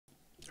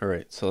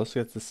Alright, so let's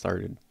get this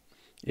started.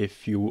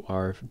 If you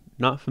are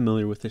not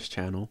familiar with this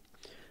channel,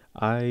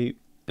 I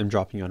am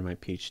dropping out of my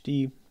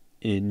PhD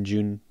in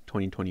June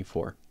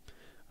 2024.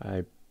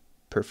 I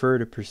prefer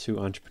to pursue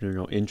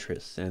entrepreneurial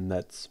interests, and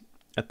that's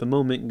at the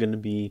moment going to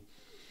be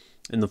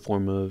in the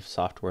form of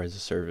software as a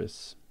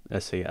service,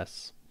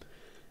 SaaS.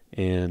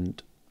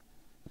 And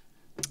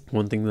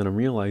one thing that I'm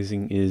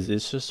realizing is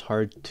it's just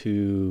hard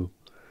to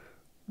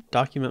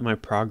document my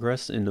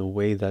progress in a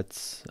way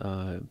that's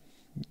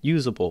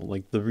usable.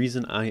 Like, the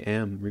reason I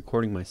am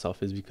recording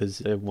myself is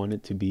because I want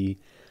it to be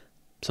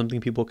something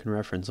people can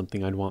reference,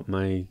 something I'd want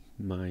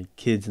my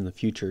kids in the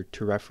future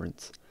to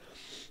reference.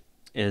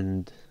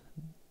 And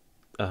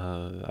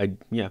I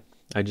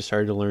just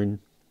started to learn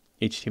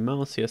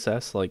HTML,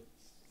 CSS like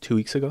 2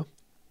 weeks ago.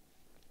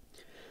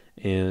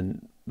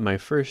 And my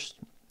first,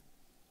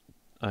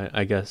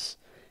 I guess,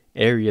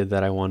 area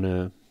that I want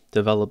to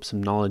develop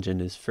some knowledge in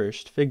is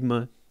first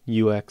Figma,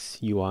 UX,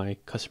 UI,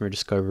 customer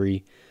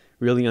discovery,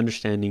 really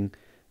understanding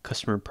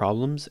customer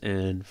problems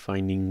and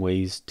finding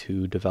ways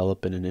to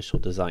develop an initial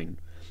design.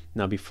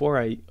 Now, before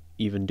I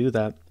even do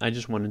that, I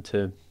just wanted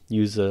to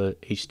use the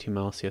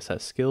HTML,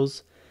 CSS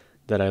skills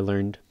that I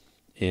learned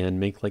and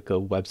make like a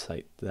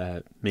website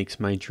that makes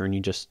my journey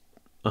just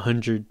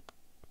 100%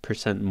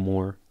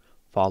 more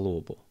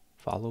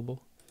followable,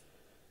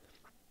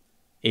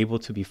 able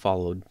to be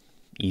followed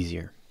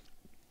easier.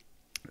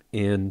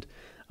 And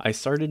I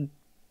started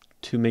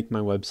to make my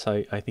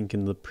website, I think,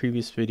 in the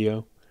previous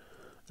video.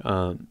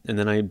 And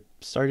then I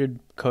started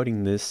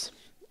coding this,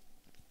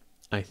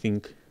 I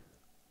think,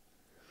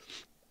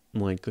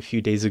 like a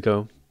few days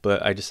ago,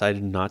 but I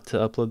decided not to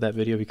upload that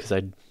video because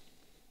I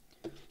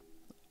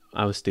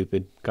was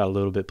stupid, got a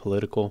little bit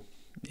political,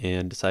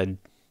 and decided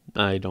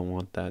I don't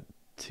want that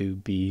to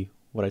be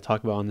what I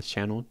talk about on this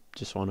channel.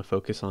 Just want to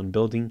focus on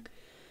building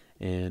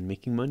and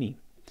making money.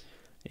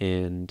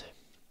 And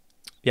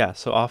yeah,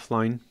 so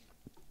offline,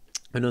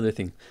 another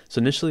thing. So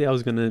initially I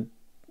was gonna,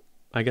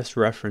 I guess,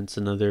 reference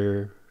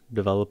another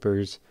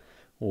developers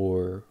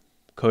or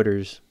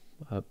coders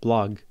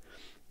blog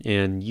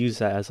and use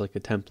that as like a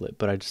template,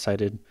 but I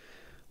decided,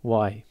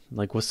 why?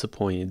 Like, what's the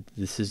point?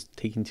 This is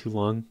taking too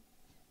long.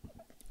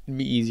 It'd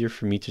be easier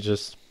for me to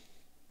just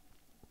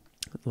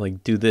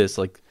like do this.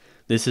 Like,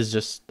 this is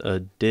just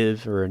a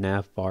div or a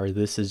nav bar,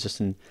 this is just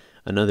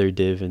another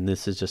div, and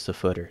this is just a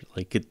footer.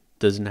 Like, it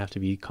doesn't have to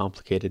be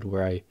complicated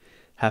where I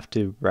have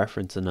to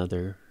reference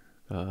another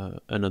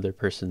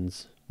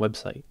person's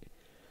website.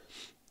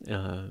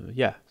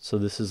 Yeah, so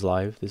this is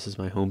live. This is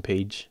my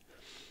homepage.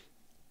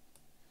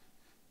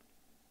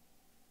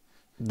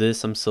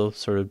 This I'm still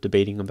sort of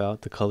debating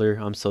about. The color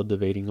I'm still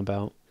debating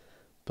about,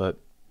 but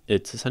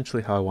it's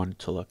essentially how I want it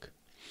to look.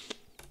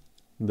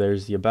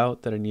 There's the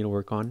about that I need to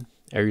work on,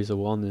 areas of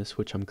wellness,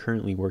 which I'm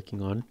currently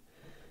working on.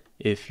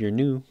 If you're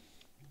new,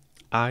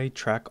 I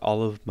track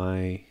all of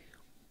my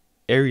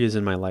areas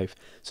in my life.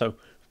 So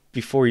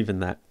before even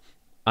that,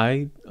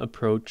 I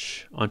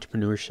approach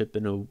entrepreneurship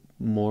in a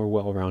more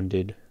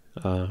well-rounded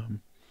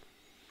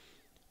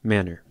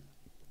manner,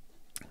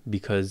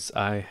 because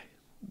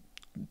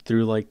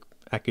through like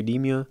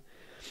academia,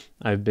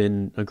 I've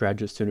been a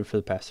graduate student for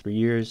the past 3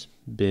 years,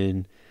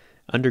 been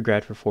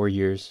undergrad for 4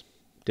 years,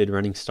 did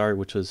Running Start,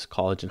 which was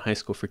college and high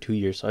school, for 2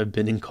 years. So I've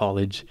been in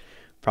college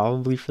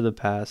probably for the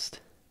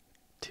past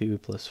 2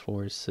 +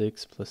 4 is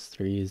 6 +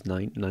 3 is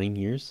 9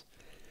 years.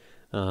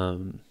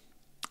 So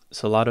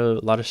a lot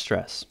of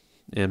stress,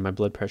 and my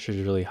blood pressure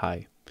is really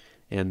high,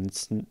 and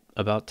it's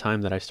about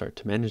time that I start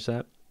to manage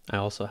that. I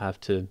also have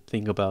to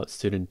think about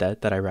student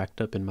debt that I racked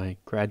up in my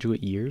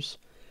graduate years.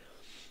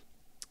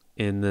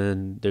 And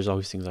then there's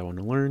always things I want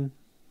to learn,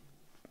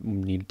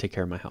 need to take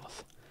care of my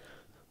health.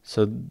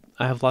 So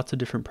I have lots of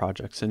different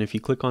projects, and if you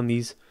click on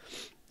these,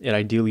 it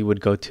ideally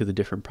would go to the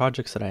different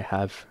projects that I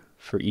have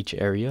for each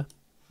area.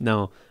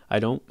 Now, I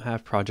don't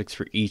have projects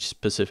for each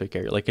specific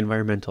area, like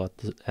environmental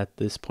at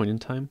this point in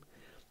time.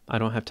 I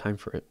don't have time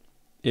for it.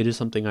 It is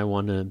something I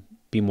want to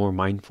be more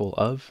mindful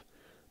of,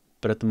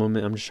 but at the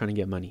moment I'm just trying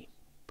to get money.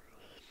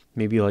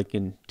 Maybe like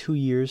in 2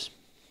 years,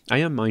 I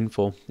am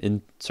mindful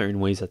in certain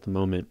ways at the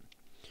moment,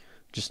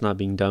 just not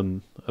being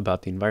dumb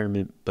about the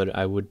environment, but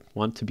I would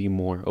want to be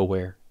more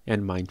aware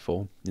and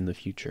mindful in the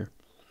future.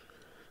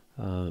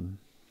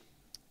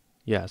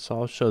 Yeah, so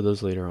I'll show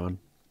those later on.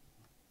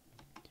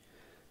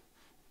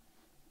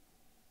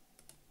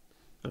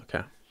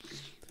 Okay.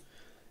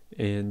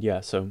 And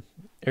yeah, so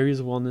areas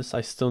of wellness,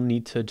 I still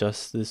need to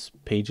adjust this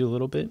page a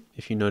little bit.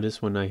 If you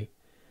notice, when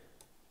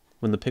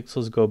the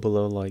pixels go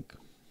below, like,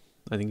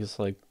 I think it's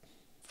like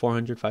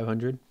 400,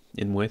 500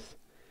 in width,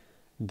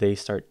 they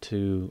start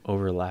to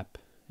overlap.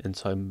 And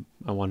so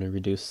I want to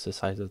reduce the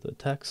size of the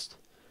text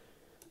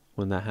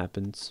when that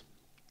happens.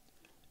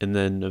 And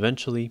then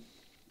eventually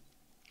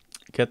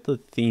get the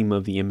theme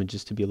of the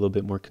images to be a little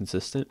bit more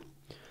consistent.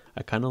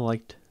 I kind of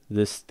liked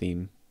this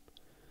theme.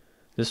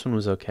 This one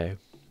was okay.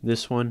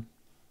 This one,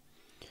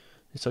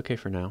 it's okay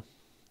for now.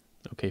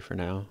 Okay for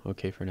now.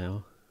 Okay for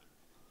now.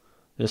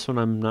 This one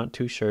I'm not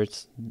too sure.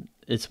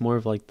 It's more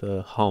of like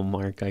the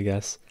hallmark, I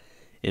guess.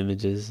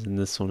 images in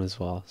this one as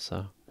well.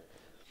 So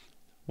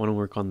want to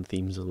work on the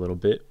themes a little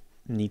bit.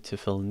 Need to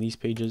fill in these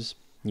pages.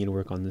 Need to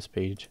work on this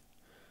page.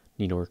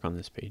 Need to work on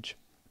this page.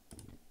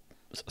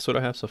 So that's what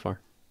I have so far.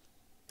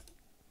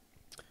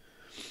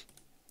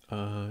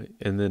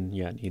 And then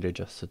yeah, need to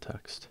adjust the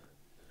text.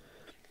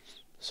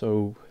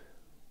 So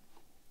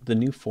the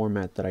new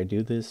format that I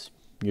do this,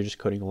 you're just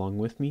coding along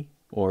with me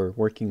or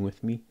working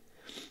with me.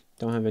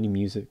 Don't have any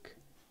music.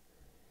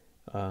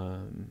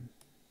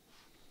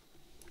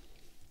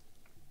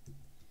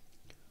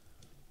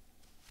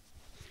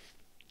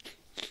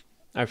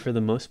 For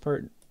the most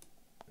part,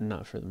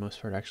 not for the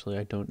most part actually,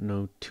 I don't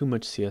know too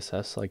much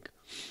CSS. Like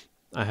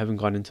I haven't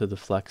gone into the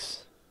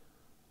Flex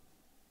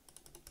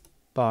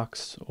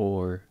box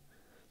or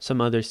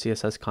some other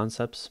CSS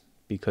concepts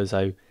because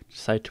I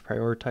decided to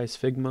prioritize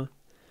Figma.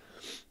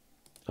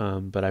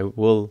 But I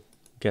will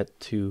get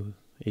to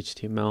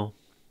HTML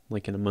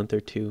like in a month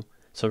or two.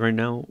 So right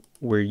now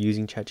we're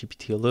using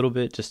ChatGPT a little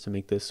bit just to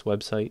make this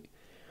website,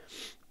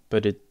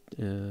 but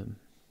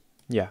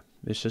yeah,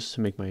 it's just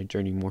to make my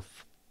journey more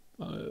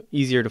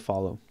easier to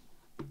follow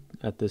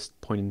at this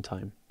point in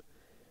time.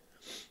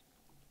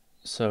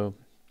 So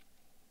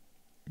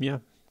yeah,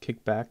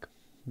 kick back.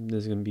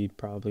 This is gonna be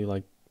probably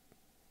like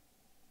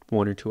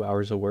 1 or 2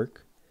 hours of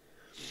work.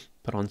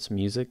 Put on some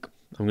music.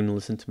 I'm gonna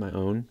listen to my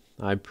own.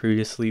 I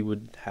previously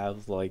would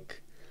have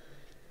like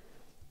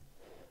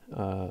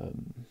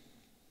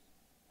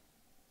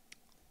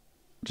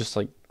just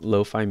like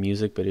lo-fi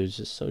music, but it was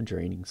just so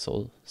draining,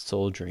 soul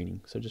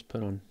draining. So I just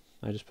put on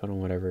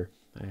whatever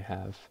I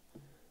have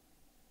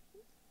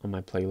on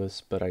my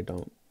playlist, but I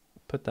don't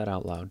put that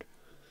out loud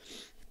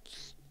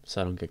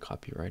so I don't get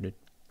copyrighted.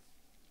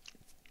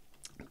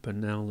 But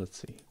now let's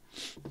see.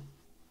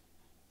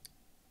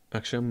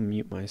 Actually, I'm gonna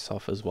mute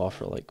myself as well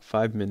for like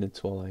 5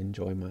 minutes while I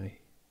enjoy my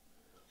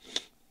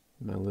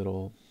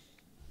little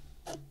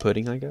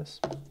pudding, I guess.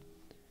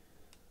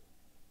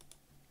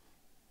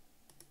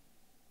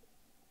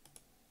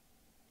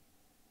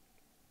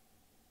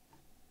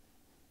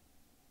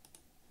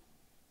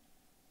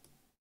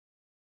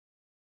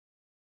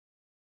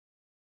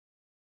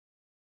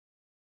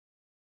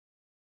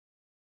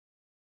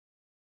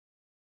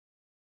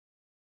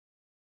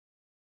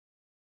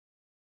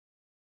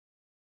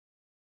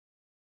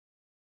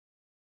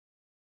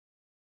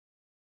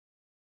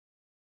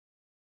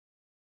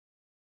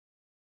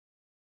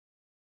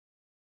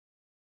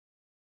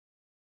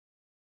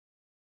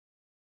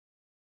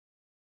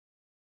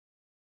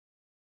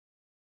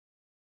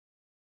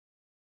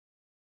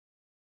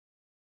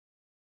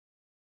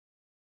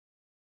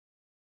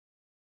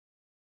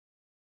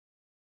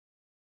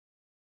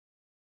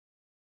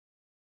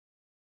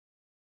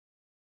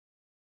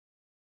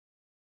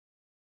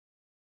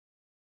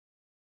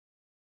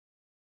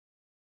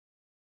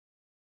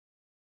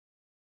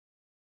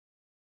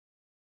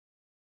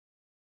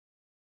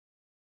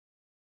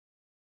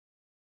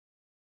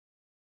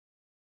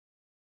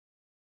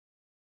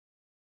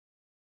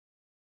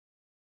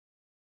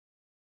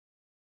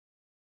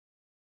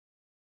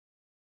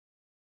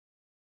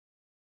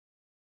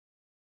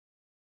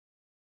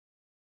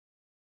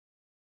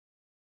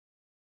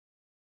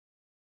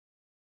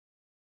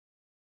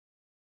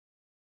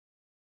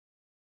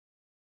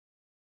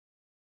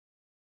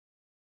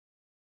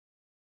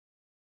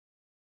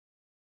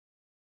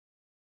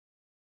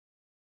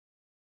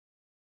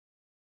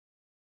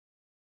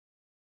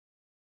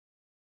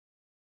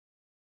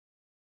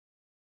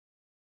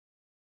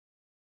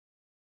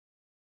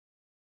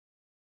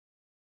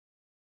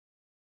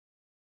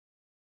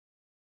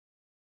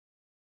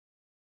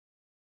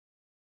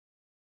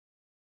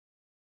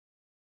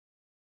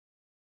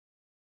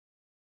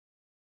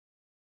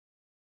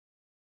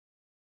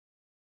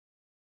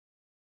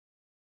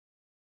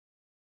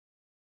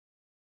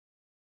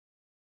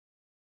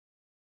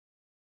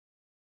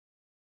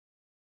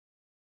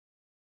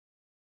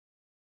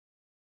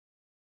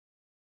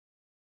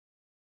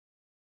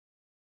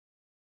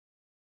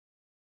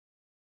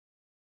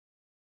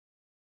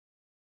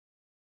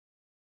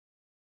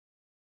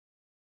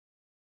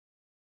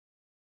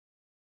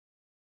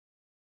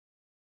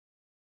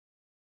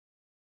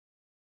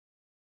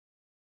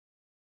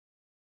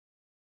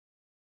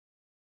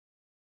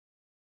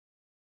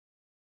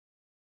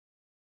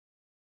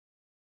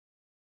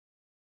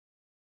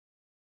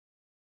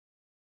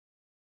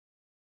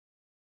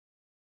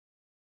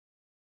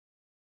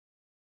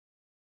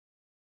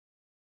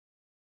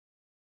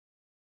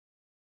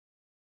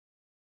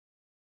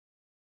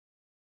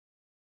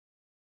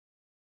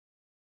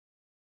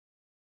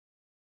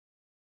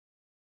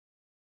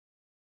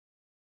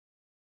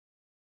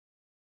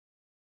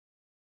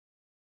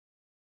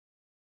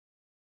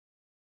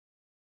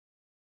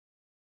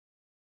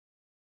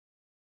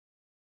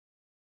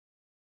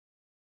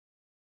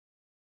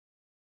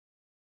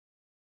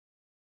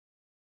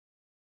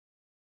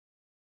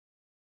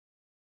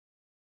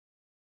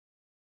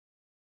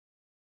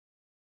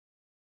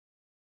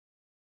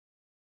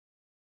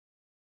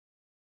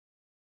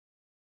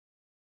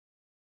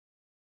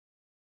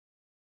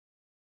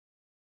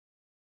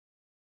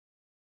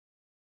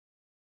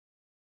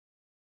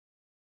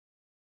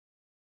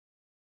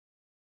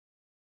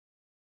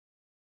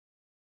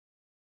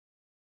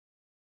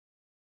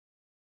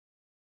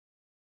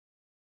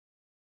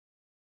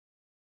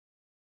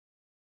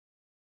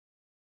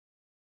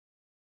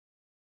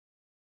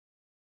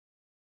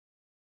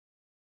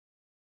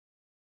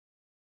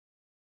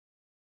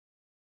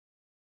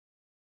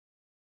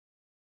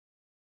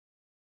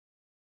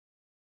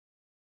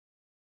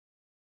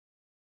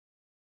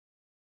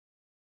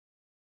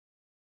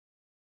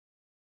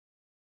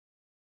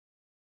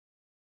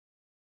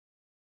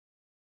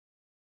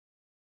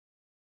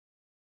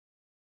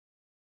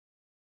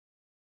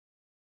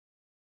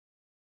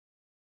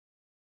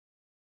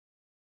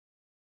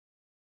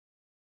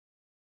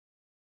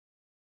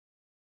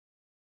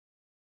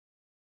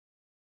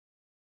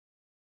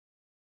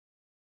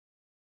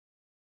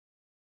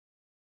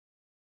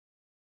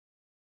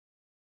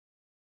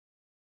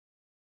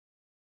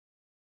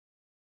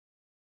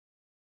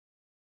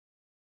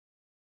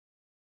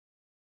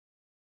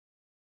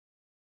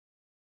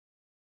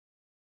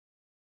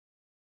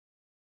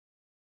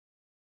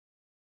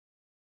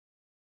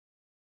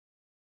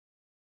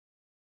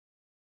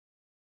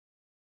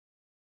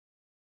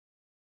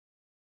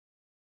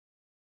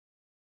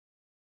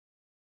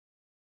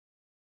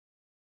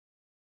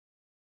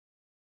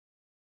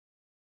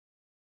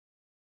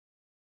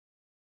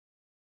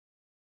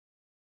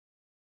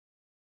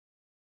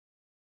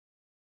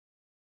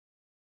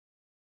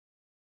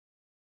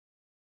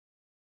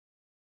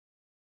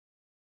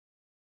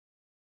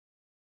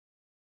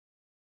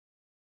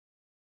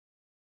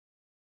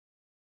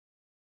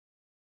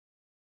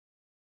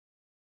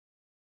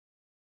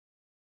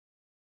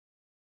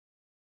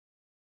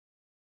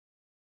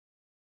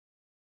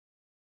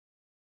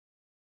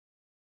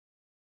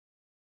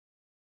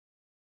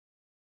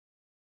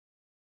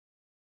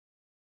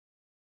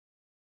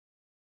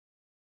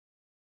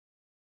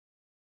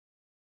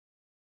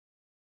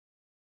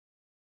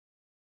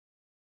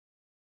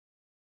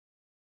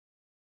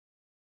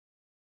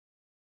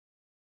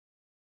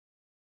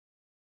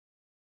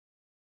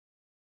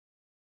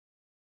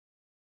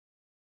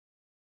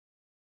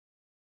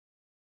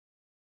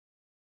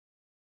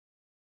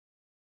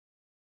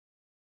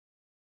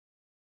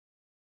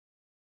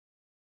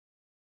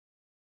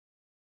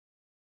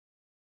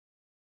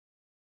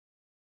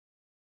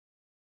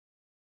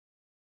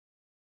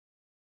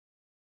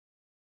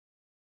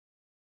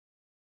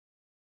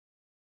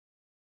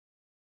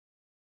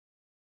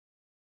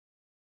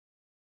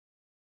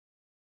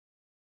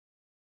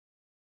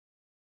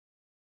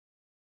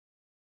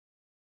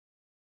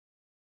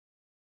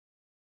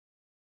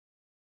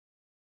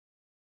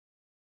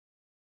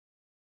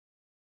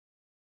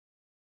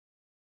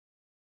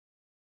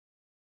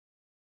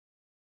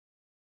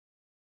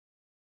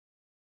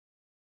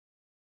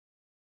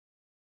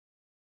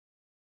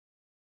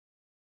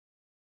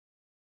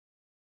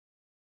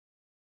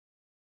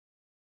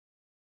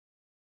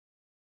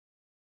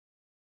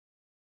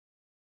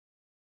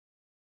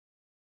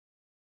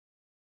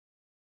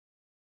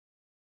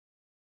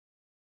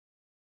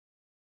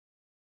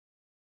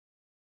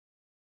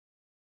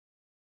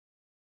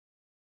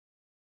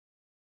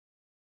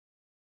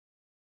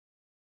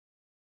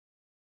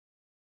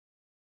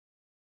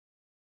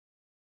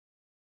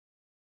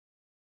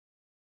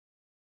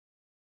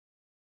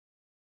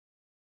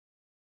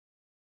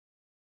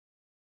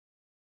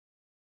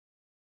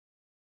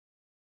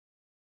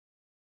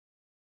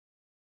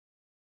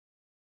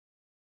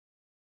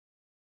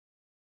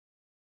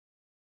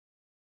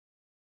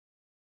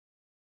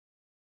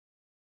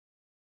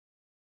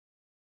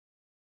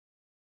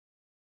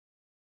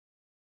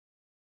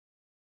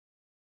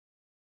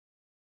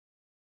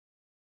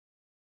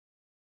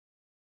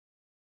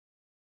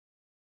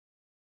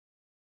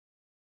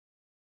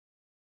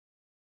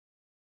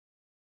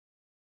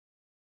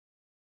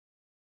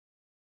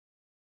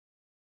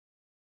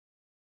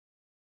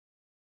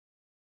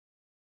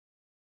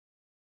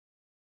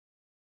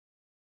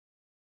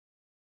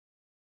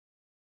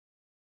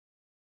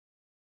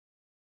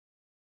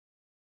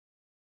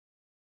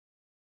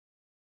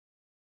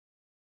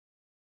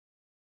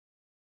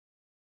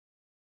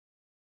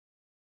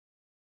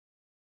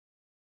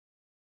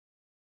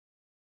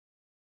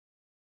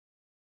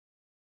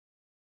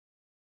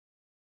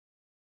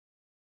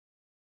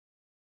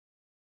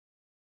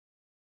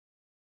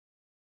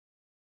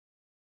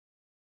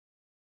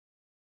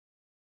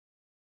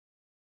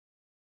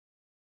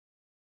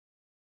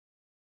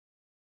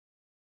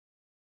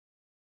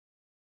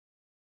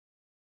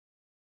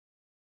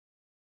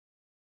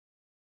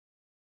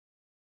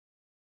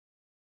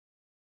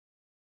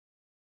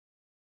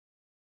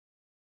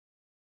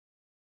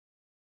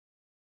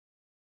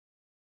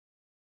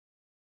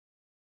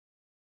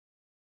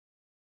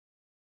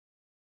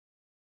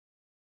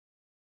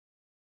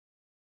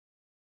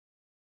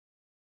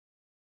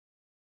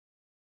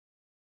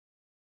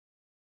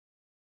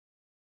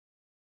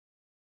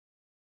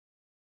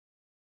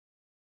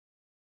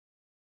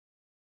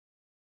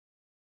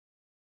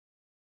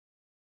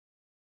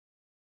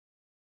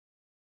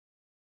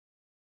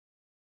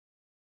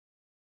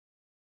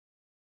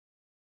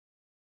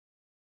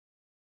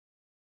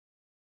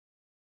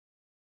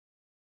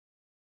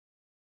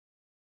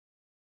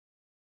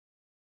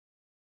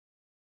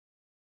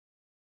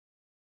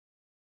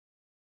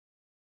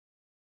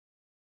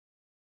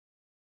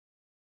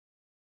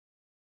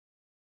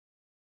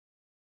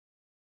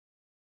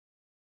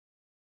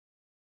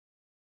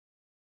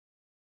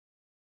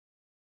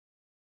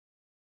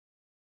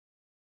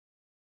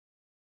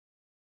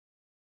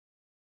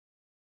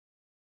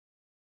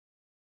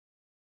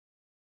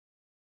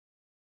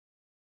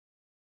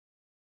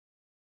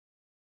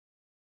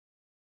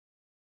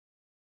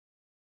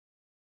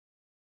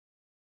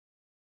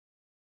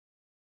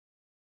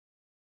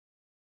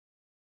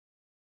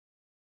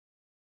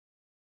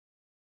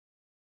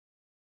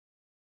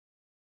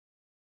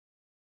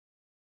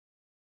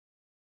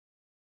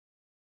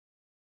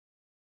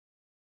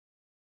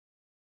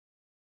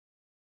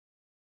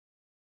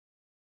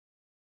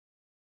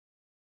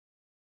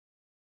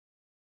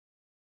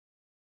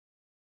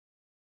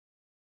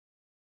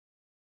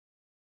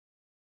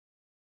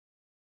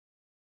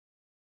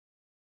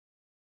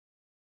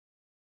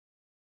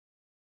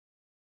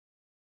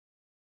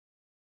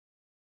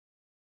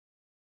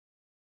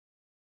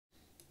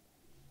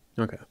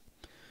 Okay.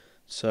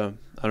 So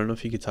I don't know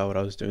if you could tell what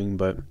I was doing,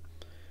 but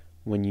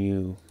when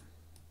you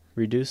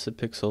reduce the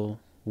pixel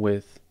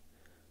width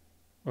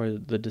or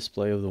the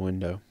display of the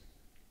window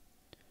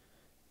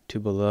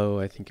to below,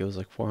 I think it was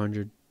like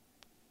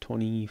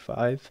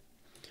 425,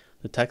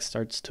 the text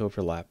starts to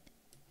overlap.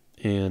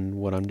 And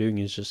what I'm doing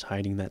is just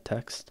hiding that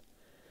text.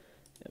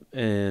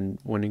 And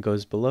when it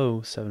goes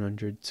below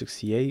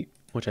 768,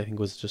 which I think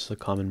was just a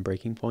common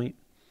breaking point,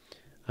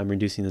 I'm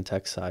reducing the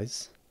text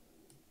size.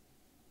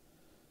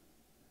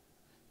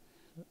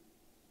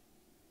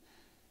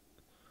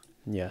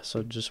 Yeah,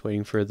 so just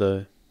waiting for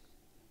the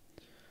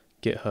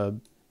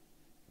GitHub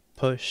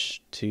push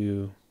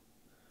to,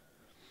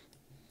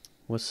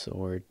 what's the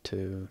word,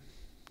 to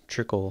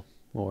trickle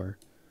or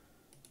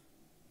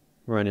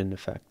run in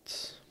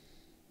effects.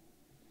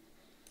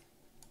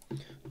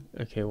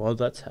 Okay, while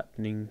that's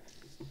happening,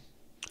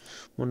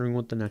 wondering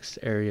what the next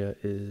area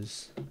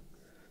is.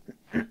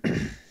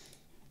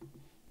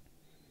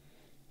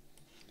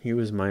 Here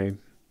was my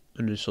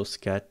initial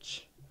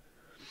sketch.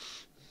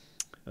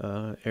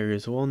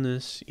 Areas of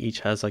wellness,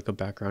 each has like a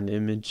background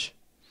image,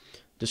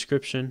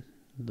 description,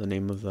 the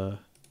name of the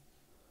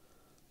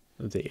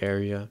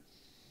area,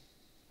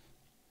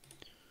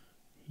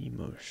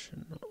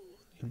 emotional,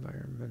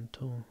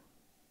 environmental.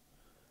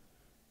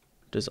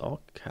 Does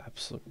all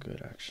caps look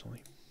good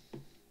actually?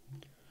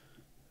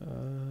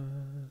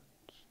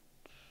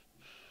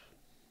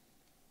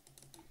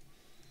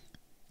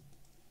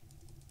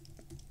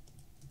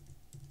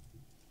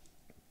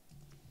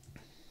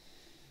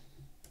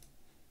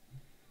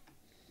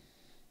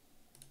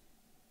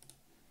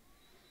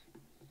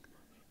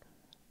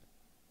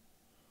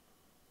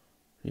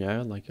 Yeah,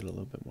 I like it a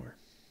little bit more.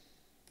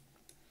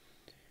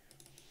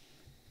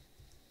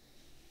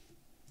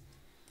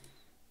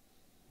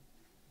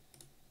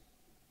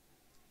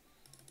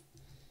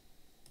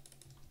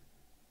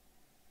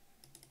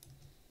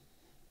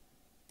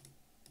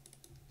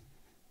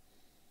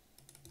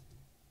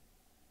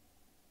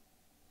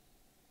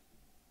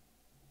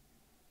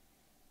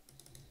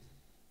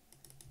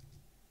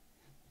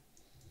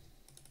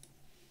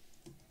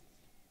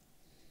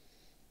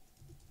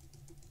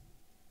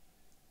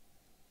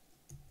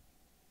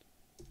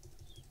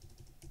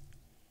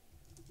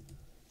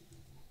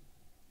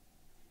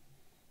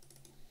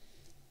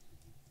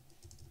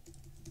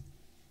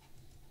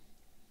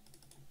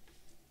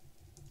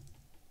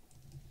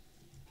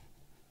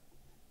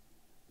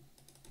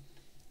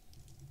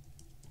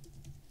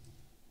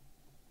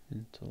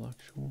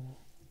 Intellectual.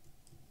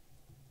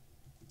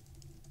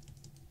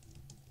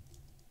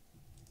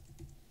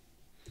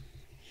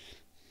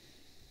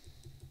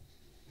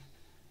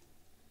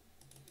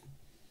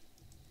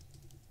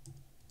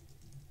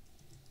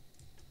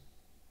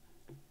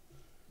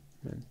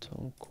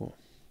 Mental, cool.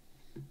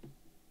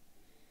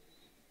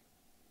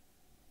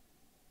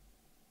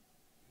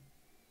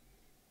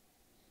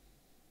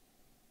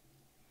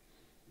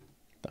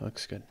 That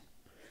looks good.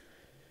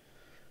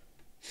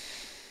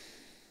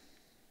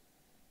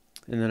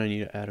 And then I need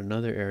to add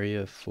another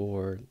area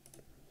for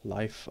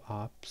life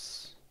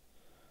ops.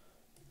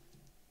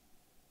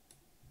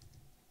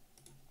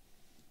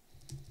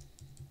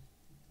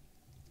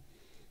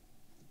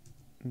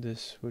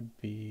 This would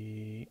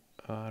be,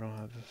 I don't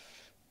have,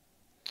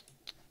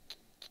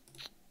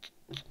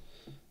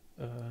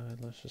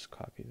 let's just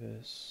copy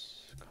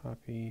this,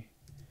 copy,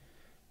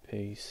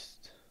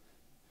 paste.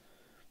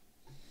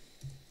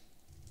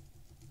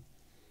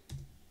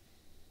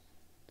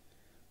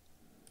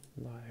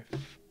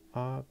 Life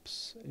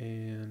ops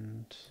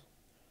and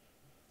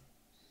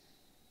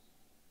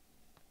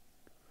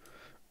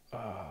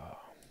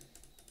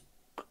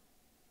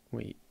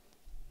wait.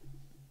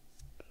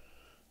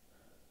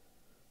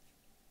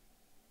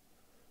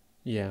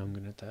 Yeah, I'm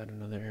gonna have to add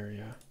another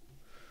area.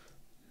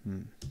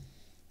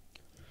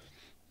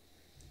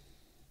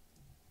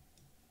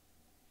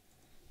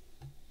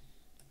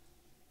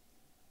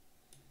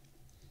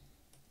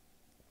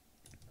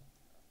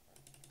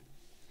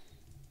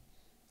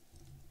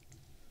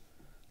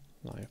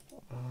 Life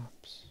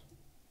ops.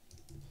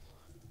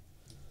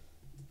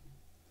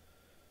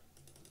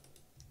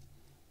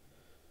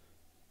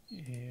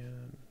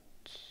 And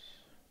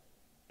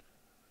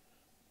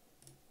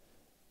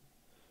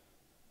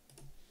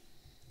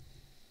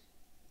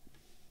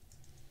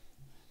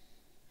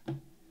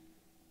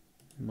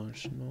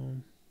emotional,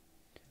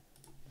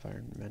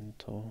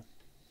 environmental,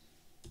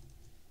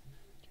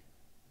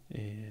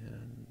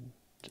 and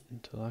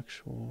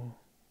intellectual.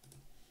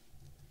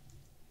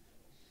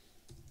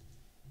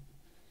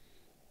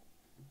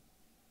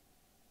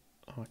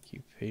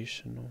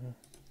 Occupational.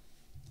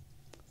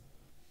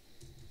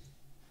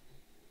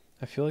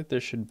 I feel like there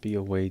should be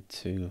a way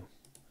to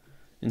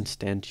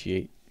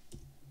instantiate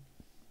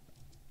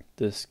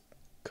this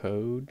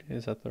code.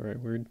 Is that the right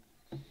word?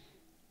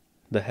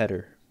 The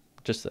header.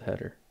 Just the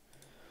header.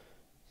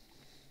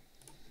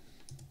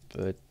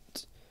 But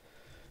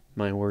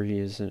my worry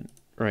isn't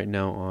right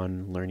now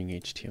on learning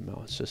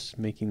HTML. It's just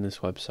making this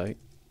website.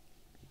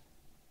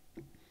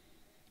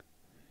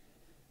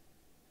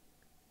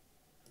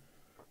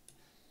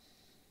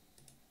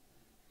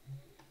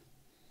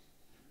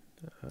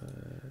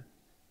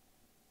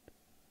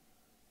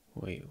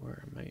 Wait, where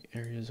are my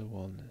areas of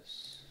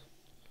wellness?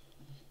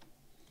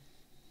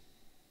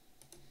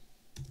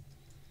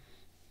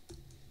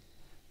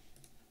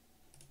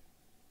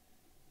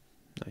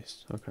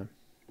 Nice, okay.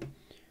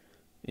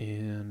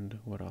 And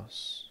what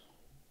else?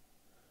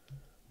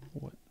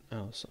 What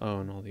else? Oh,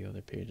 and all the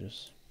other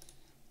pages.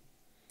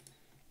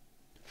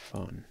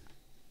 Fun.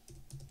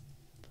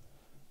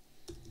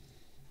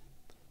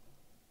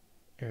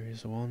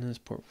 Areas of wellness,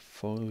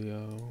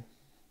 portfolio.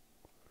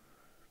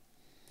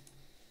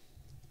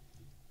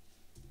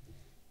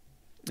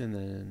 And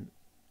then,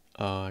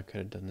 I could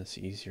have done this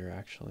easier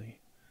actually,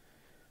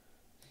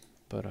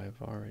 but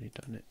I've already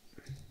done it.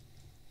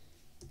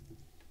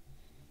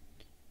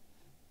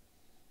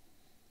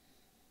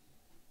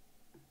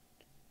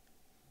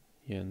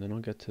 Yeah, and then I'll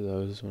get to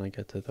those when I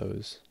get to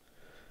those.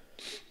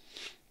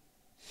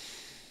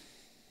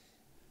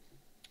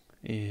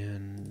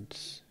 And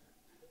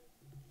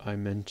I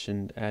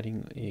mentioned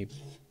adding a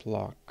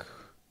block,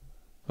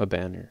 a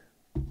banner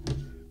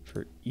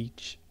for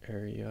each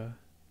area,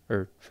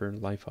 or for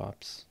life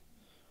ops.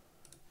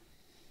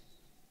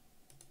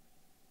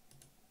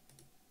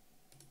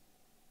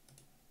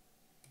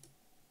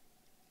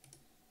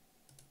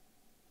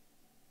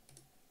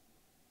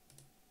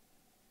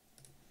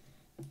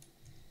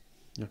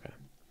 Okay.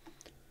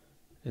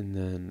 And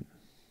then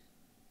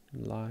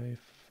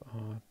life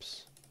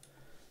ops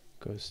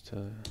goes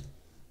to,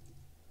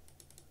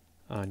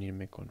 I need to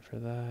make one for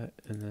that,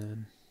 and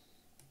then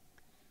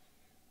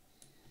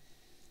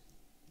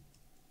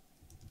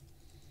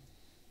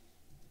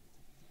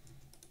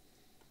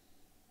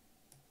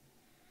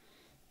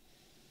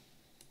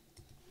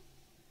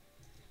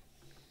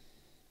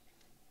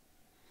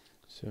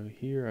so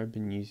here I've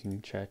been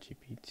using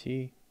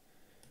ChatGPT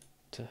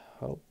to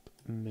help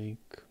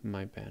make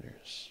my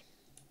banners.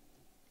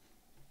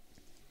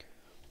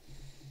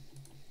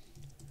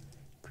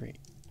 Great,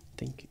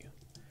 thank you.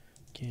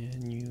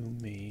 Can you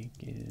make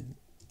an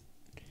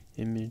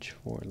image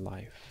for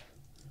life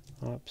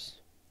ops?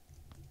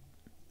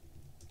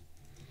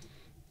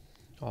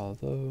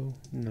 Although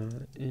not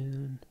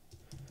in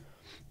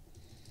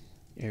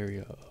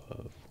area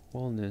of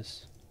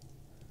wellness,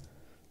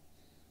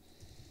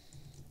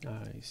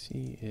 I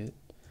see it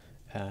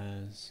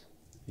as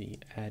the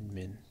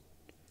admin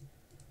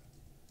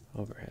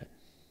overhead.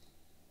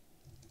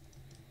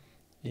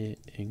 It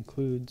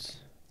includes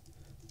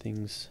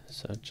things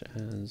such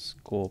as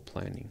goal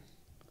planning.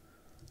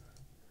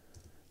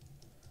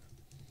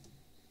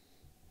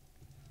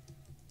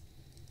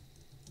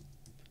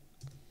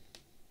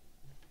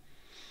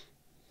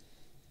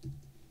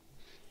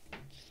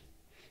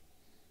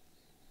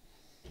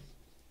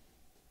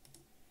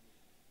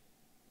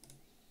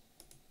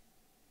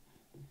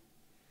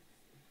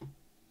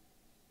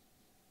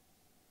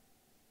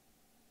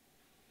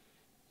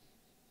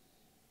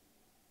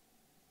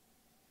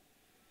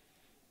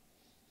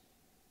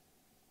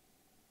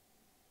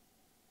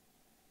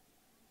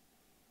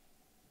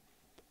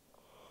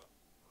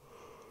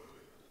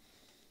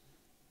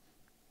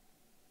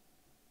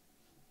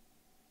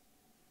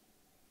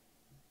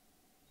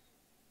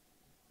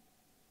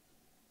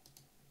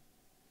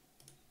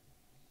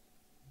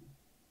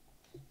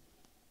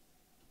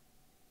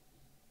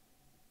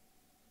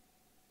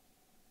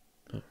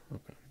 Oh,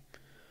 okay.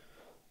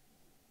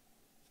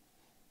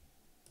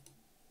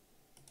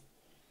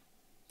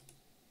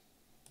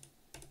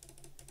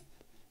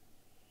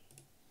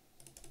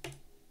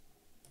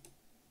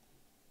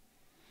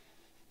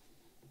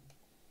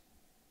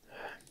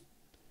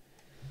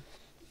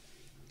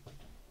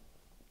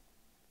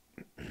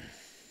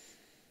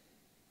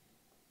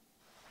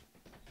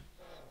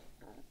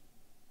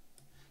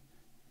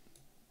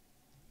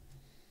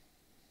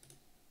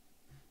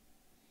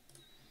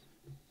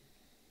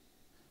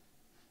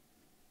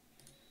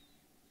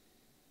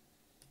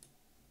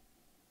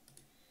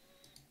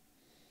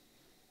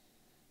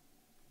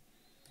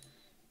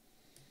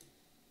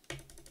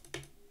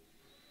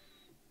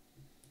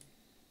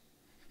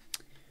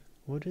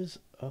 What is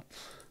up?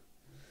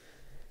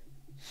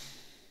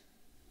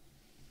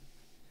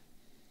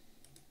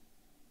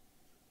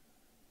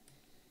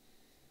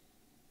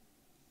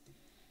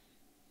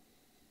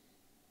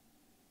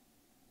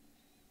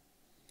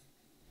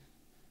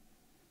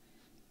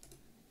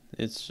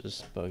 It's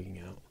just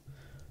bugging out.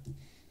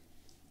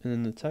 And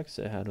then the text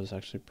it had was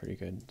actually pretty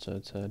good. So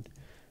it said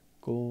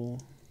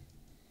goal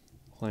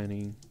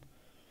planning,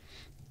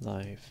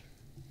 life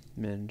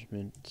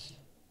management,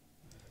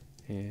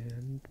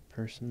 and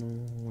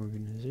personal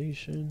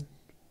organization.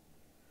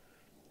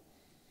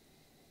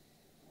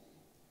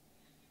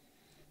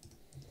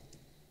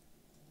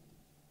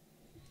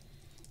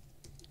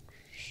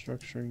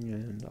 Structuring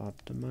and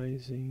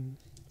optimizing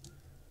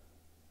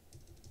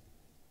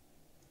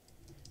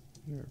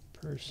your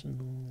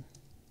personal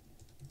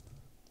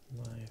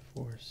life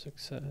for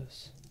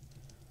success.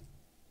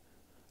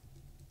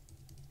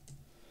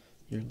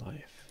 Your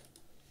life.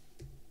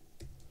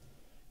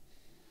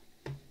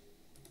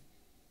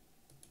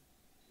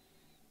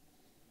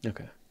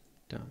 Okay,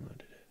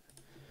 downloaded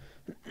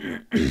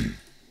it.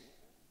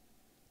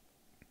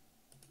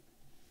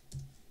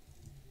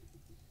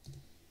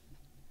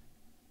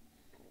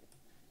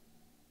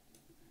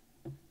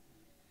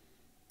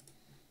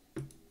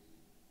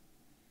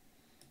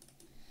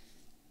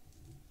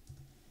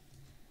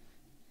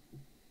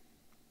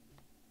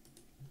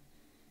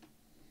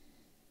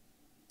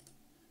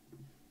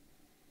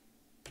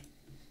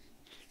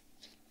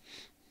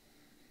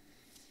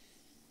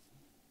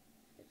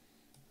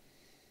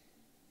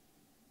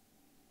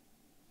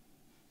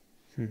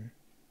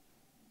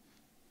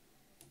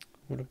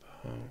 What about...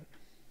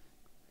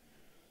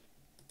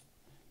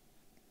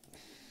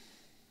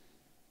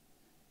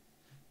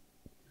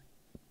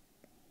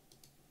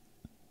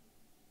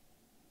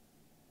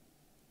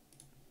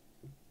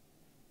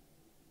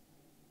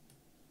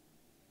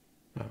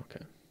 Oh,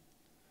 okay.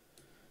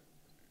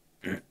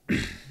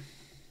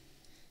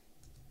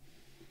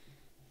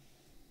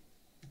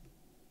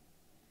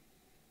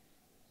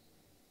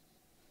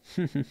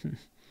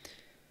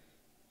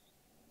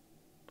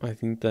 I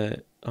think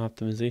that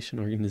optimization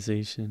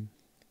organization...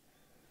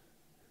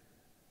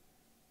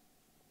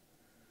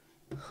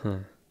 Huh.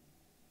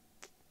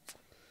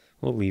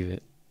 We'll leave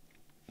it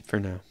for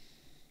now.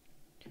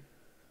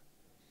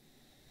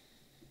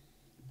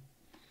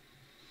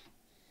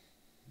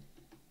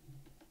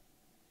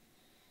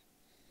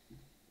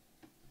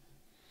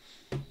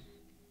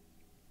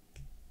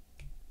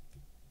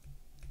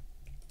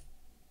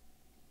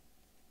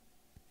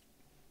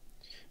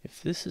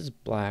 If this is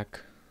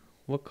black,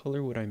 what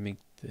color would I make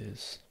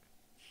this?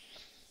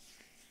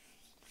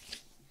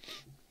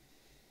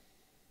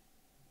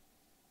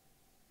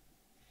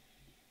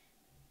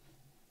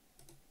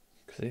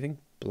 Because I think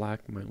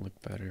black might look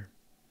better.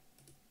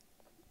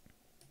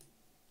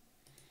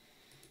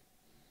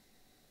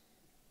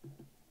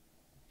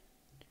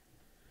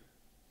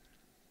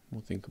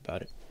 We'll think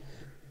about it.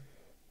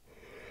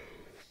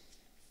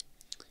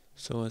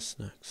 So what's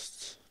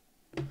next?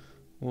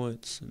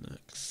 What's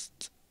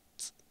next?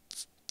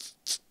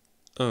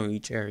 Oh,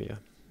 each area.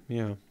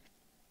 Yeah.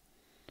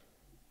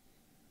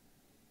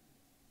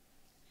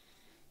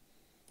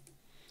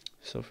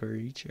 So for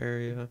each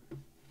area,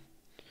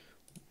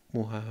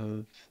 we'll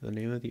have the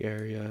name of the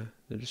area,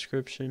 the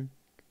description,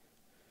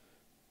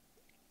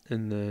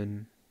 and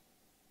then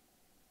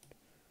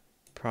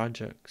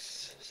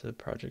projects. So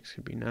projects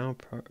could be now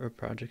or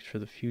projects for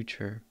the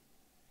future.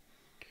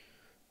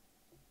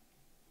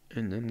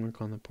 And then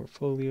work on the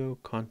portfolio,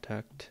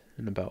 contact,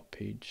 and about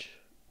page.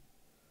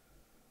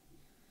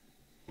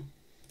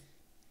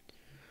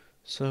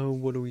 So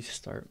what do we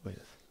start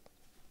with?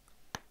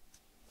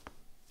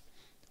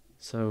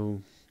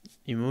 So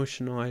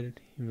emotional,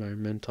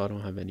 environmental, I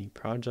don't have any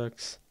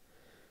projects.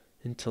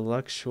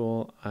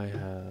 Intellectual, I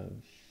have,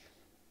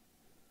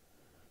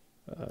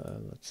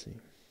 let's see.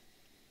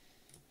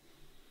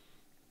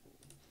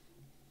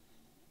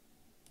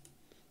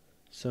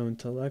 So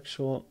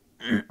intellectual,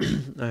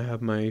 I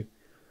have my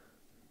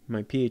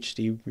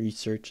PhD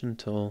research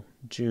until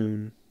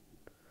June.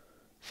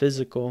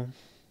 Physical,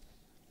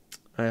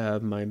 I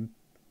have my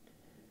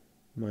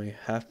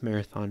half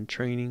marathon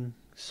training.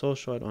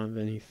 Social, I don't have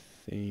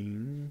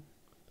anything.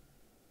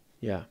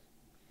 Yeah.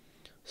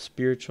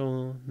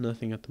 Spiritual,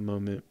 nothing at the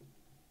moment.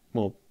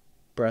 Well,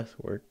 breath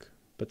work,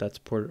 but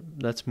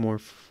that's more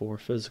for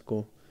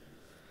physical.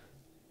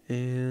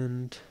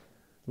 And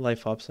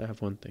life ops, I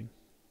have one thing.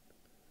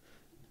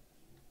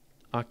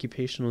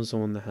 Occupational is the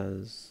one that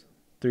has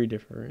 3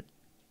 different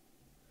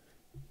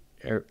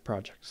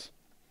projects.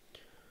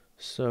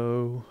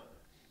 So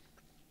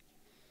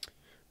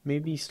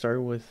maybe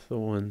start with the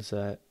ones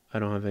that I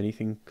don't have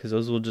anything, because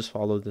those will just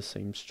follow the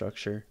same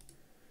structure.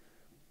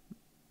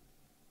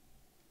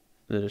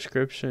 The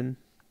description,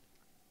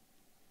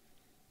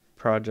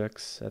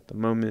 projects at the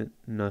moment,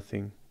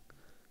 nothing,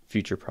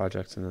 future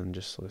projects, and then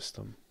just list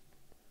them.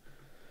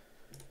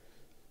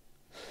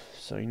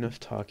 So enough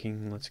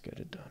talking, let's get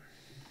it done.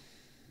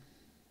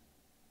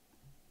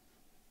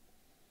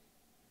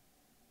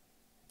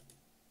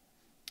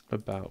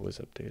 About was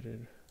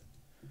updated.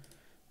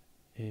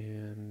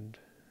 And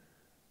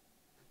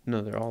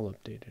no, they're all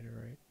updated,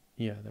 right?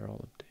 Yeah, they're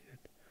all updated.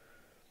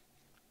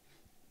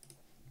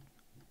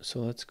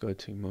 So let's go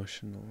to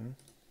emotional.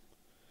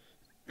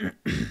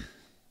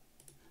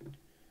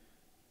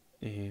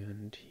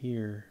 And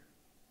here,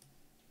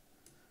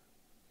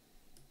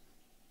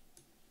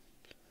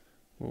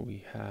 what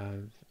we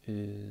have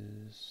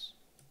is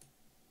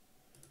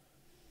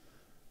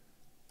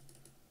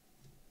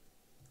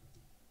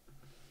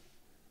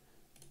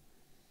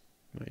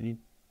I need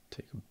to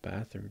take a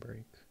bathroom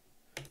break.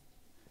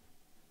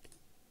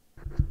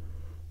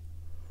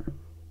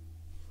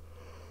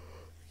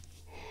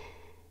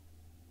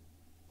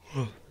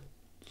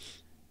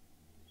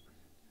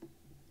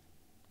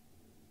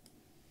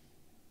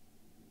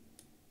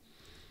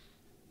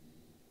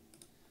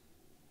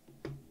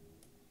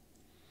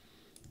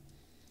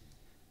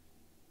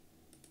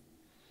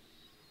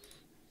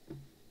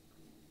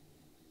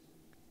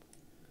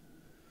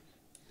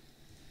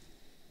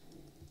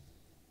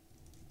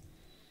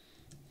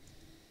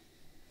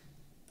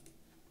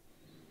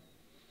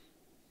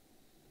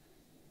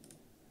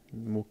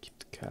 We'll keep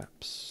the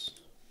caps.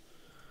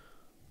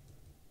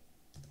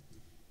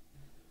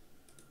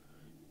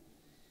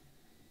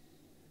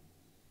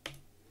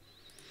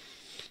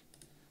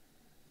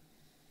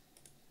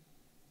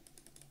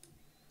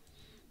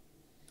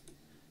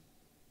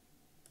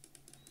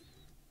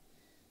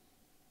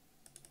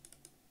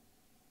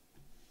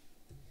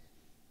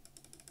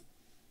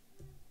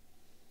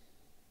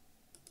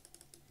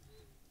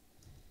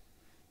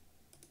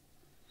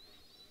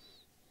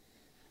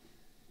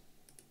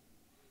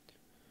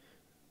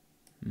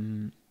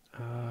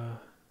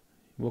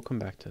 we'll come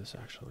back to this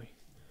actually,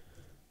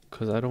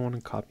 because I don't want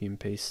to copy and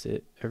paste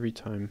it every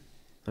time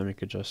I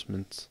make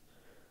adjustments.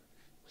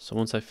 So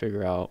once I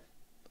figure out,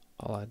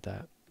 I'll add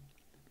that.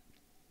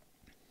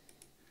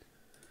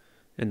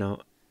 And now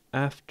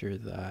after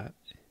that,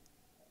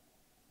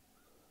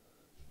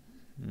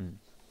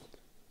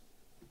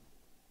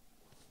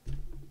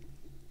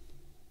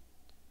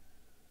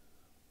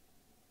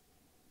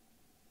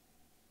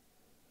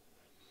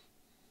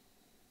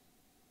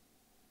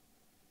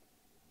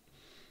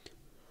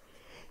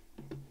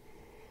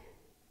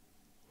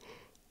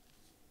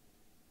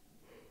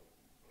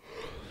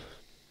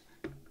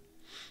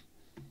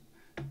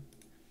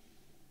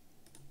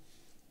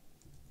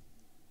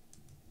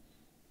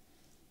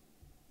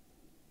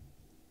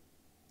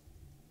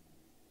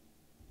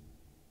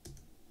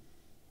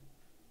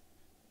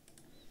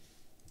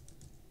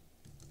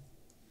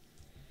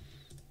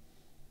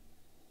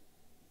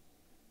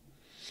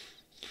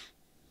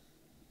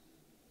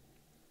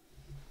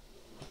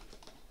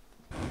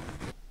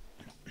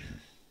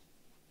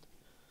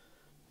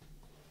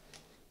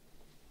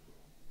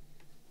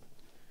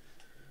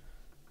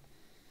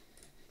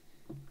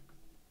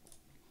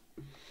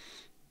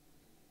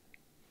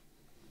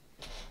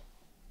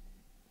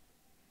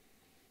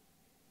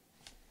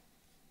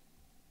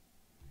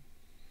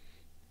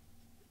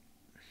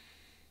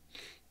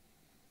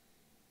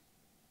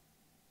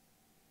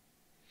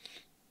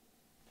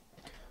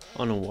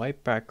 on a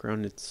white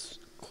background it's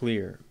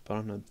clear, but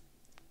on a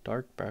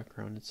dark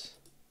background it's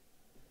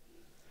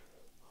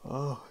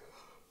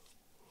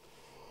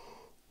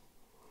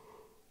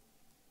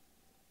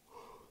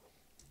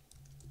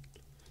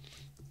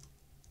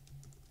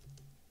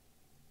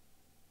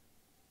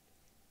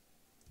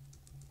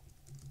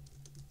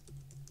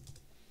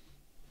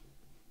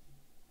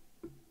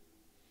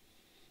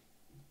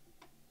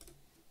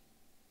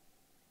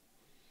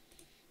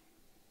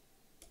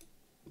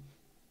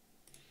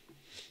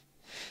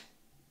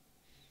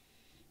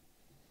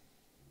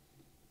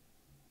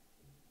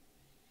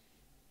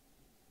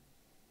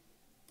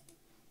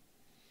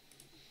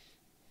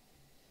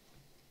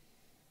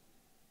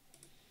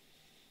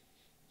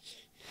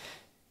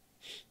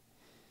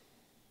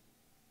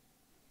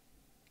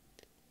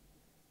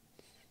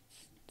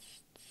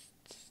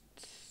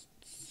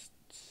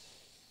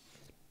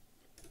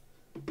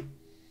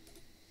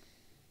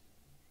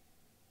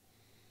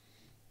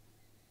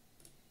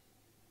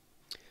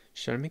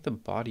should I make the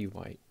body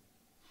white?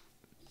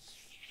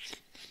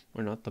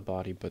 Or not the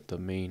body, but the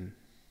main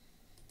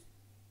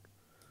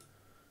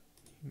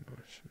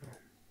emotional.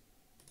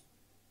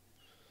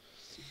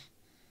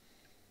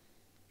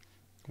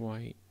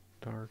 White,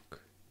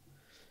 dark.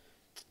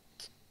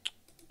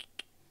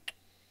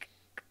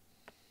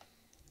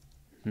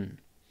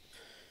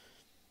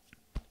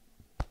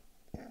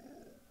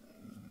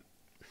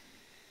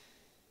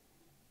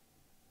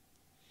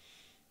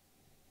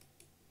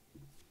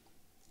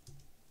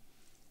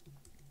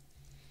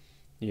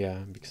 Yeah,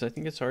 because I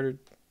think it's harder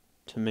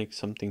to make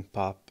something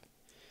pop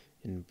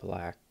in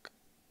black.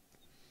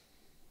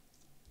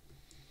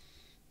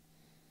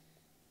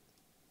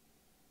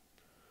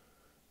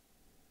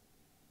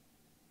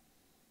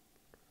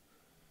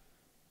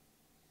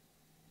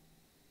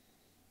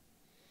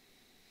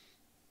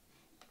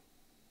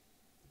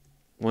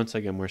 Once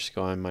I get more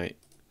skill, I might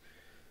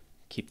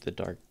keep the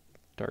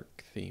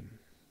dark theme.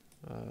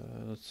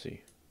 Let's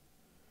see.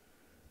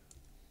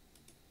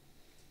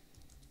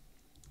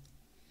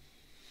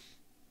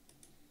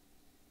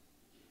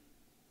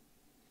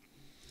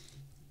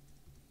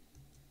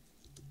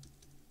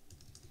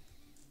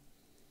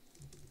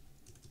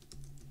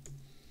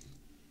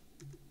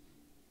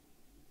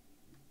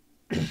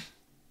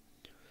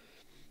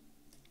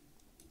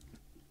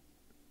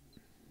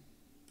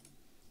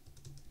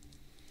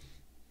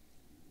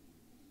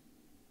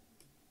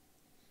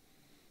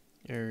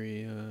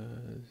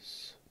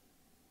 Areas.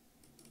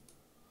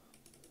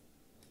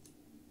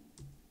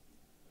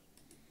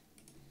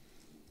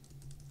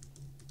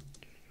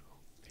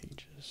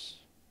 Pages.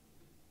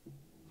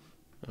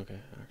 Okay,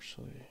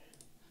 actually.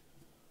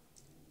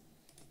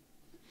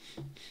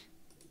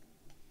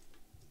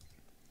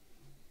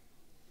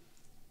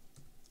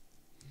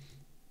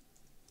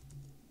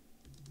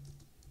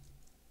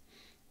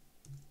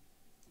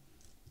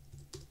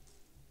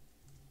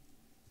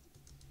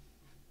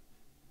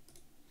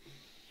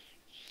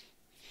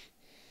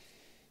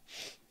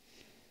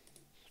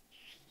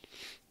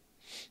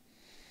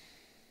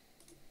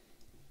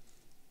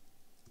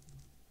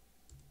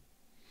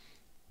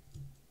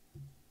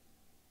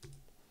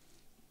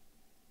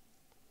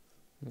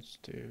 Let's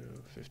do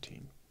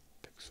 15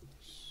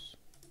 pixels.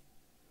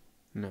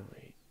 No,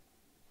 wait.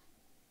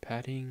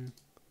 Padding.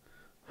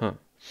 Huh.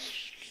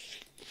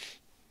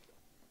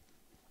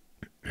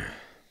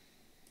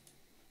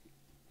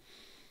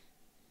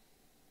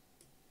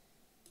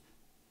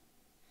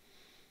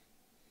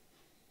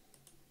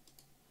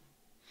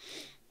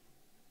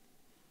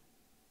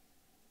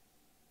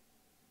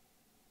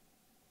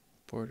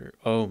 Border.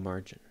 Oh,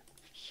 margin.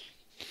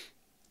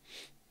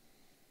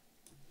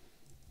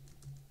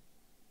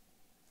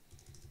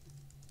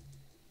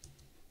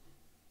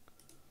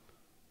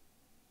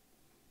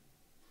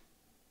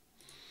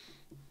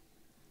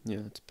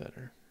 Yeah, that's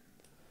better.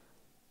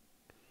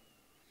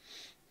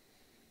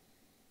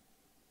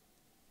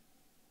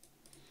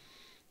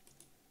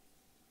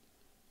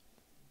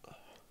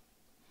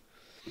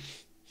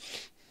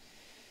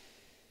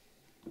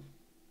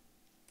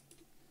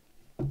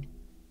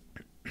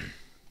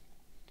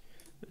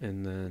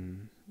 And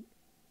then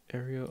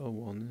area of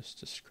wellness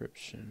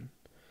description.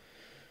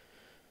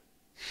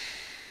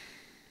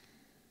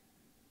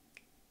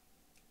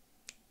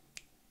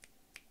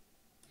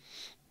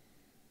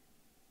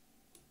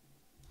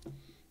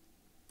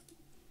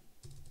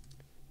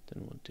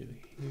 Then we'll do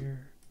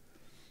here.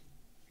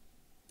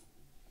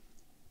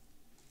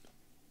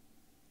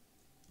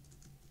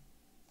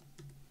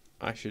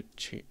 I should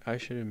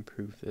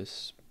improve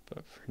this,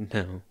 but for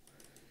now,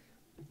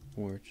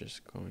 we're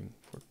just going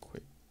for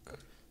quick.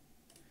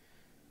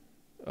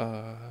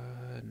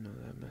 No,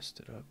 that messed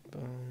it up.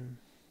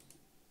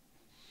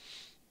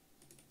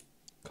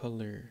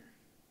 Color.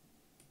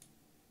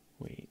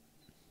 Wait.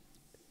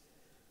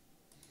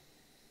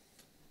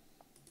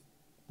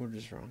 What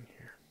is wrong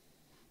here?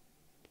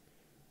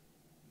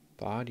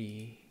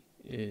 Body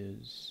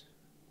is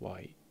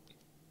white.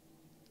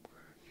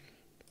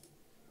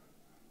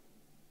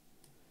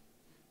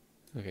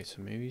 Okay,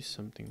 so maybe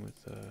something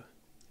with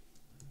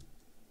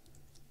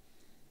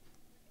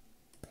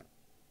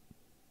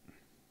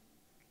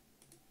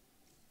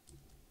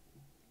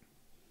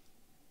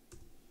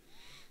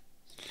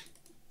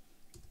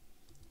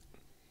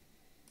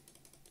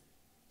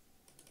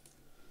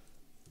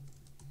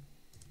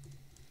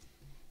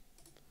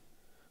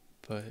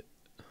but,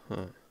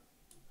 huh.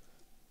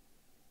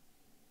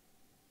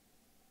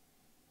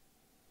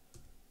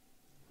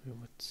 Wait,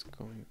 what's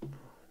going on?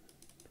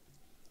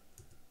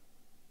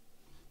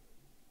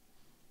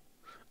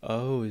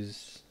 Oh,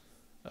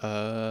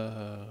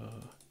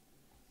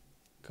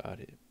 got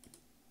it.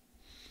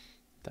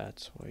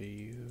 That's why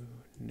you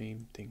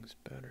name things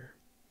better.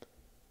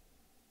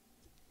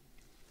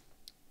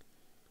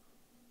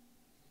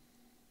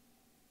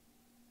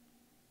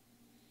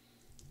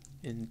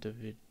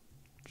 Individual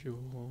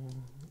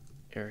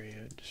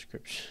area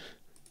description.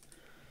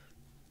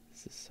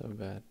 This is so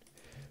bad.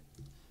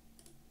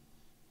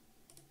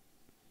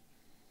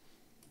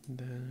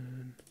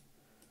 Then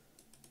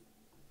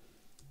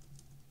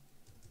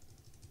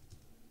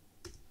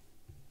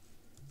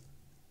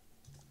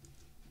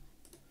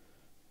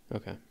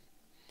okay.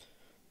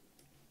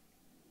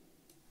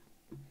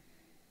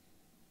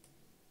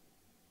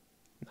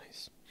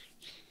 Nice.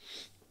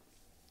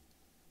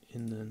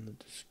 And then the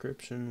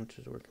description, which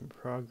is work in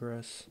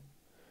progress.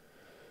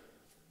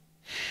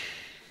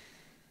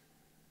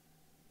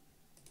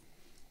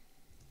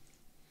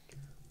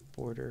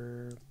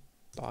 Border,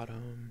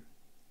 bottom.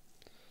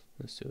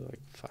 Let's do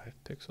like 5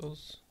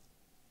 pixels.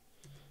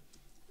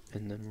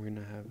 And then we're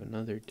gonna have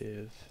another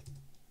div.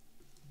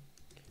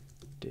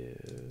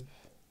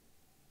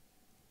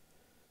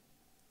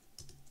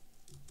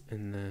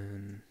 And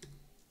then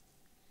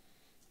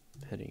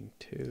heading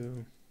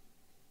 2,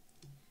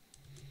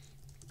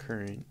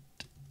 current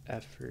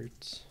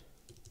efforts.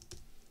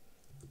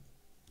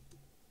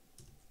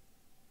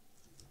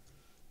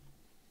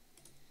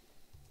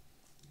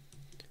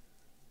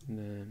 And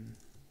then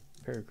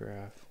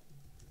paragraph,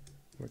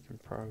 work in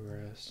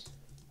progress,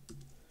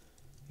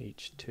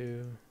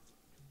 H2,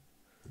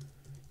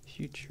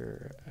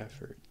 future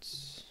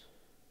efforts.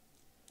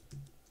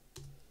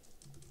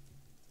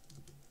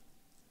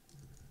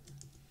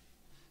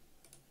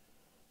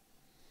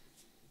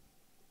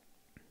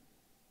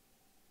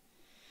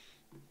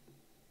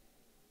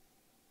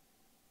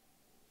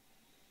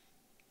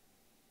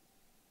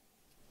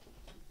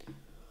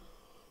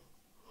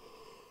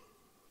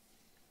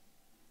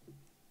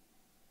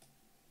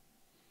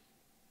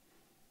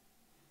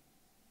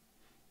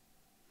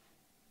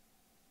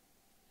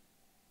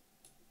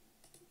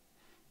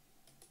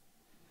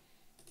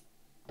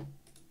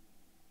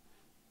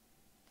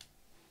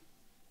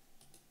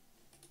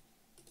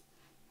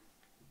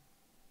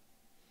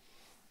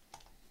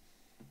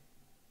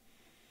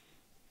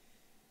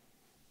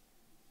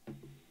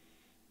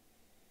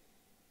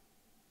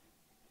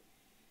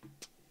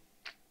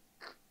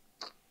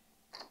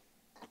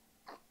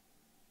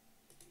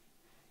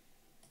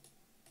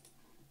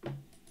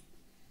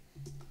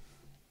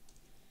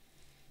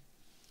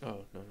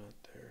 Oh, no, not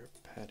there.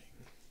 Padding.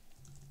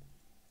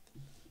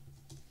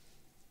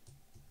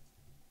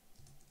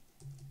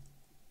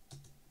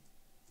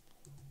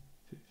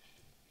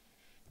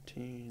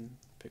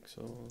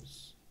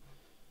 Pixels.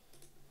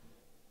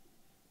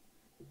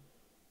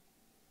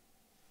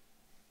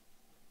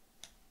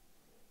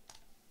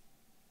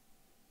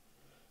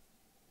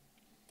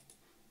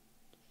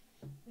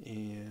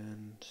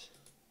 And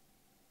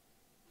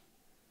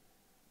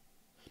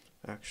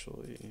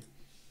actually,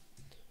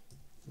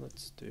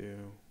 let's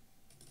do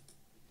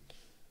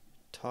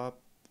top.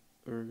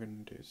 We're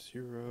gonna do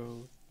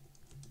 0.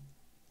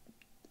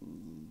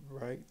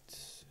 Right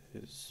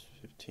is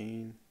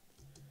 15.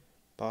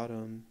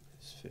 Bottom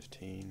is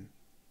 15.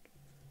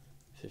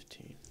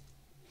 15.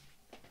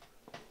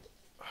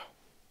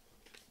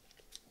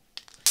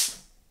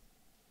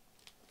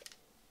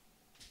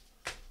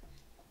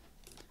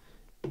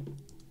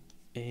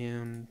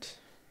 And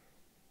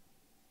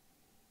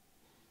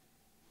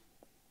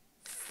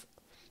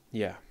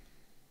yeah.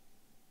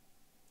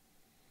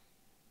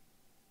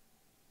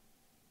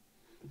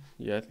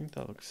 Yeah, I think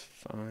that looks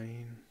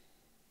fine.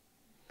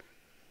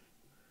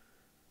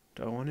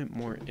 Do I want it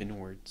more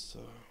inwards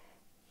though?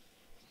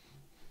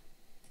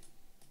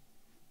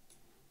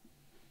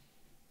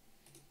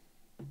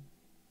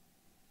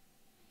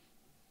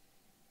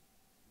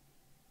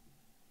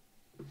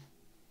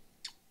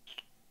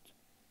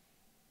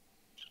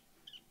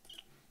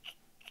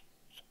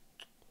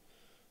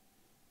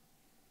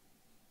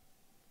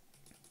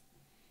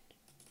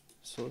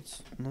 So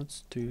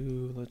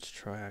let's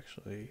try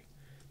actually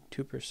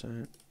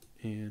 2%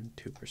 and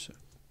 2%.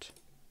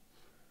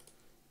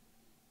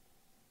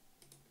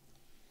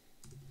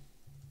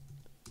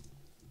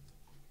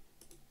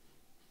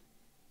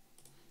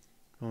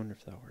 I wonder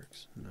if that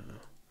works. No. Not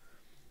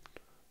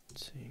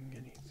seeing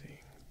anything.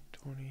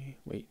 20.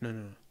 Wait,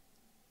 no.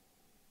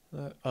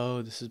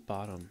 Oh, this is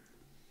bottom.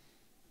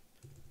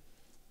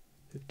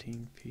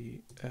 15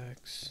 feet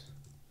X.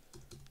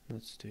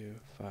 Let's do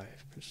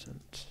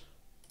 5%.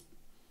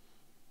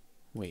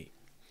 Wait.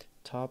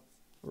 Top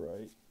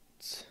right.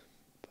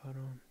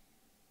 Bottom.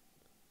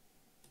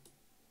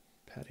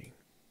 Padding.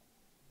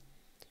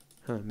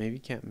 Huh, maybe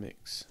can't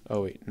mix.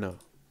 Oh, wait, no.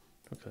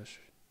 Okay.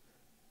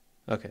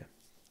 Okay.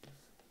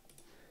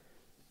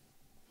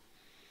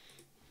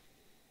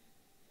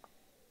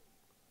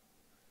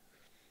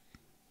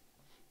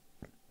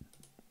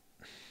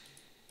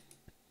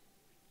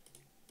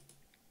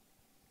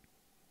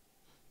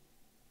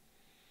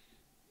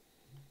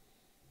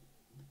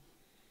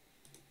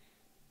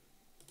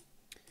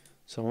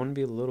 So I want to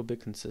be a little bit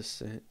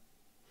consistent,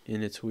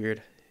 and it's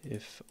weird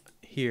if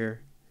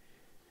here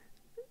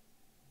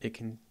it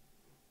can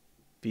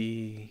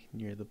be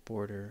near the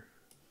border.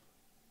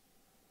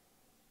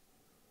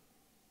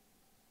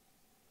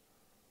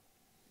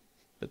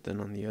 But then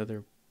on the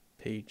other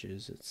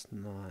pages, it's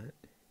not.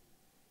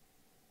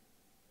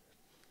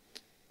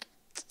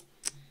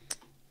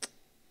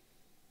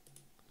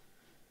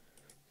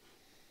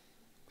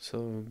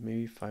 So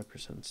maybe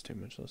 5% is too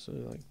much. Let's do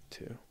like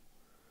 2.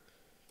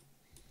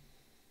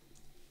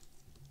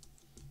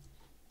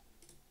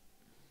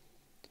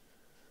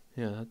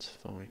 Yeah, that's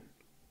fine.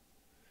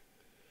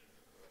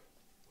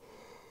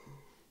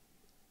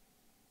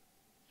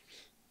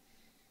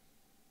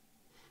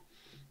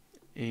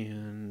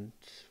 And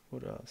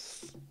what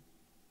else?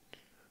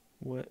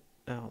 What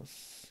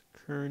else?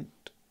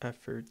 Current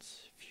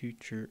efforts,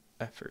 future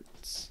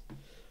efforts.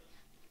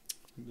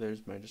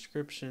 There's my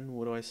description.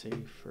 What do I say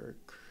for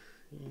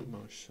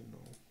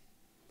emotional?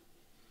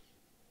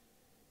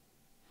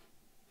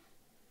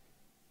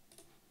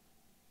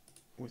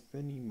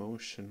 Within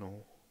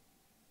emotional,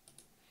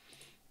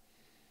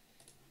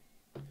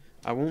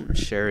 I won't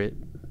share it,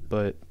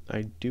 but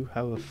I do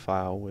have a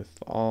file with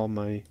all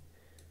my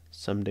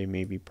someday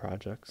maybe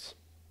projects.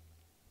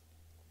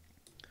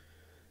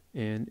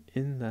 And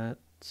in that,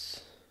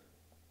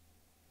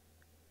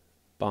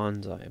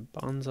 bonsai.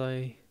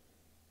 Bonsai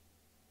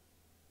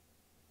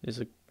is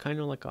a kind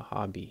of like a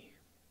hobby,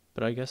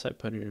 but I guess I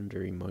put it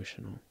under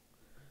emotional.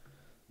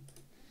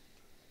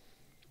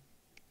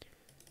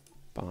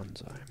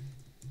 Bonsai.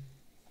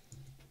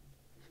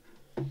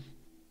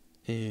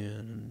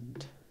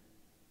 And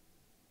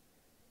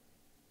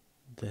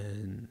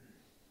then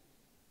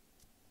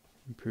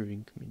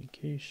improving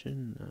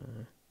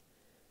communication,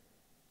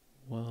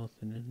 wealth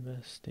and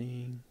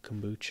investing,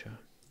 kombucha.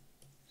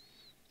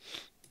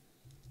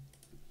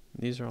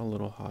 These are all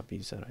little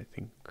hobbies that I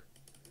think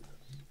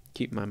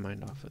keep my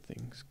mind off of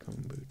things.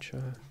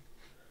 Kombucha.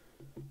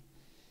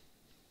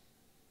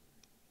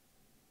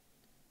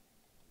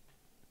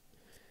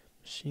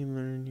 Machine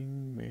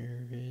learning,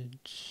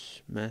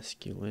 marriage,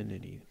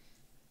 masculinity.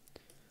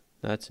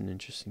 That's an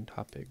interesting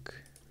topic.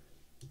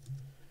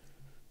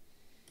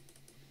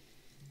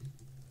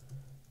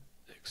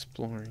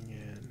 Exploring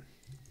and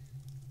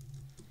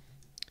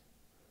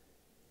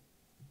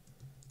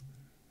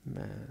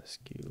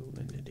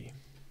masculinity.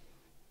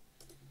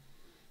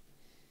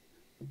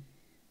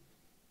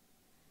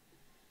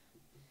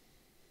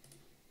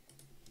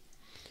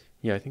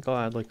 Yeah, I think I'll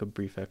add like a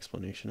brief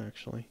explanation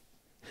actually.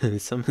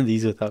 Some of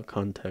these without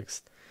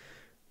context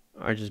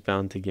are just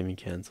bound to get me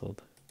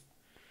canceled.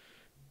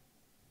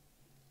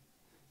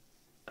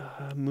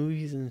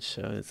 Movies and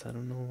shows. I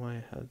don't know why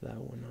I have that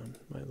one on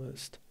my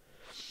list.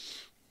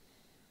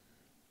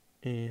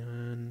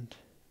 And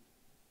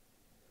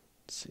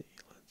let's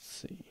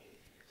see.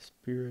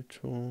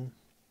 Spiritual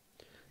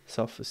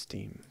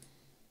self-esteem.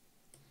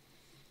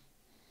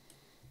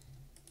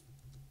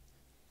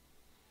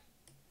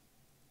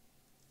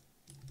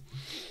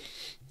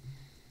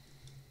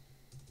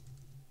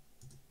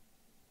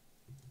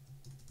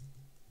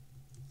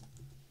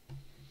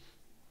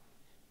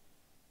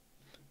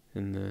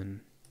 And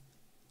then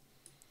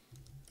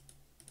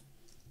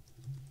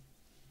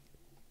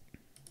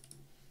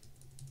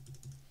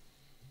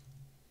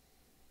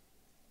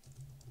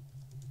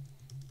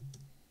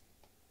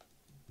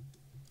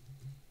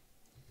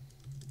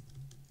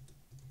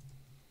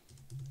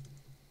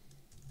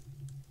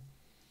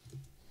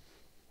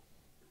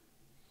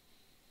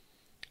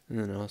And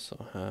then I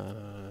also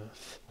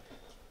have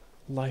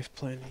life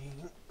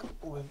planning,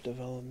 web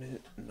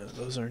development. No,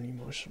 those aren't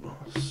emotional.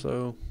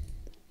 So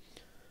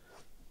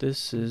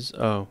this is,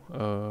 yeah,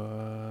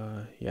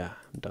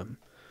 I'm done.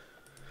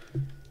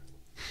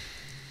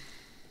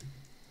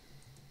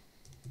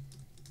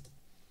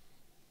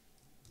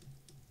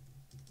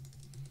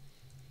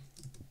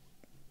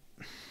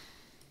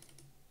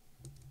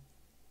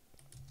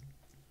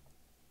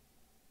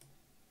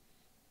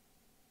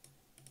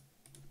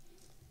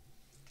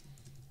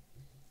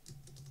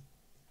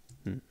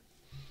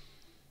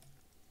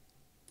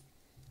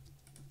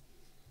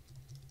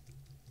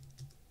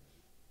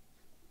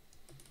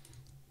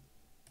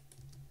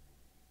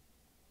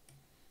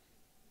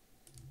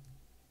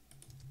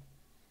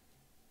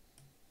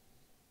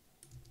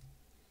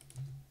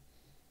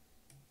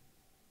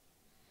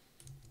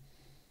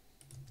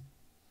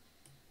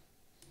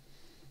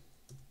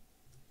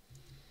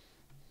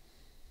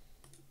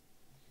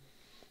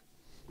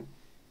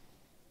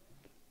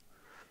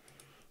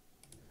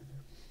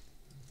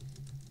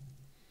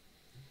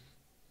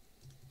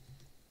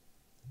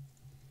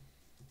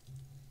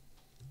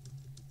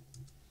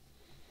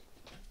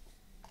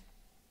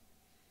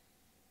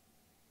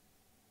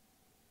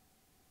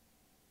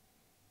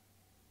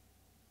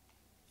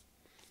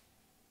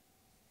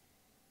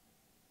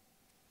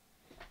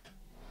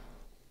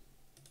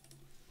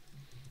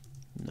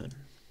 None.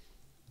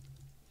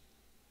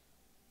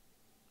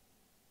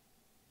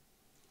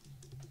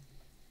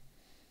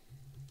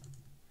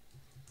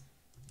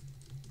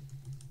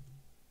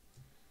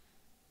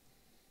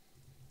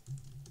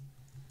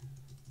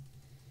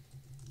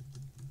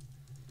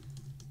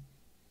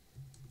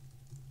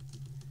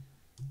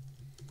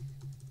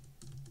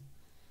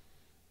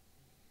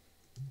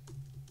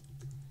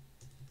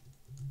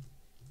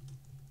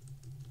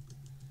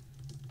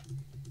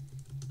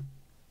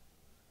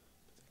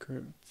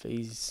 Current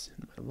phase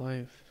in my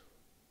life.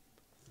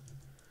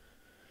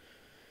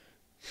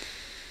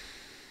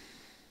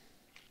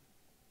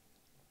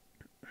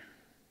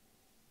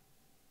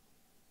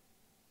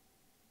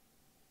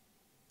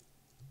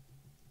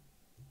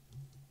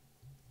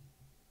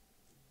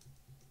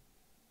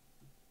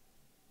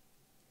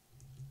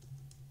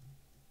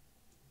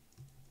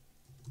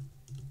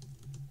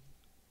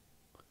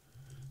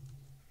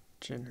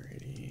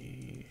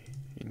 Generating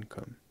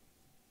income.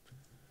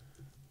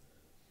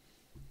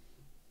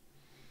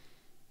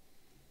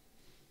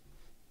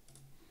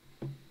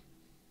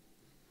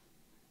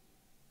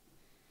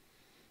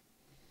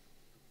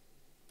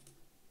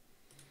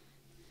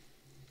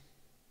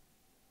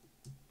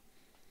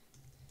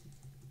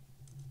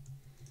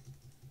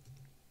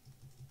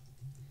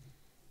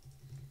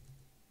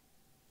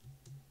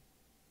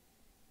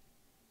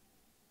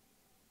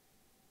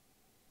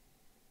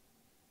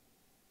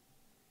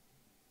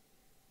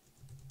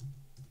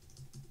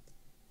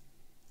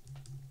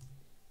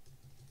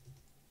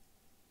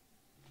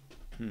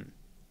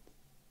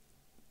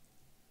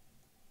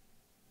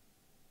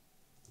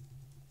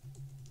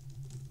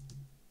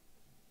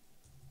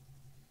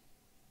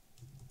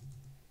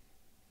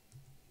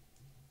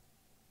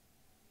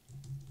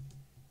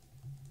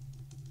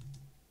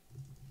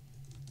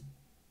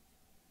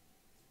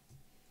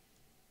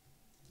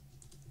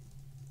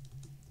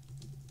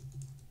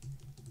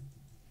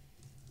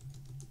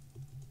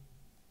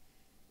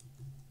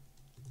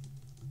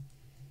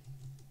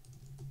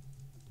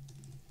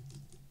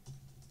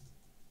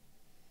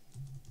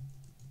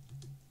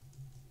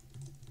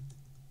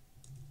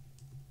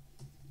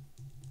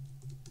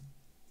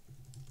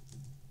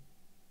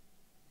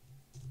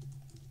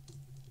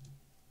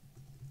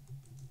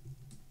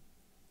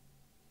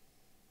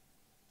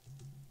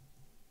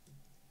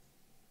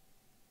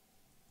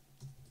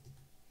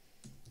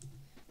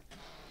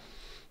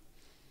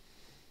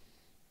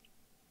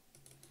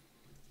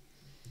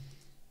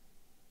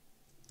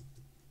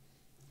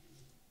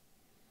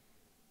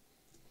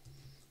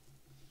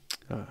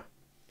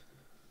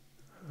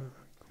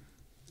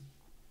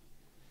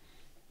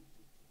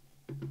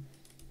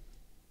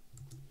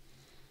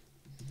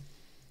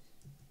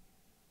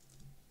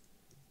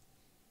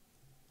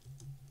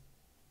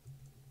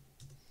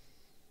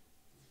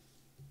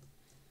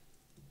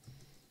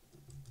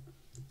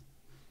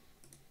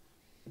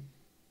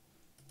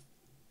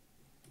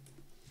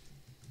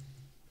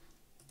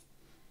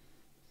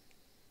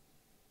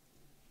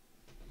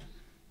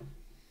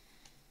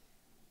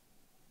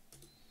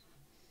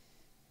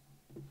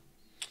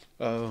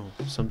 Oh,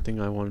 something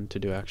I wanted to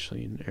do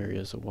actually in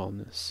areas of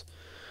wellness.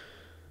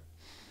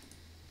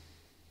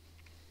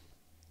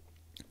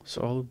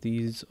 So all of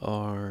these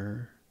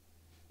are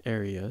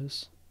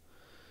areas,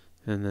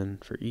 and then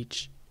for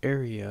each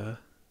area,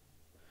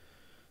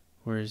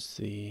 where's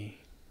the,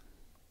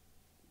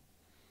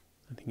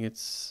 I think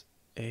it's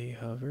a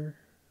hover.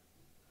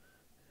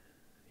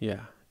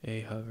 Yeah, a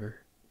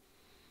hover.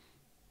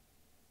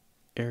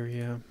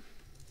 Area.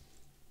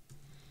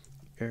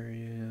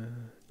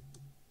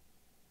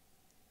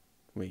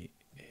 Wait,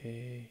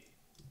 a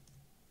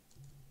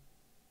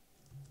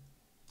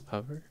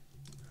hover.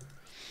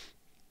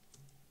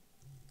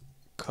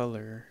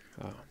 Color.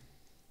 Oh,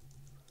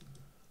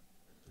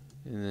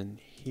 And then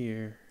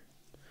here,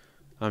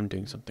 I'm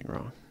doing something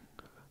wrong.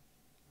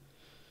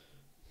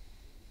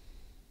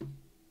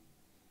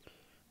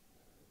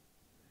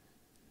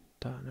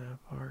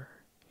 .navr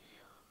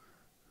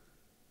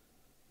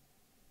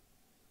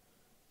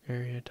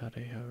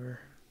area.ahover.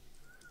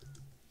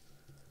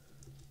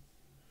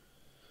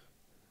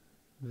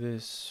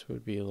 This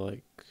would be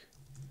like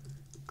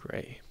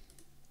gray.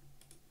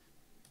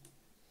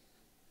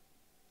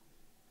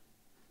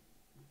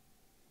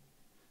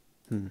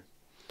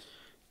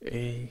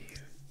 A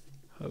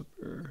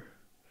hover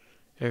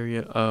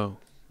area. Oh,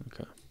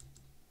 okay.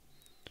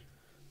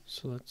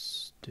 So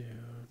let's do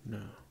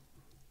no.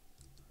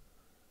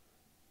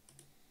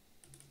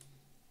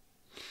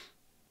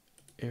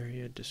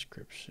 Area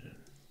description.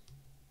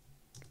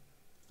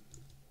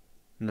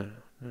 No.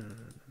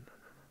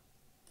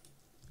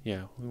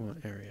 Yeah, we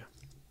want area.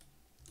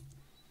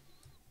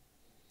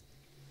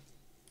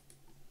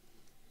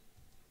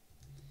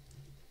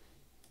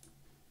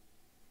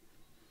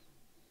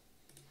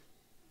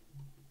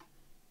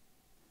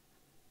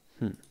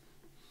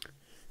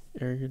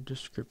 Area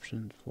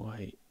description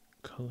white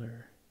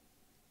color.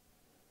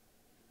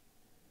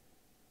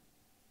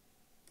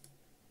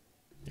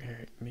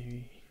 Area,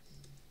 maybe.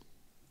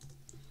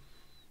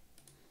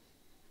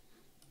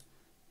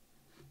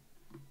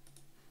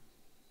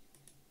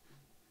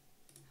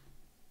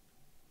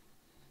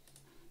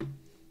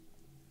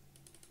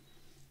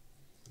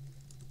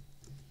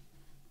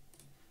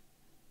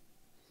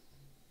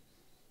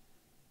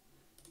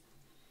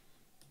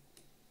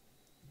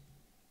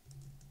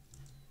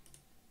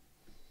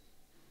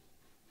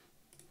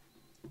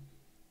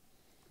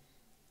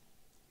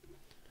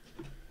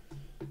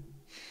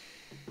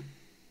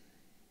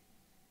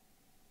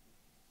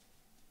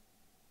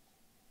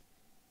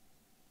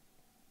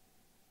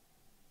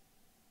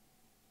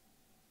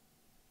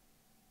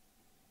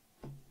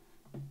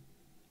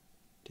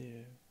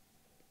 Div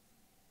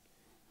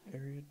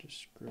area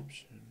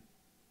description.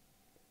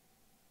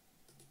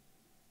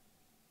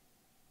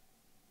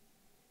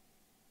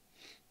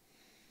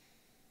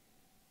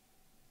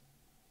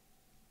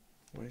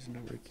 Why isn't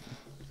it working?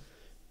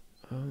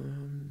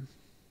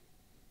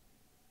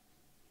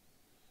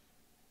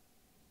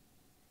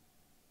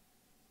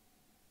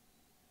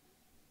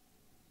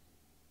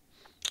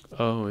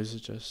 Oh, is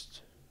it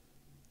just?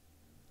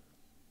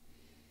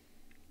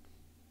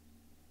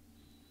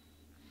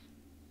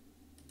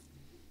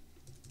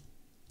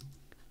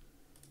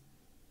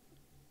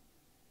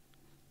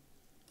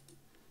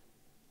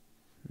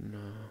 No.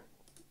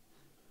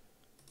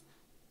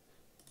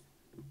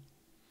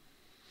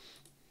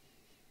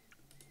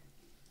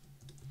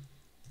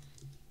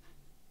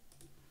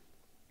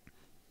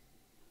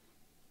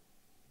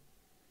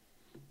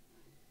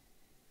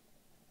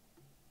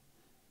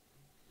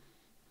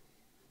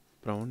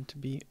 But I want it to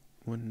be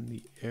when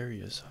the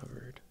area's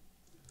hovered.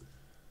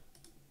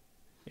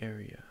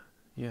 Area.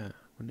 Yeah,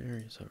 when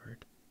area's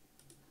hovered.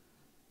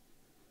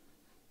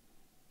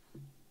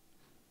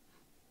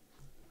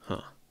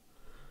 Huh.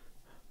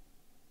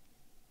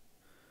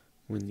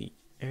 When the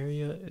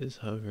area is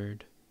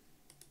hovered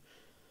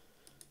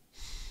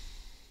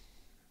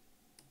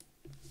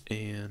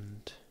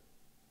and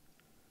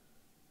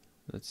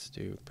let's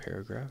do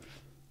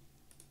paragraph.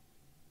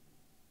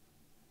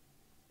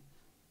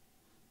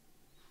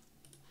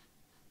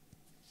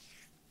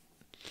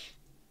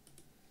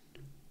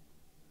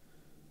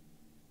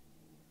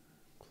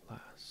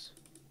 Class.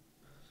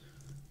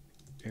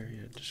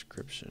 Area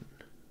description.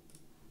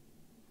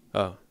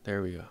 Oh,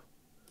 there we go.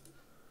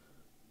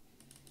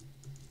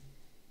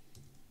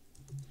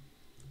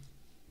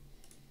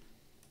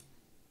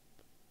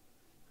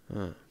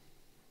 Huh.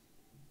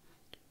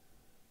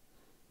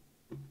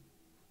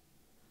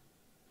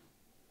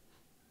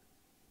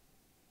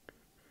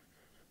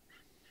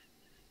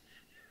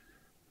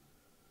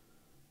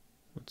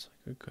 What's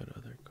like a good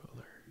other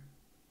color?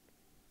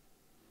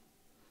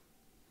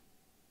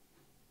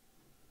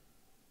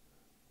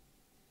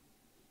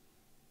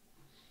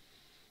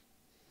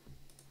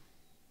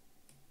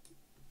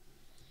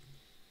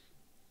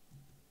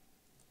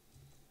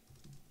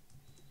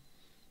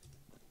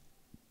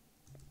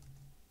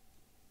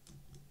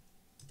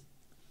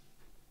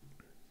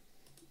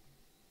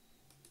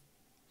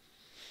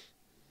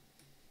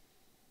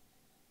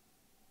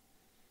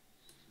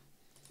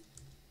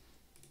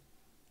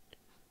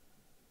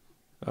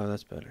 Oh,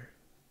 that's better.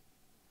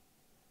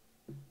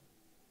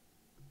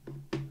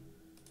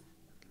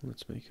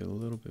 Let's make it a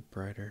little bit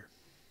brighter.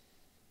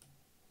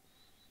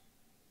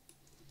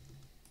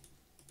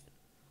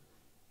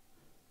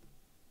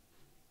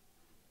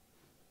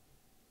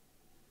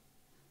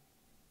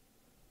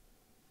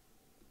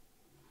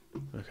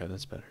 Okay,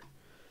 that's better.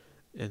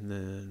 And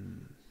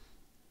then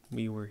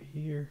we were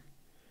here.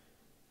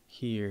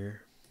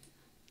 Here.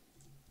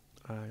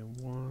 I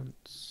want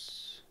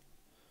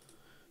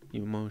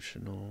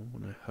emotional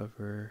when I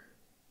hover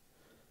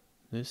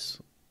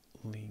this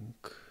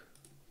link.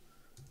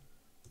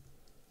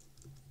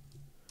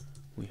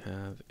 We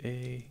have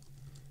a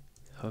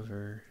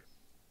hover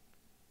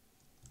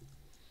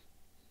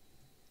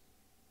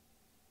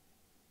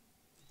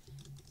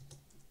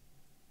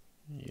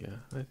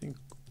I think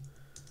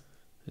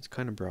it's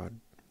kind of broad.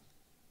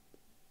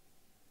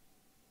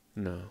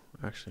 No,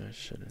 actually I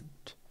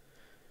shouldn't.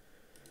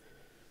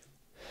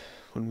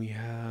 When we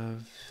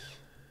have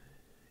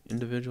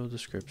individual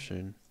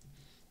description,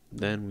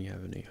 then we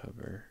have an a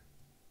hover.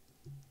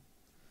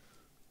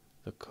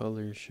 The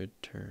color should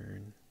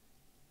turn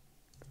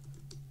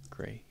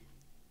gray.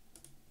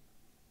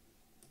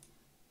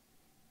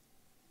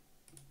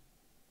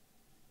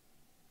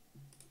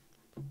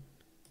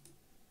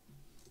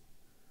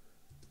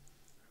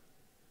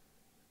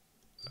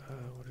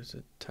 What is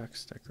it?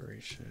 Text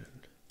decoration.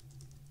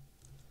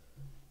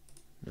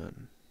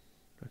 None.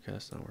 Okay,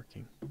 that's not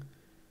working.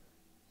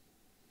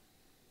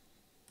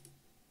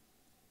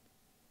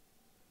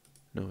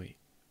 No, wait.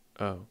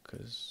 Oh,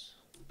 because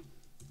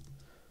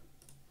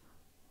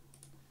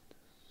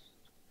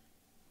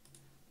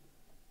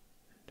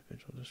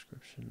individual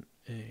description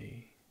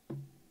A.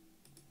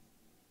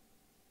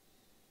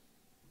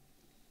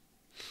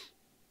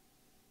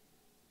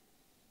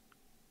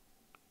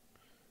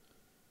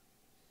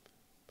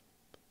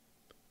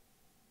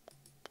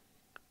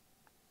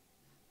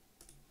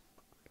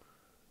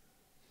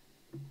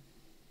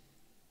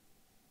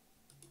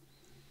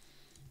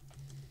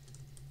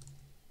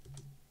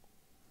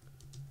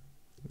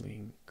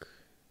 Link.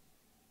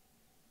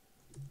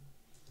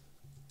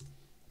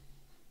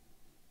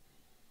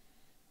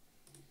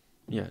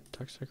 Yeah,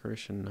 text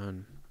decoration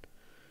none.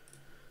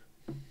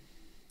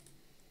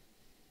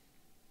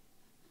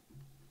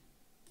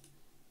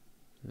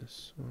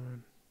 This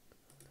one.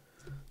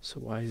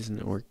 So why isn't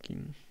it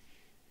working?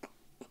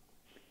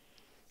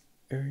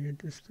 Area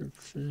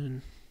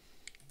description.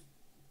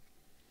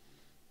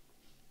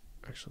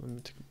 Actually, let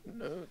me take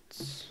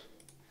notes.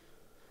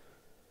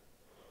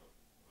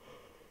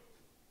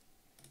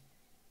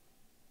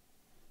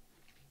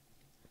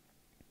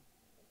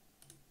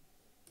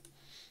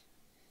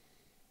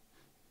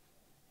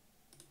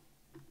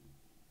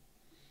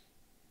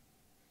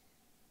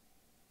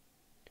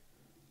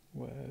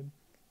 Web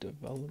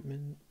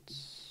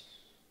developments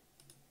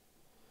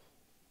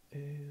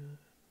and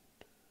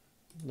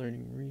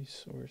learning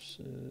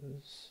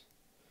resources.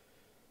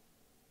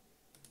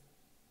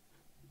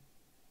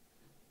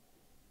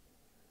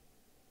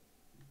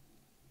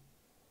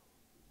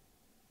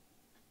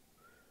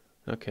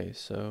 Okay,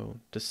 so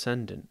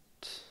descendant.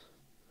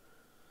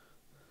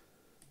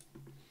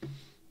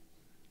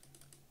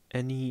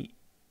 Any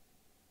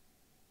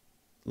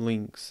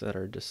links that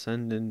are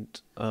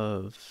descendant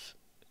of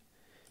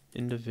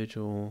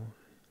individual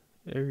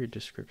area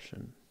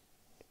description.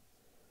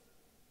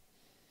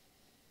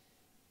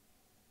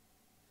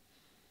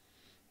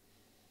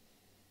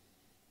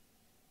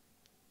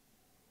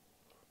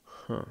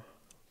 Huh.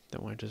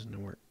 Then why doesn't it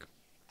work?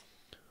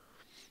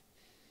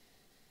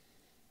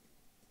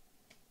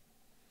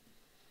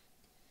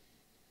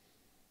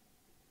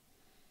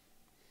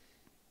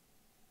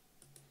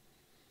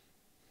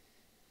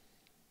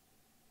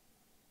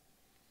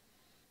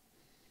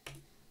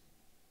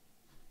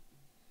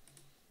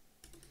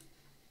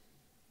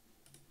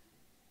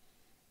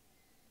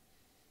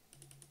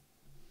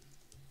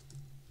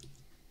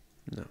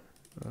 No.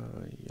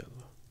 Yellow.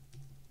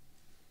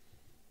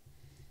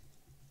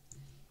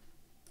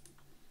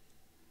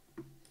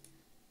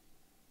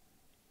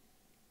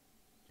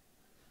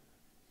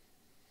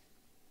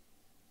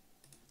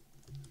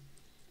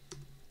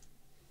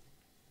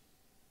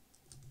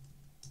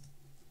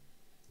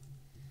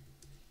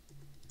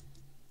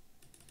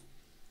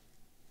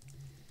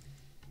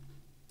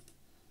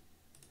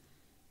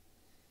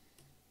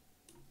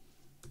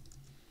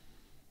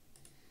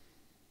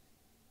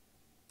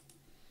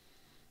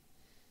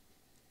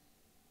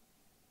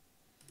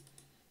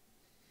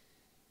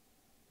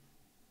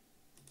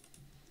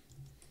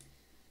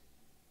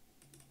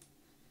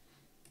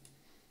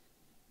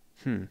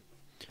 Hmm.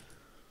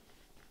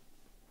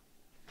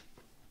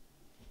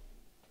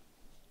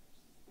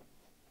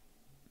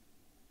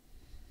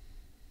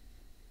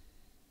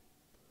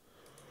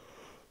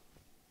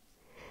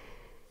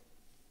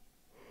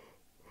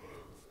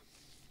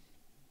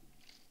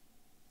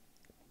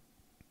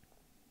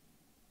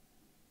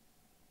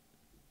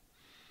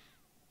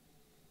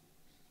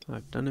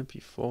 I've done it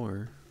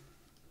before.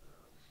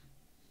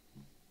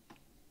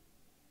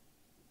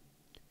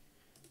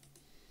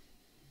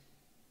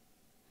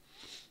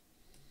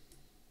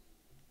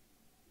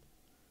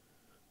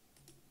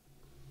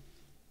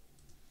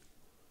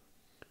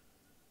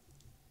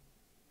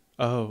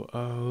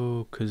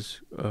 Oh,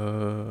 cause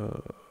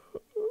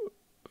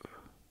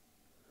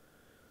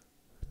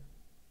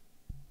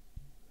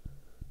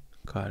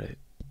got it.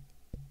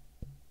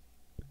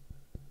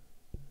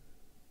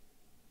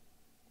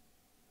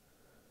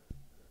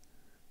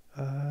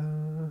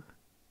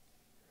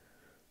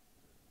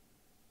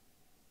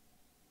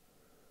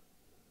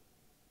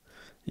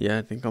 Yeah,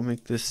 I think I'll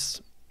make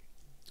this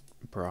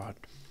broad.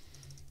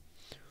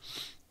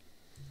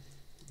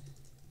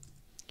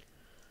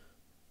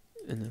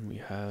 And then we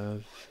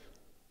have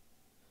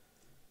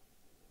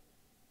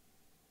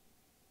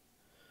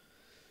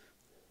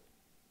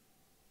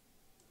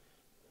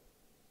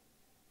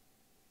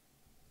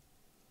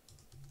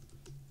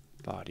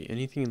body.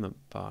 Anything in the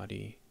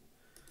body.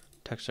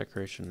 Text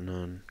decoration,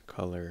 none.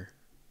 Color,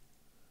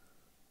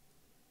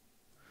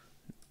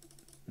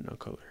 no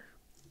color.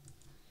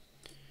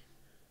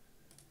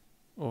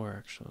 Or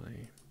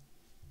actually,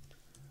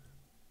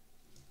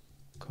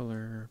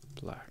 color,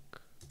 black.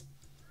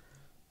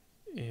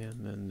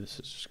 And then this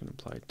is just going to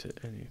apply to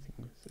anything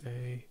with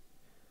A.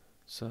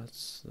 So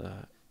that's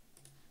that.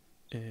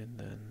 And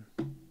then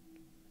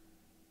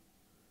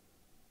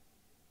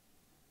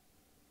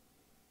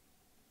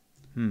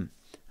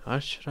how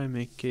should I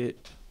make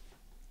it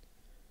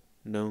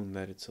known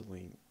that it's a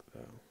link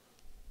though?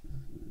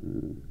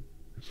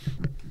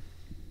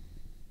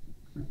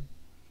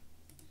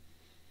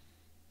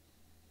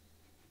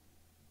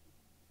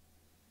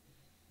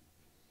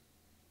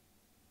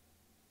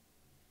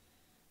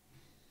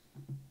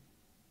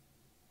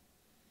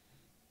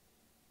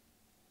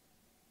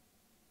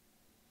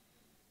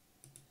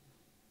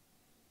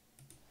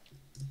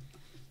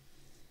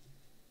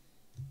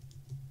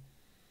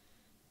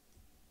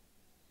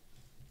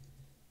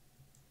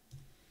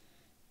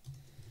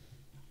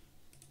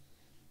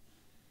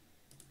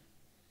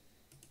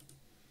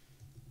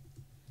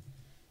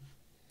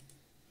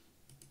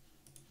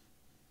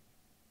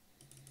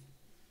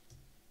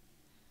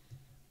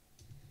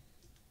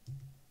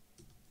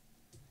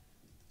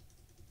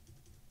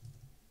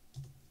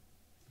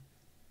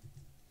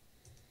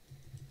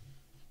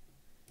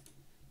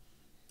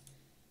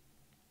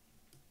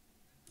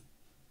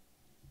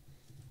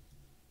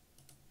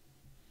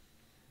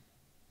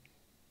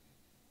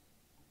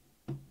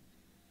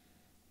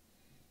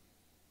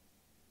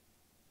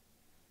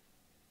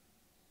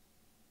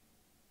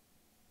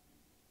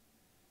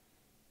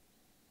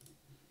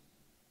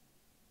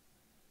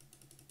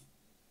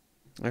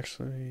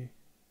 Actually,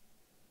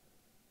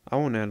 I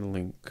won't add a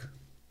link.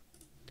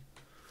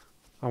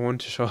 I want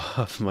to show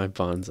off my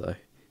bonsai.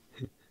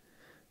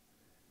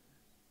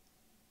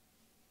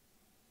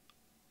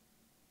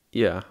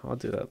 Yeah, I'll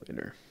do that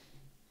later.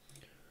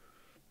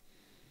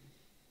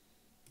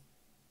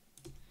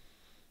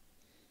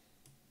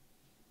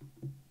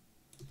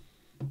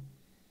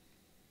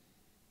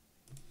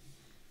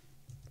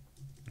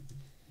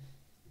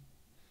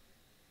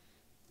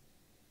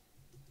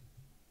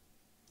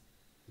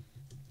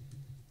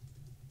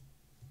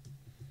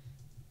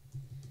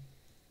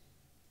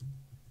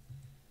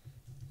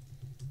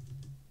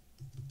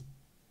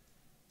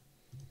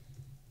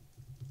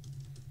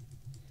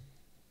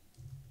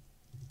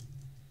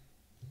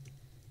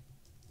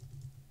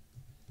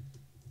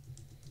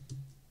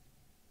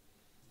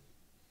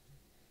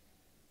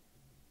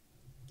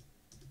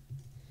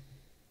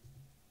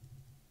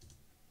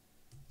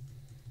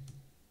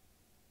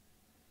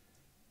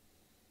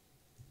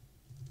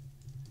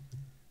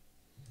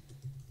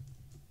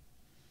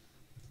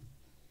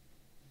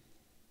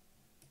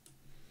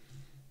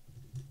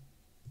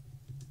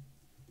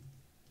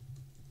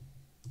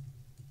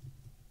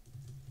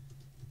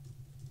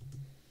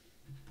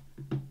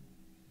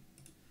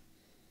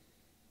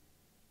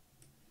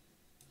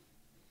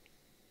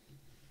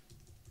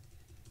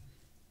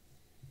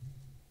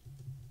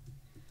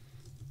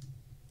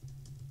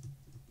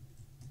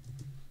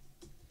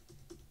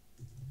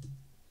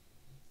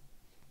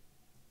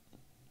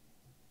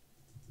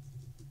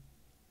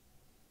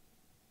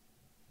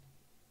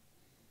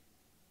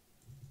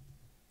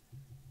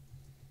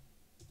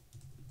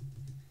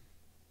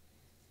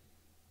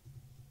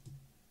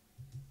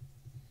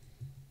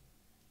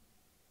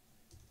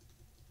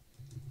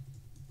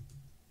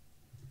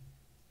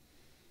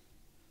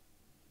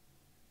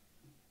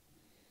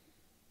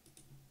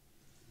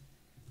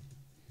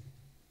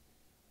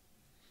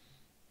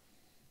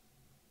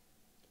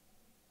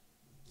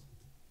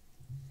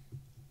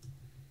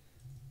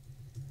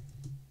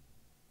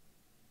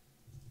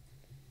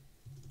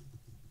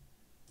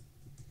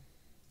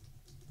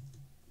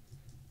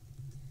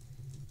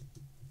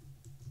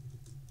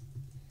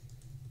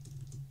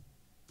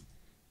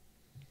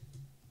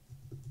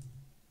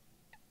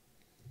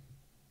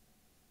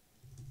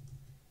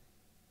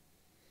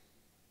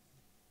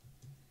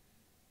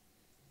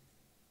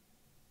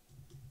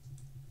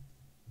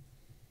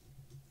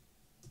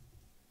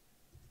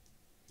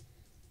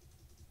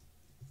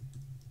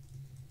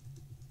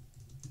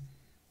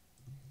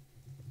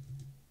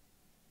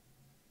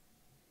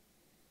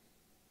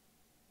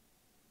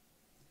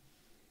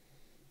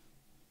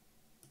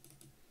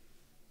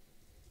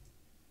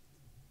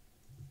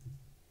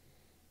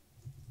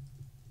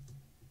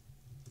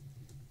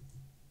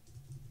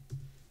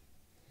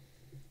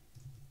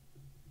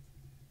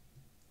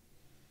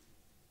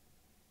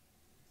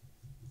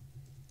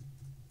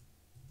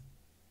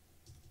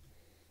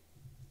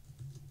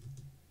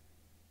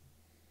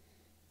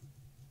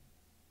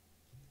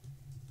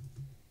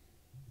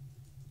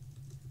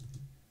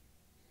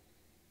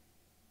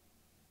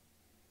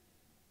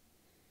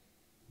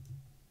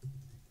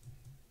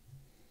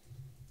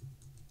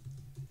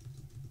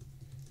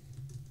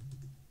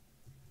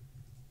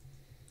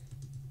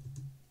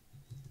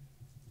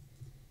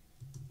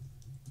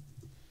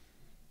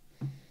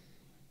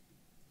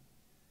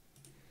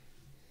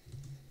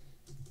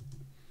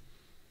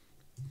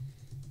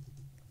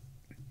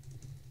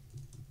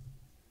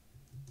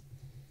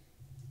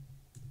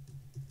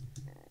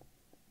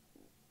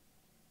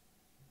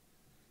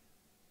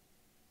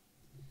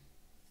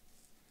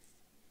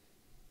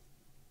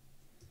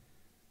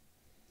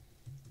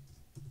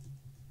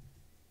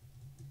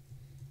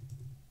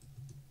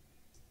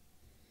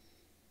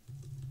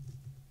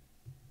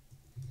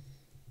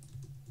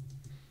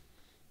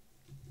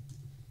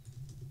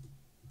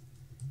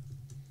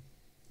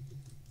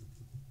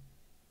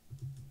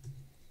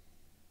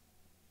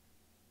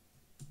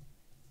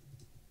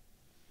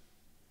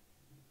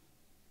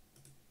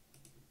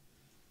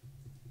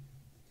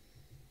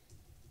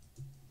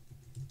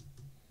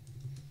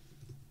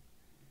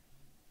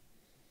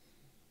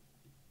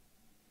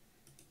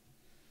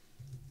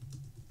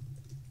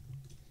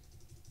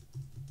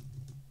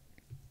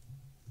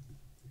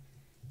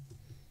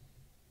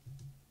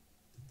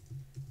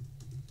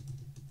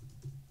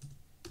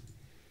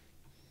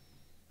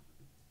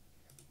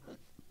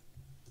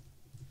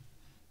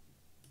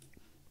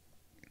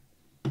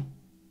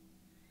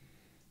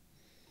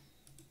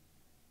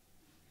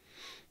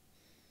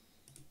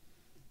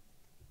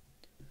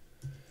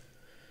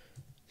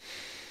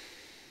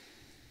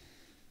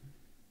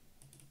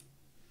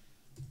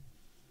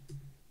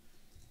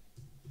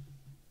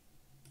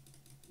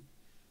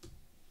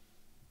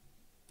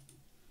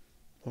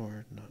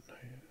 or not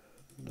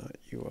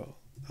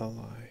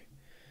ULI.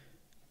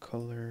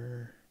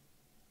 Color,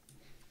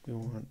 we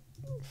want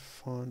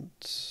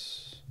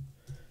font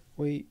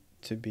weight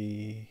to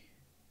be,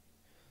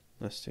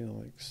 let's do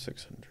like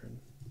 600.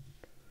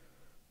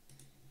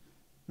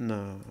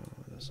 No,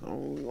 that's not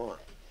what we want.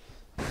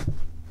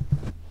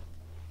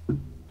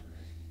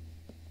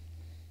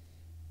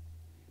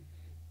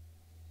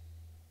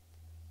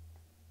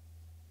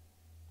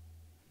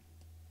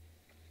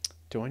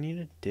 Do I need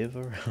a div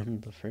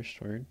around the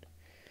first word?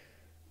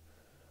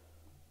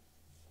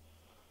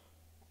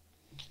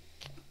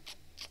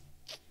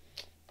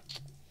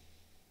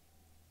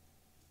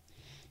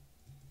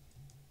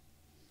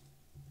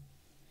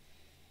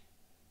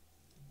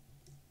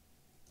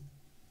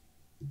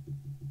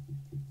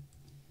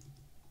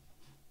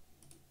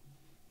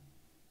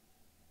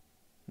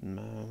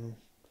 No.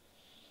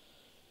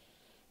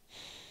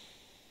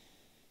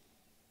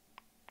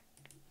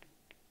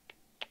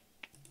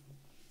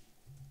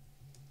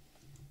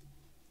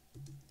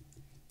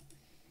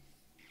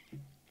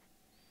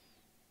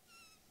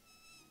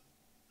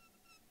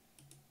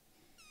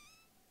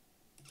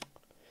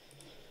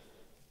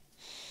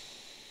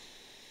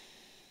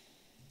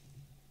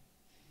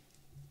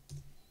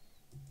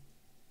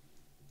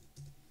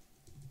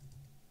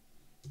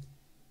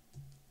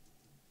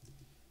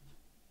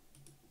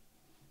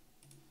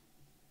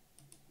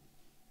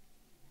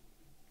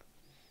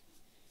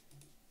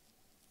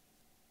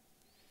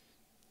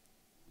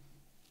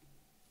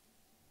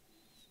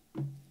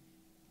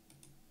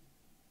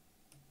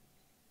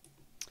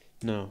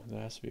 No, there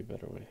has to be a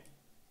better way.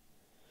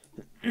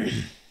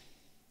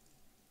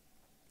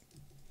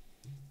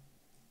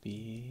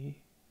 B.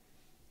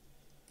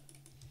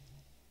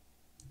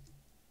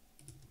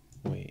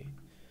 Wait.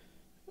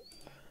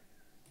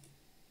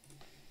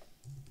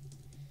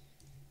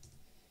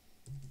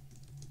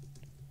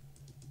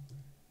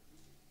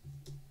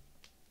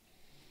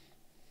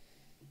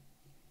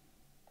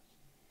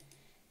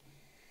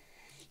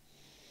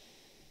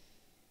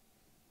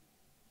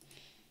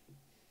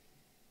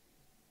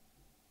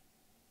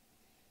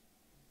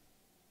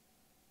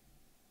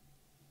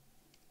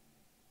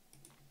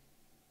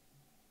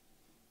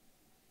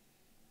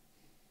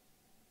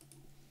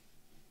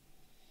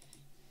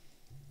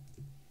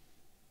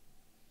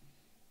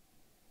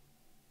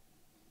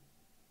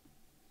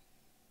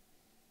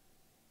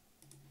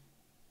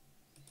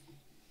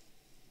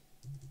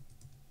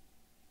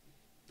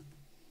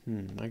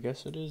 I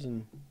guess it is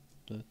in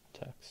the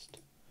text.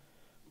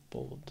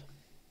 Bold.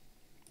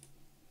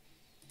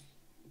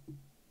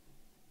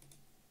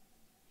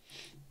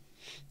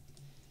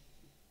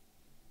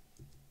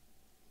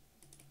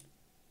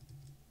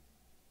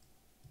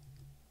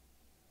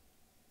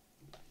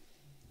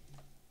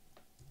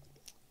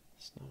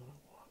 That's not what I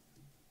want.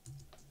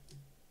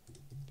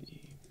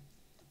 B.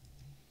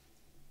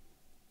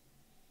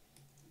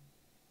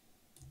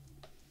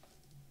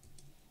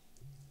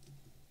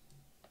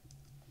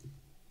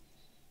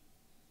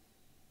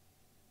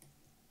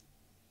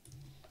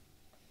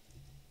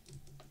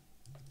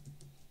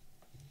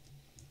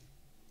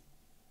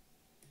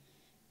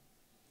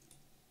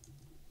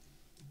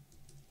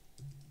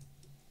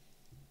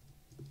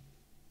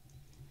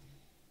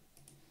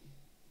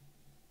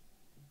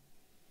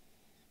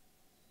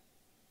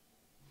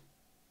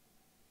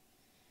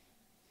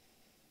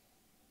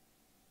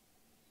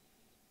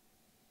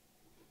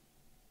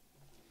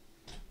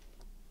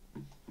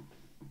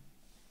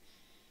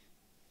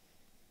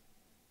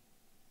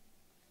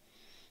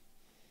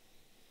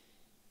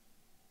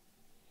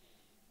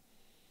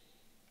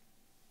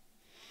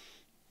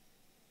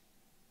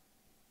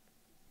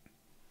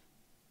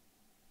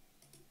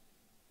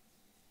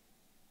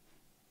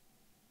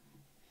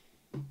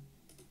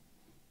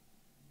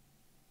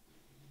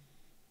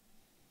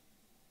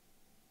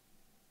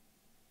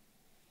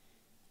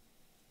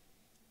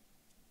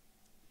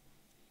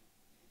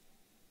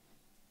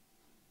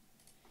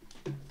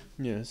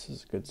 Yeah, this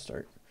is a good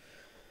start.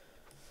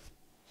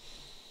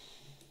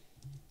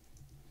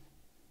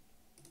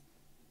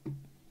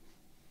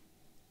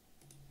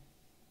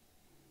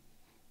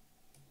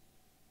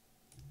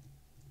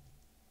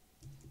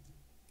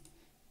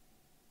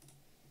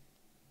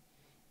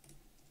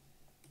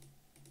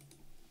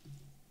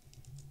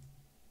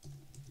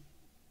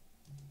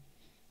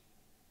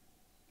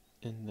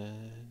 And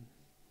then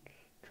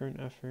current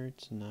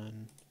efforts,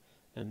 none.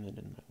 And then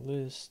in my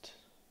list,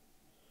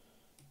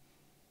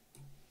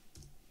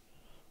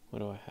 what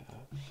do I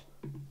have?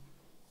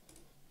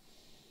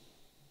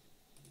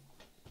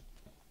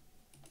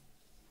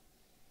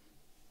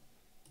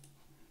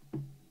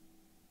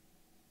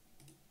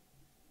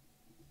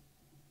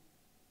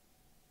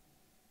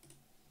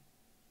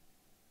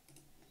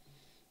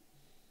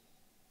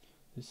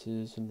 This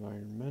is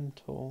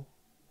environmental.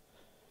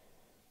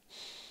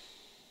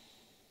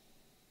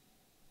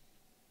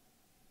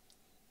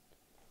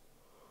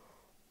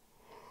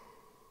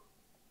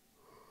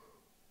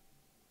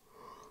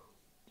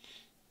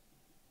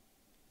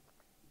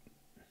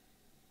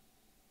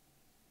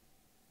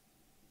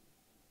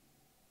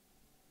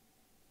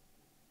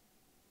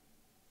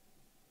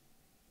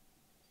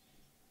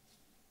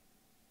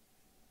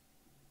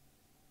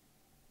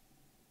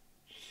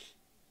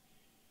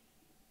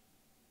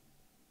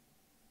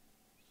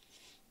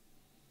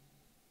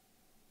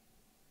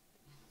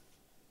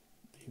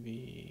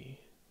 maybe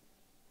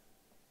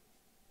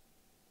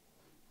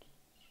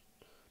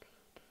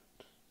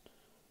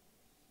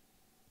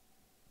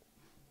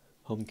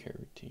home care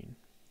routine.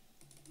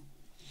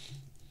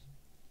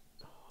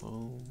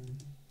 Home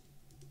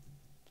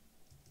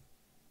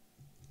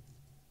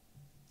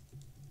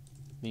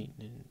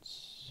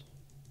maintenance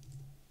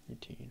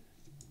routine.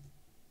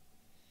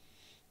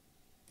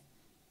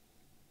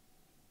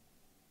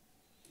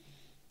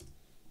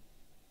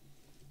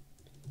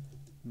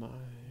 My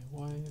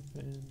wife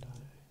and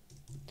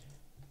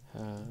I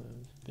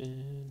have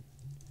been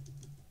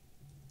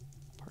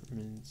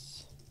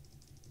apartments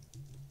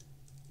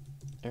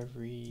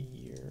every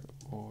year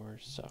or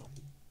so.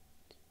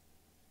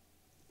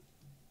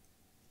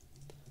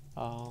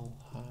 I'll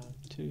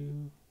have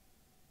to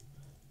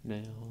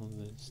nail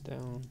this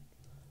down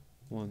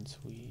once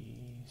we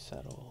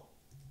settle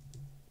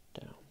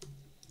down.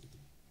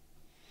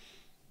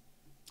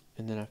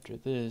 And then after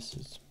this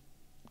is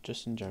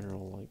just in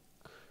general, like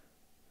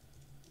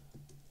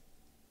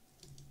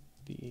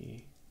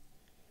the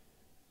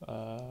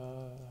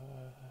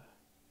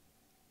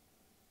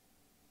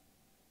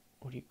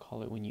what do you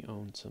call it when you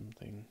own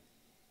something?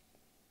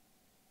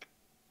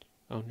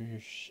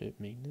 Ownership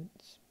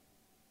maintenance.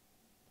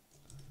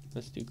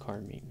 Let's do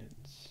car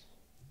maintenance.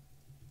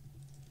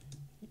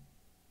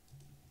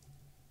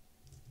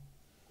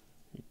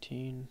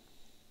 Routine.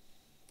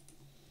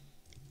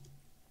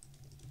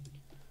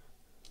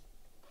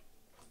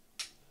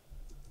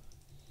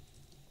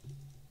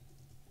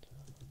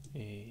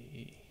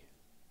 A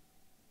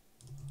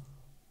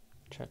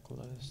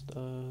checklist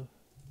of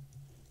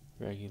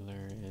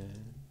regular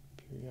and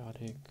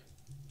periodic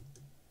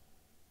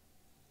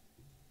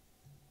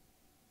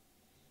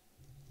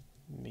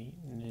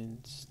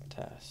maintenance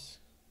tasks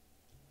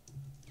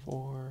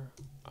for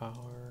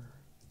our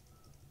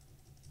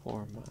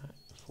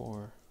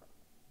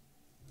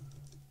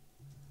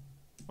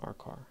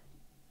car.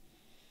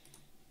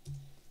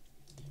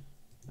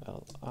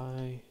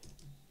 LI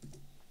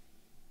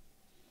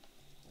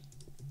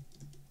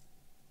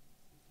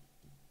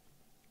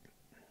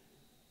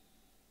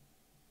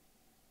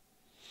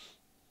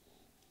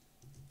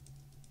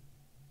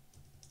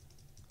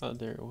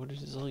other, what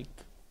is like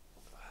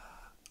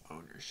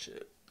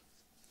ownership,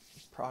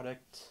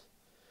 product,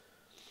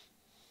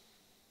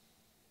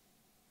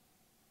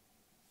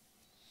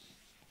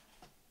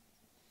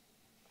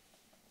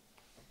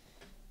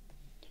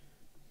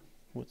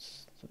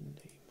 what's the name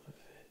of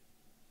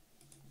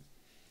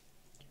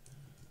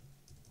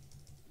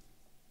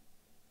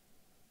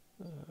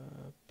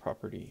it?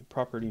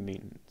 Property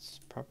maintenance,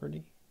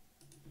 property.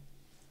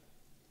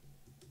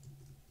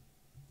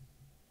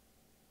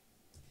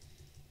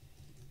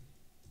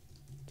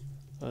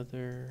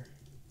 Other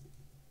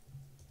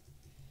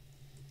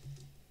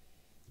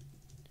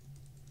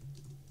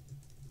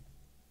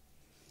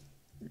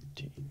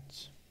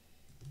routines.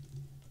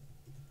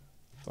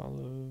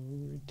 Follow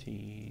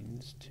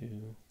routines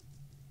to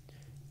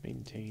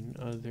maintain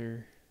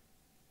other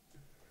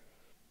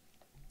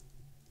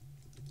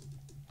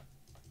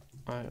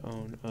I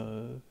own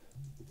of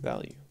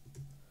value,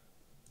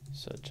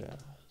 such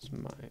as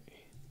my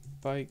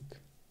bike,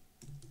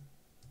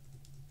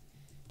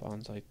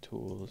 bonsai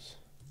tools,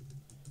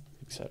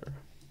 etc.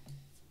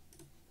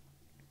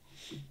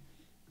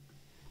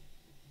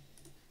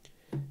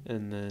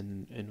 And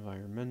then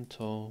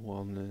environmental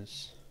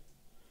wellness,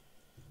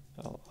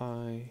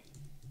 LI,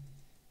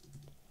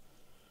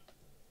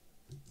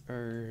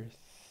 earth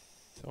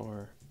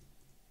or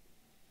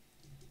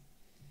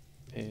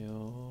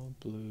pale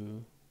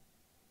blue,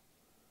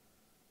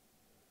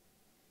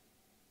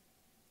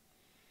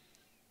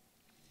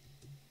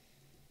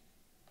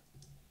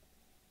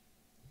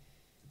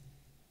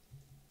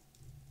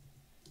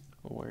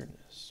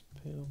 awareness,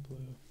 pale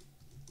blue.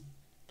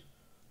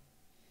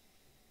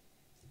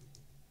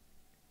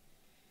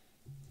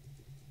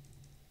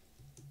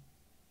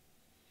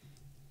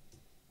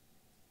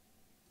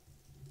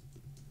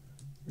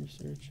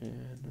 Research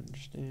and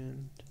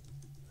understand.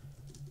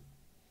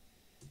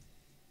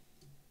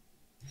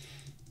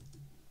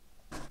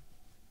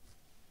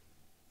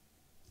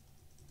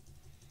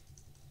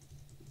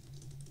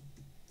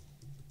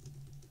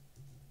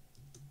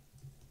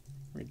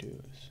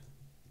 Reduce.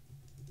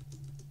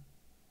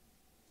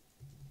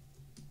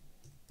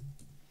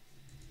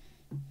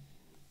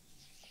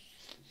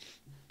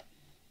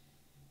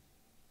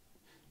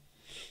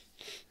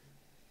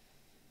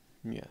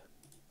 Yeah,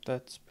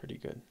 that's pretty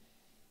good.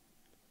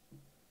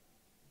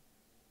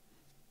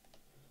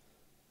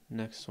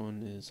 Next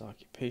one is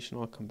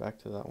occupational. I'll come back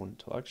to that one.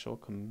 Intellectual,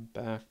 come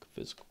back.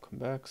 Physical, come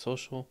back.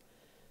 Social,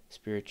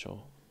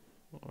 spiritual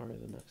are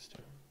the next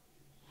two.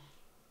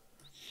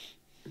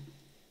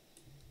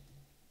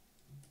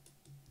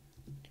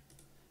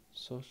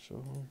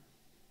 Social.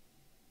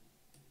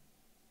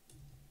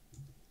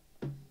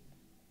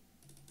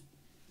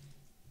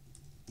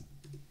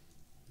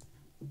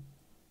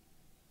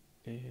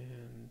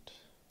 And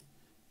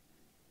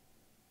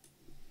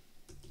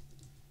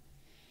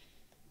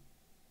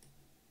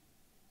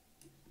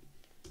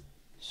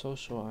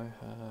social, I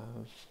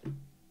have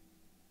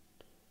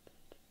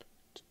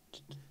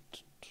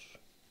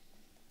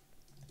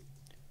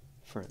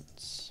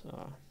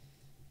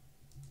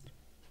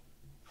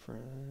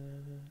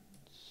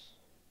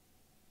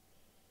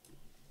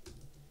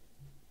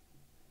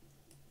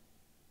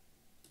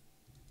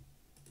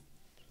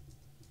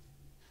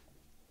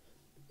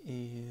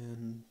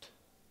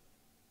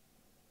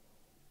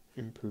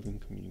improving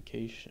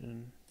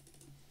communication.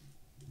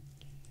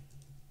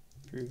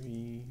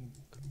 Improving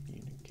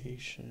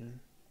communication.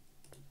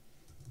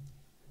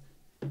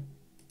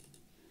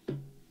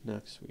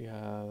 Next we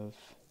have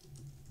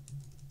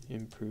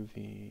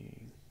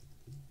improving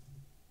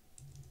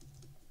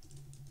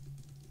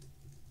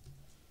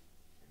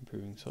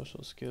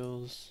social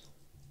skills.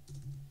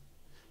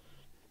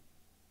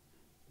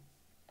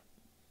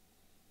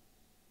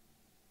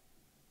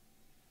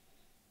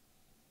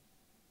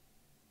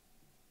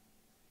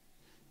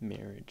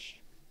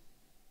 Marriage.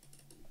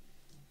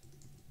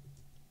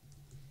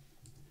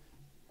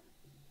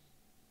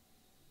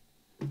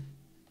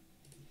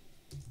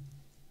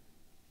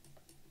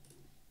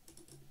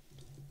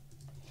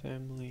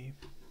 Family.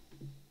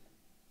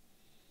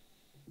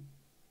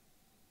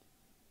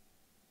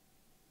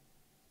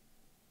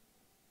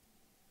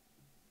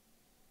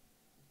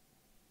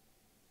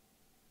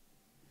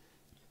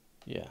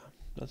 Yeah,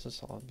 that's a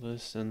solid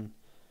list. And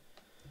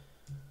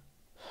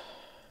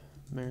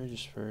marriage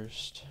is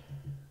first,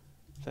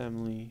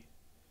 family,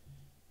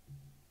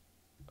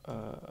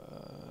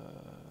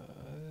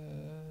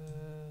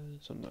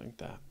 something like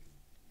that.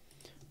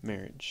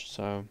 Marriage.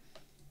 So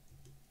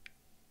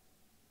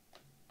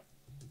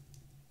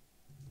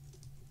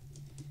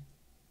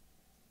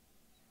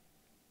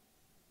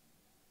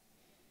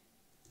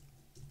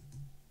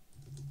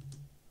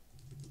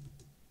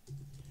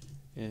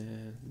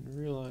and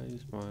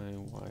realize my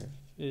wife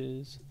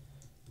is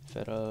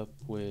fed up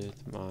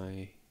with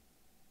my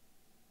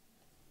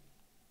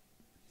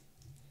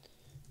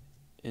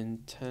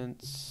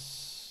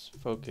intense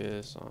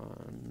focus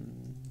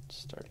on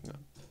starting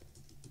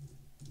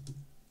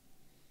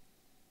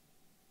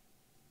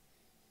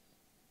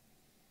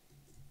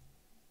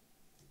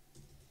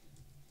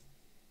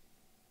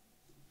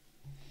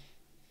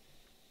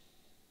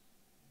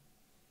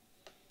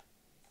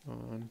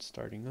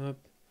up.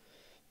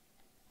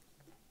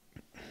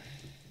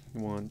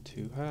 You want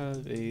to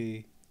have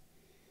a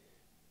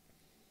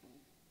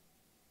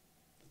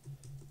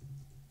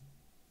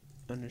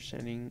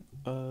understanding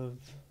of,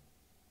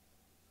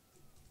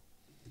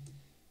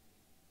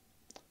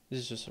 this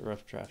is just a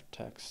rough draft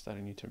text that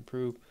I need to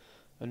improve,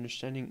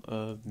 understanding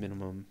of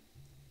minimum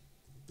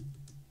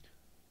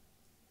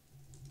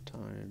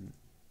time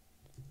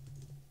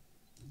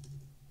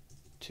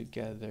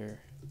together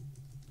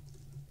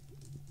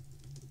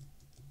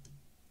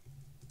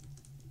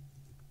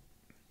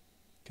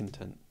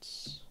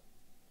contents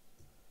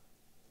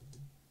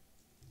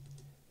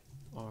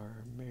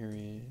our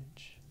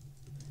marriage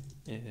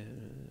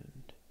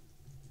and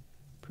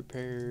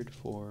prepared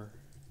for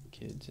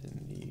kids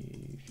in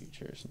the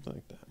future, something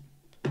like that.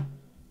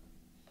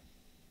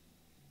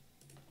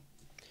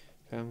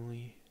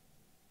 Family,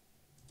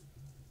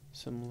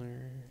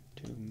 similar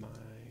to my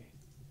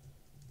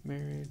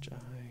marriage,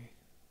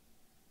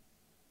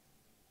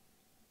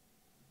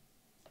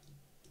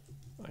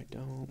 I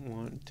don't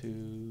want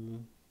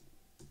to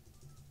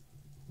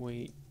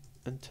wait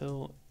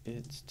until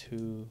it's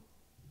too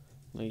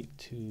late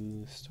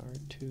to start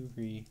to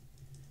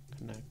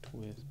reconnect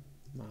with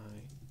my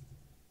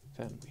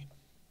family.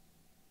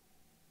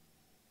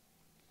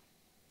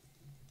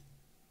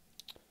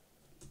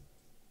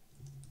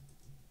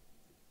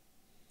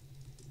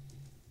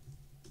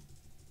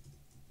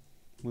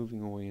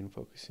 Moving away and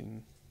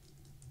focusing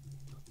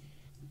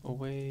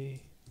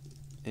away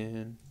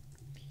and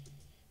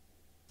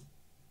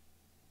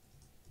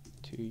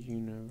to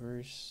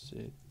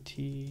university,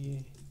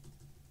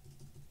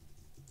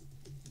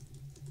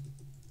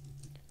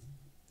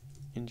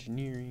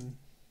 engineering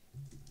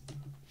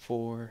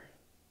for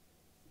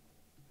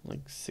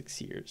like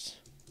 6 years.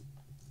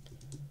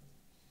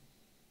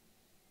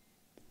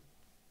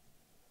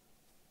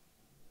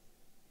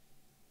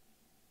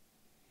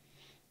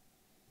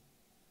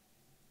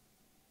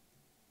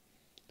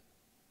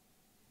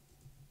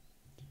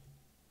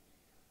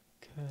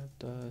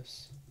 Kept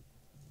us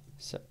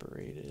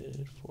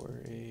separated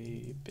for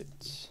a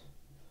bit,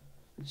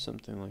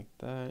 something like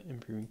that.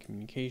 Improving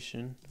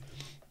communication.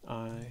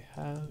 I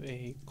have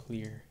a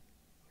clear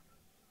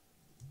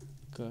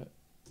gut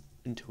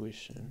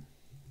intuition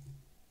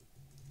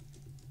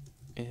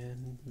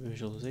and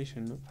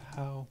visualization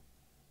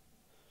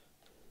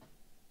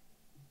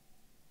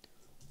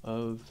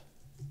of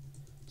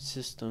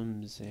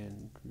systems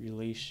and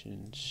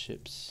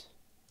relationships.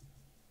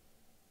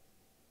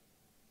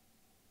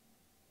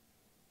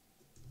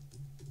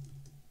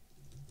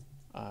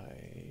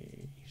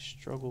 I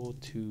struggle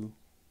to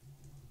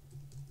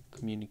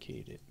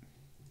communicate it,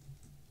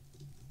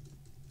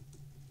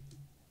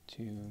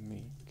 to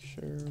make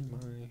sure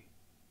my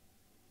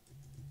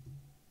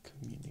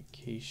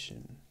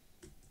communication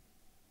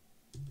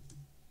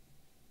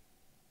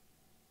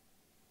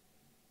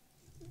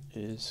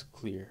is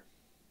clear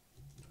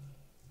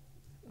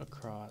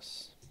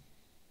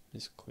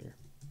is clear.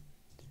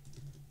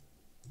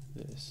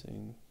 This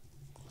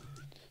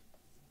includes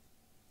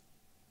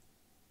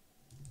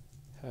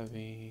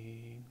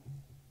having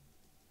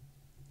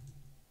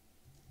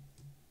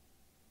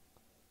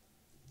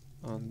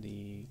on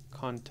the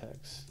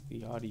context,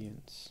 the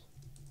audience,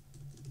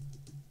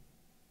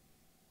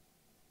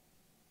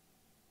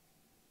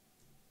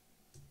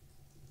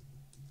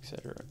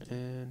 etc.,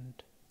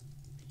 and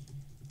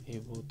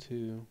able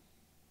to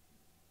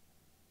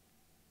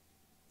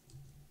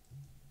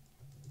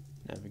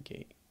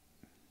navigate.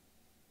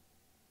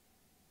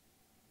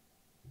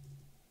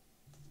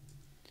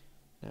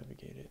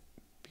 Navigate it.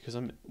 Because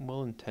I'm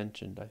well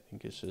intentioned, I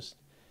think it's just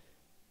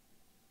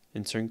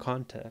in certain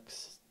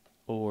contexts,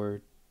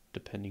 or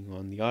depending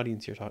on the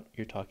audience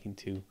you're talking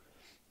to,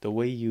 the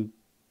way you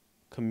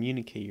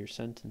communicate your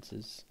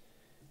sentences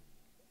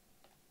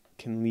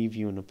can leave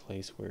you in a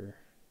place where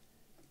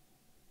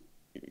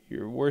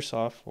you're worse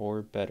off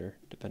or better,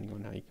 depending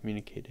on how you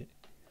communicate it,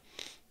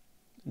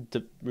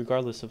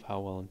 regardless of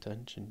how well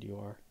intentioned you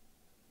are.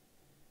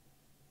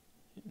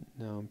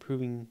 Now,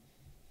 improving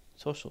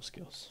social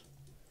skills.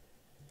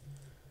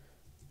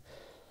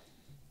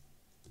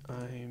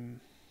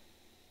 I'm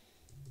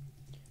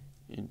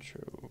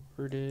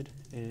introverted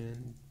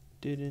and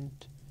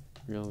didn't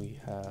really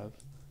have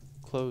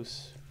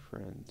close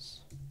friends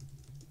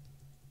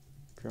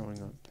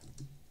growing up.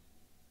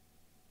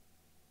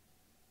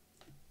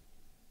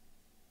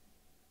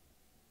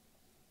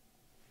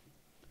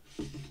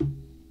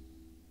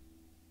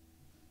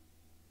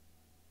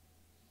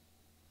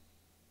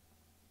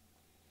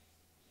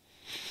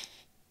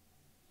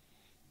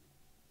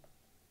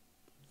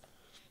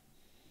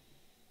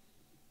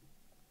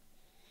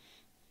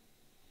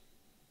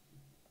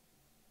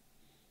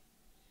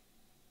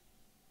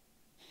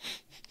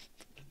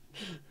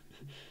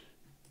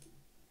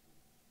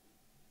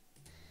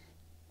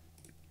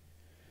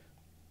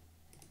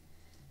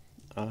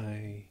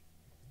 I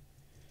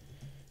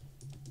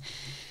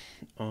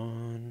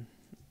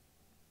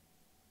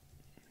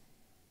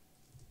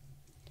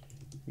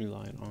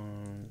relied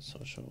on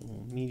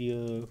social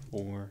media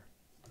for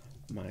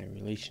my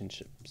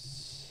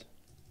relationships,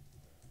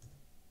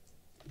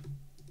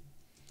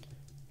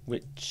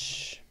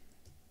 which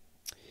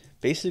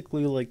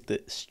basically like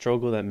the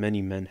struggle that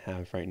many men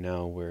have right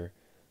now, where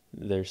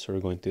they're sort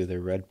of going through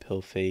their red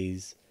pill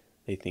phase.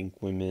 They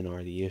think women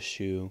are the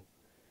issue.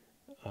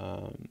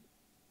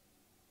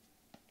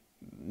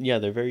 Yeah,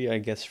 they're very, I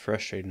guess,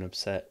 frustrated and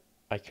upset.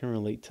 I can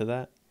relate to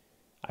that.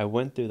 I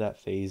went through that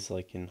phase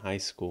like in high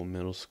school,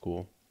 middle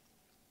school,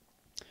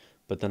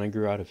 but then I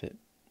grew out of it.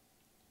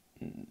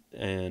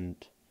 And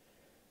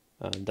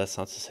that's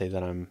not to say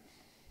that I'm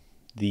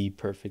the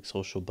perfect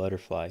social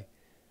butterfly,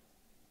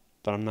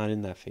 but I'm not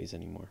in that phase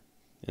anymore.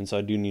 And so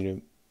I do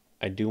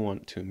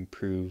want to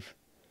improve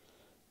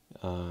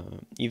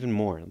even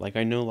more. Like,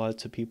 I know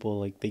lots of people,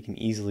 like, they can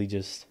easily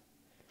just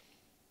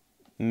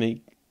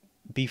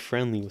be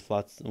friendly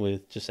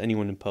with just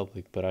anyone in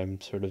public, but I'm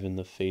sort of in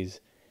the phase,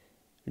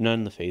 not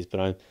in the phase, but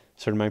I'm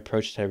sort of, my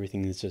approach to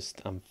everything is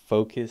just, I'm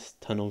focused,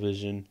 tunnel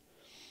vision.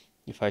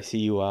 If I see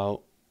you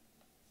out,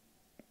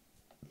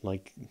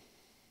 like,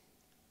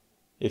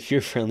 if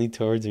you're friendly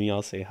towards me,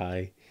 I'll say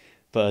hi.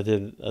 But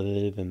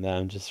other than that,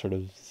 I'm just sort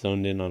of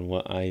zoned in on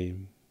what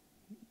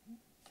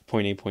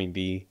point A, point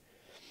B.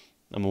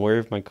 I'm aware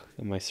of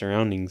my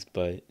surroundings,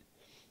 but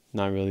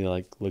not really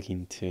like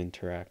looking to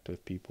interact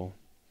with people.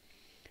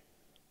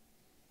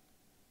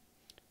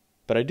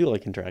 But I do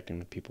like interacting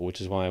with people,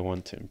 which is why I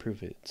want to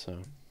improve it. So,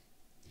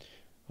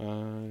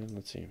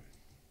 let's see.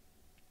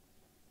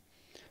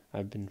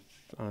 I'm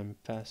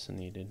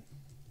fascinated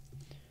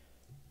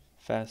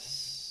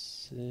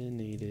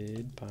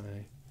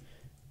by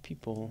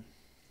people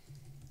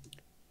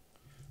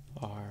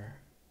are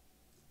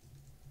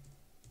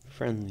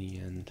friendly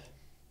and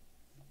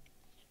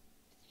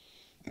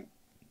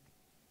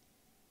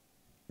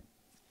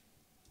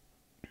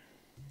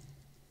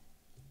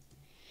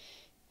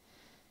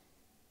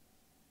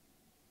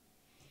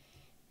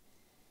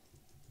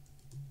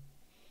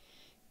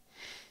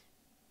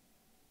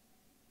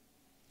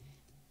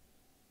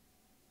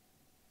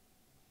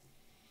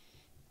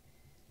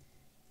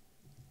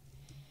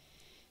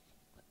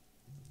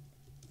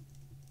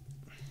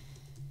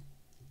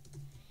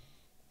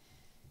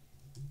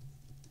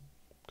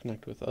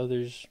connect with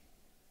others.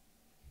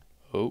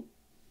 Oh,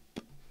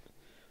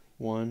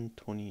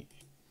 120.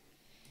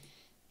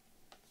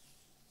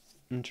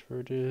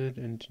 Introverted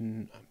and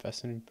I'm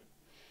fascinated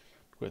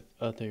with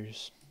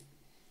others.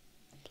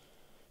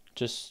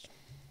 Just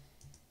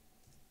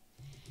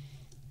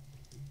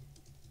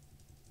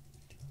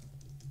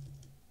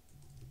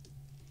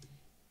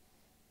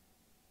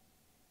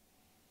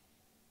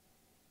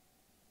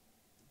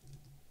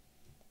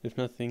if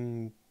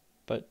nothing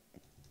but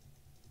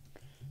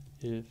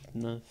I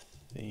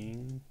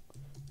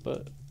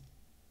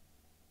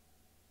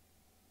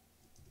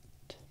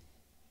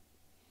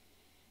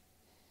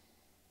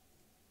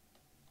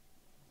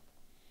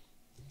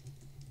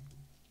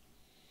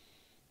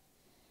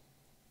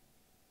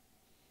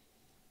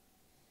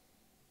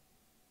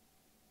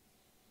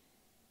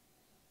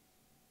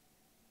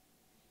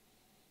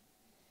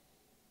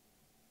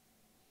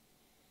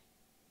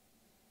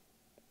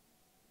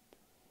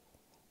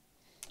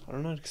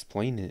don't know how to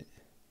explain it,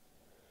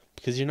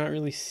 because you're not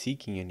really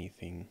seeking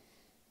anything.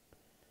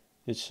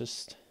 It's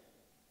just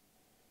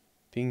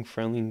being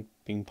friendly,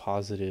 being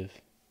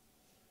positive.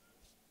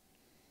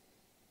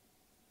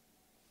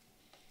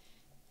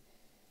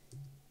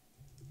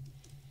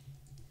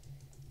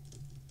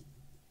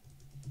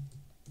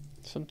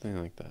 Something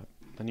like that.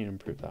 I need to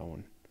improve that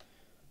one.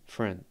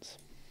 Friends.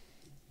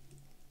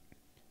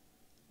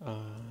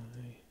 I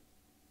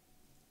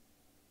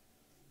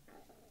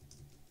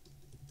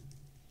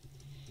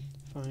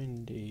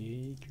find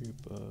a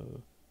group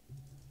of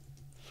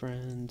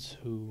friends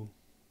who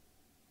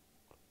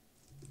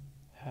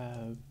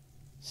have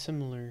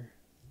similar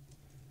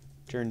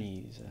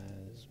journeys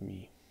as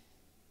me.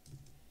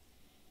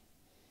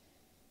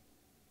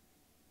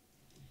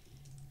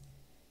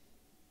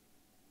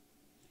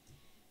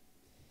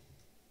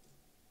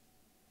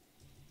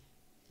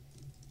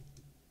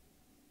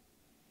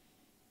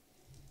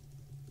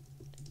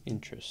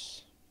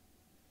 Interests.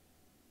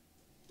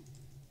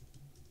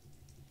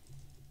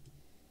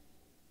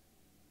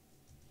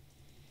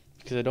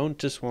 Because I don't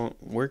just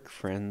want work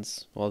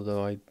friends,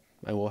 although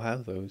I will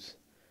have those.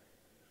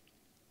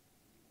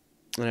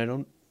 And I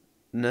don't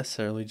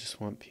necessarily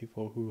just want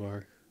people who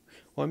are,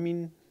 well, I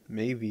mean,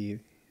 maybe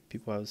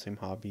people have the same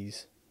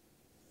hobbies,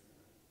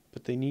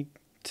 but they need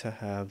to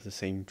have the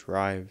same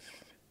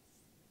drive,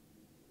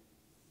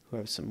 who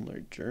have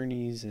similar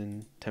journeys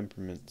and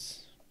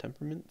temperaments.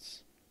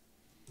 Temperaments?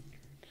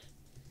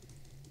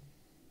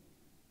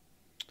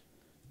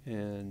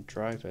 And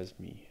drive as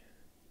me.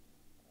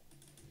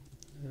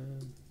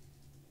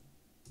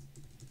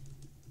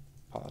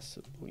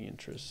 Possibly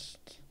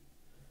interest.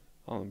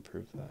 I'll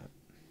improve that.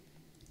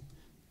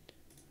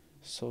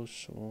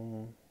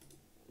 Social.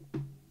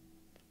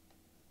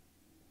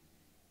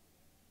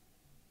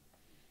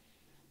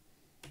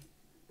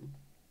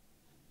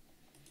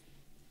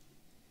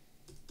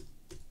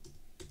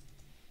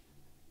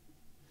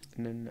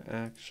 And then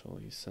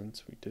actually,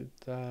 since we did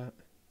that,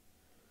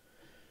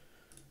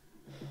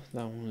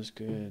 that one was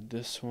good.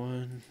 This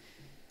one,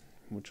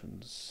 which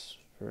one's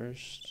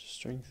first?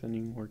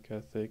 Strengthening work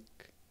ethic.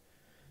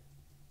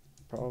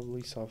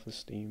 Probably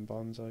self-esteem,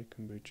 bonsai,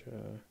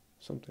 kombucha,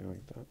 something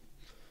like that.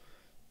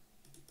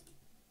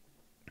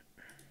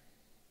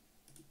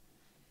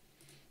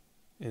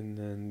 And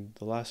then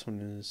the last one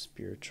is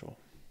spiritual.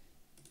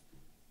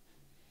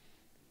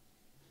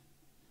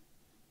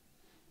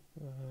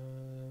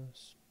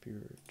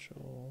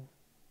 Spiritual.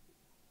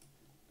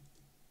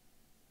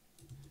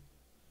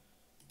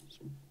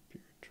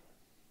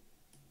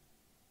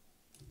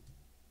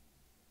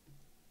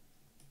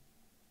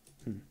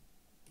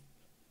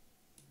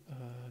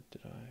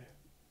 Did I?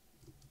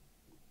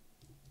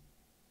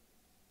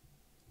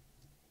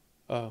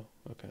 Oh,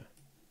 okay.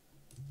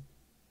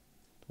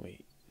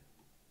 Wait.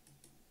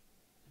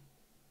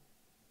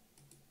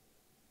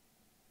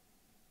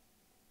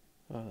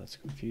 Oh, that's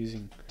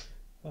confusing.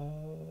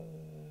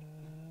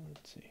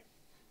 Let's see.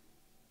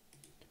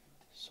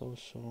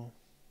 Social.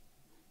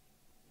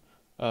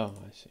 Oh,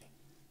 I see.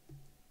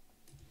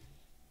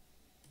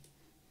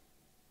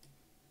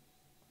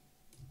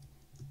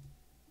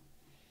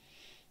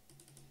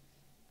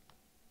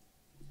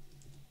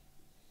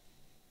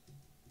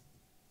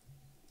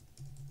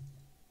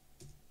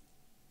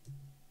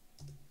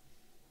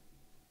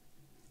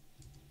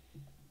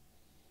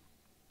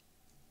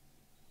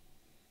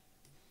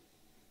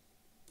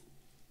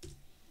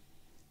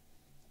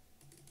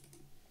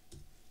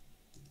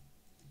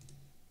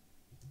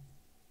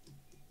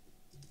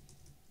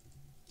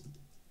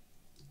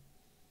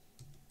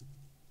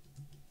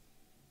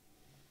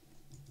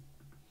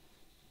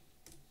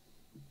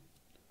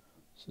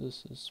 So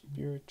this is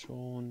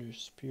spiritual. Under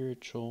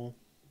spiritual,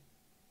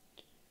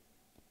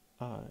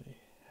 I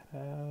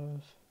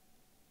have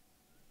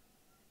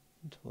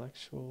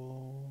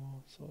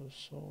intellectual,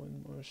 social,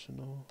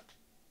 emotional.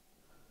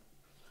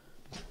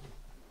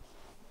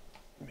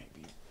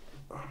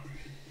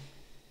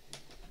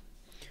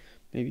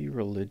 Maybe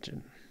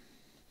religion.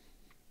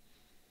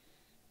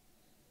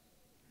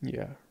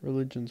 Yeah,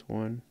 religion's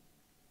one.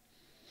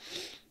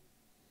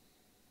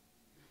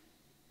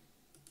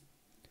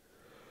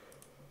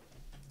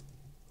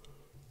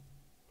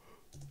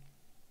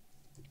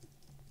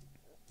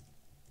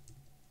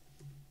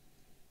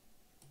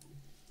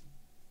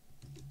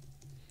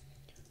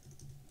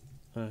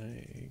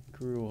 I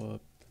grew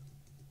up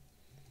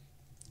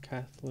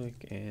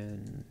Catholic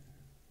and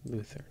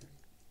Lutheran.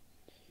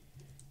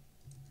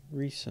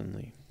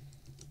 Recently,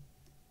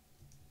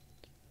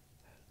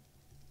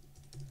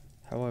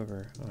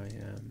 however, I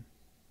am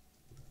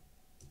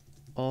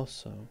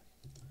also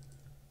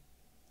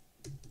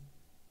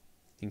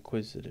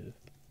inquisitive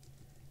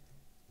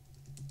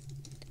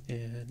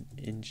and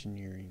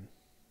engineering.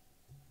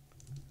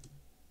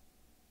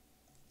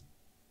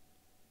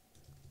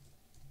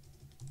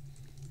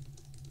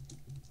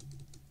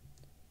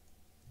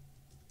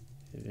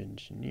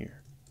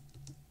 Engineer.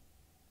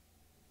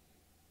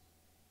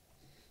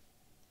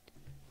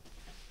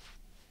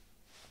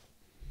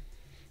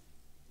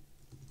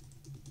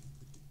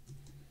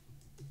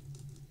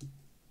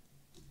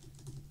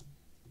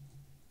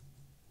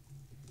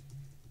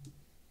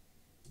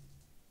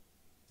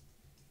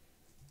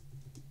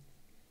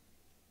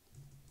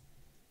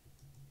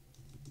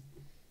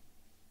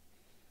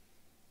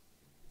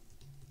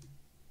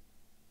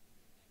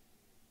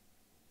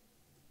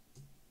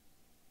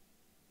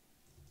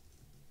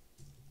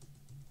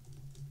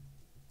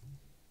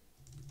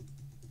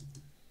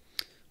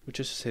 which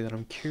is to say that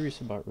I'm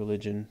curious about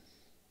religion.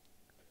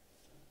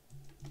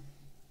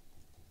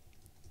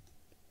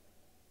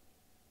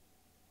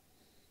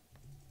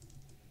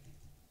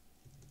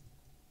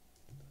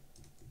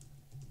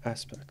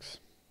 Aspects.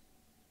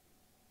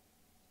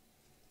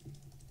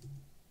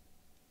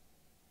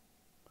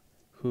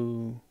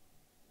 Who,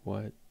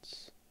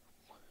 what's,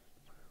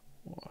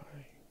 why,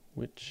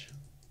 which,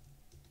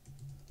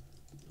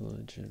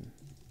 religion,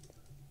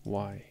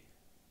 why.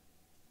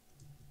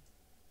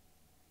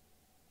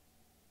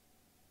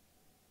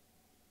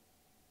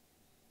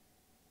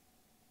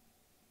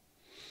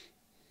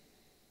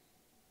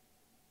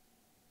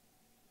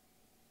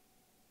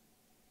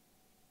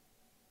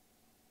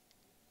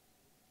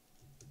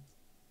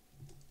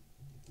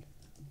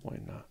 Why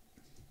not?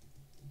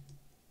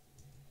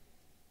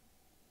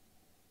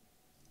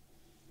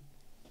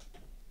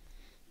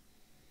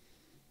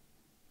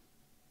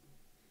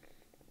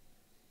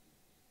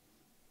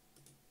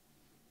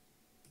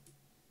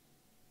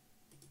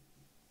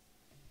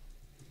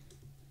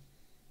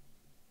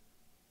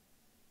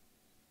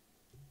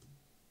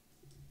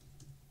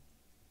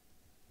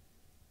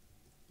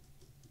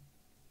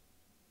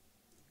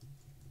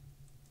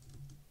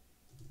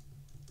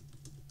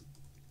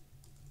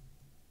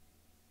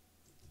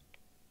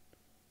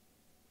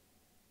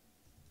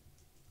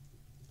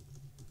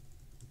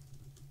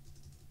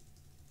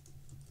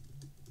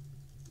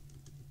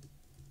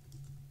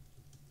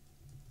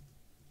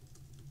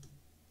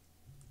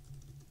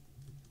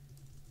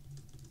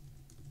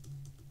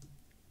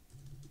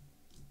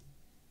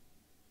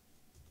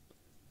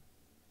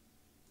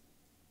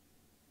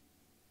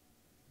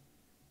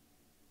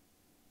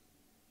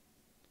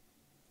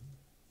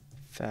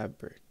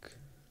 Fabric.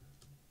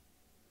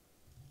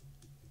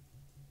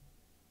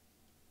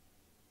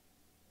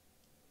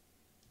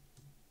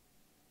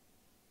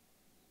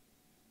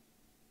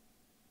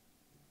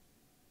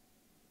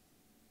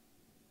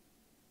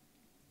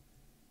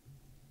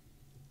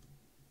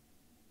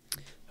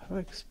 How do I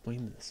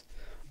explain this?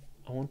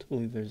 I want to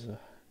believe there's a,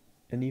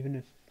 and even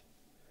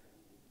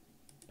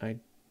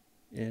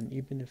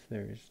if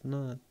there's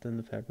not, then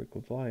the fabric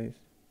of life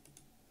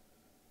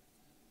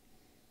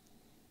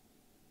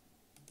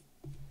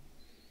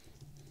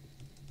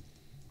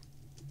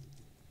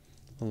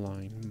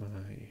align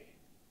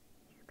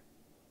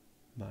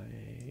my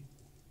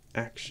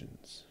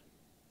actions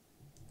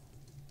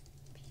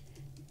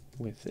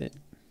with it,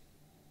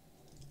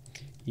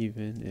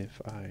 even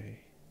if I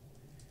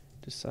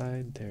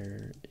decide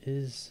there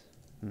is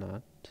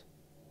not.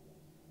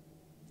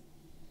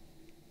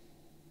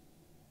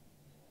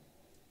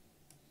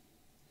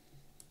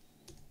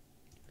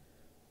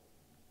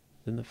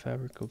 Then the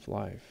fabric of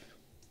life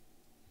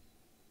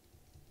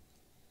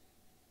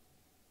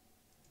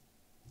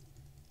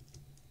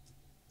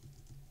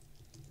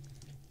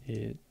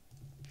it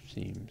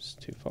seems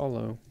to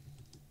follow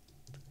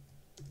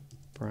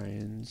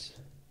Brian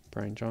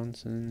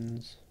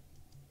Johnson's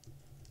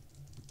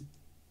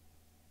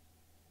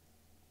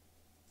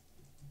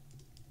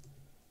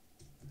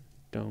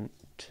don't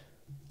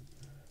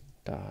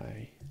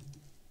die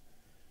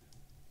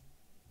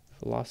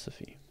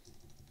philosophy.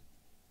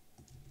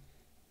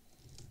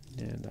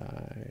 And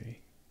I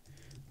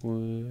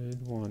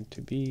would want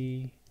to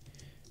be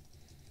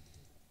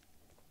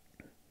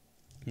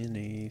in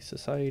a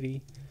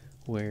society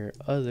where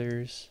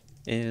others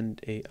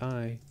and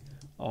AI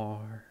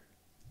are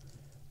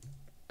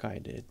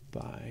guided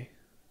by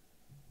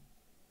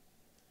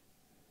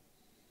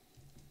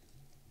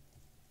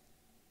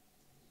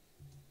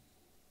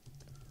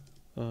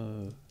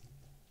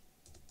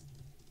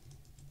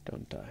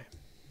don't die.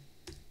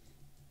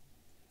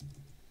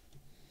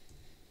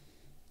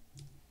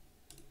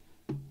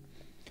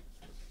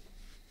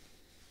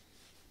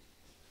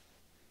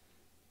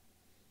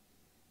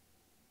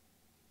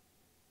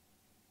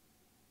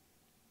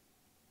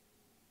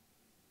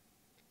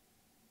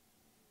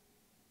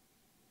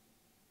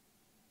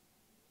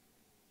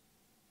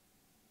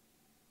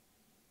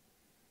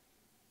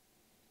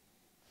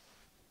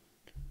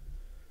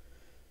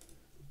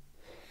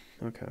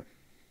 Okay.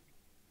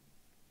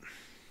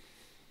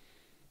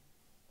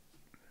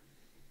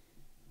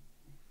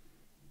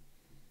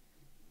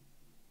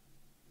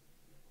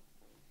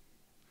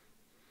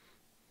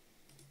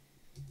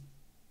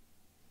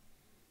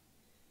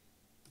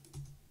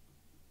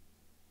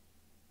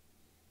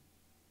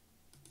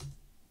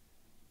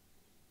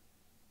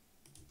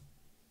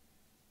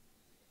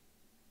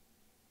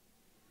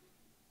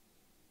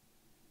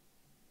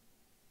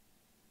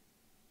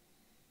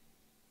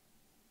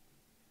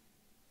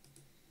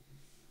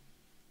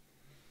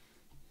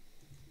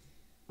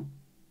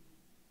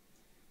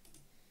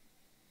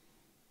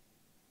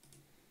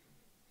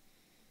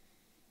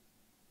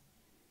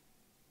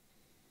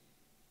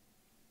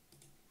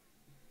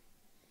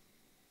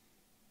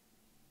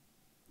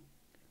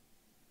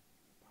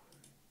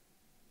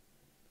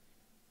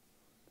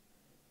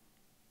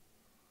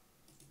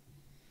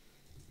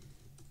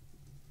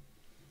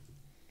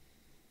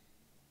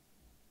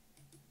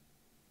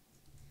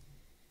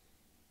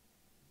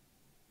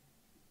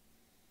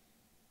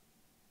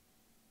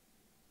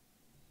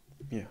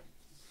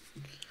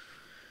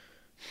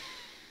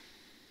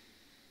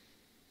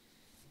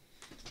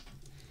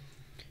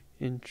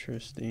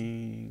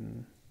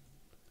 interesting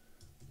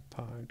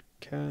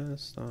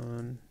podcast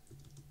on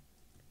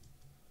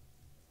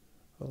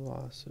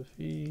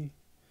philosophy.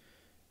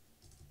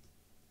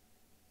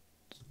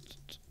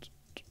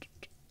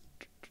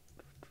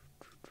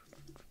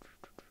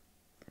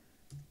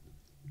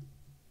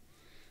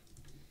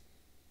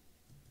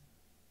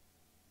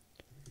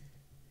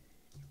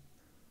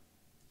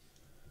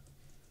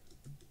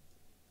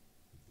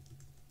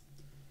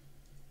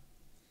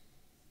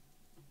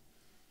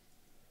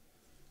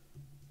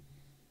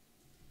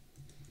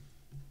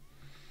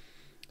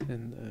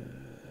 And then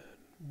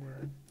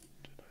where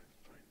did I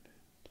find it?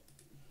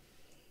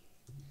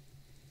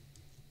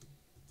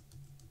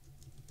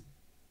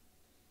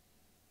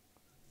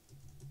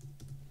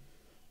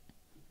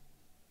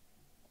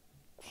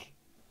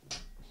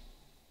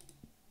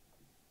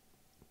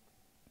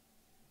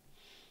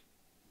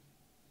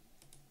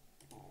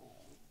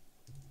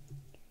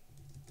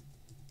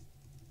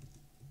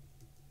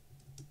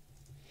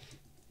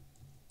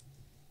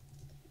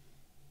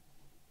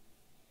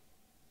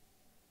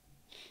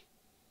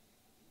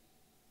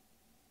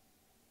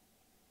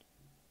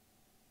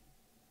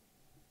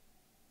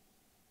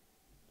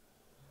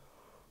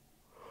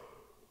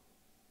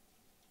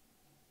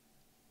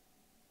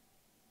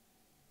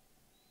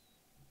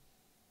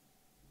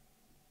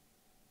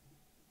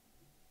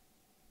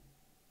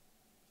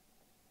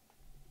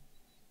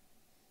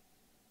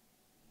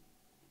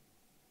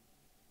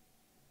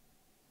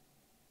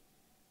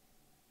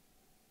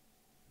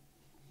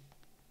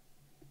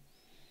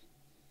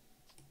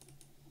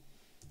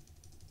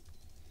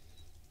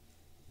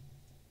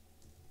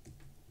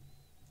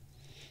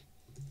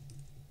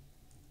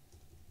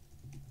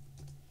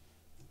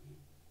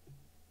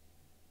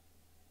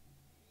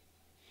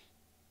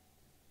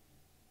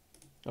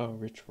 Oh,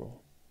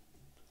 ritual.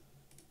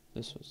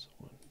 This was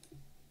the one.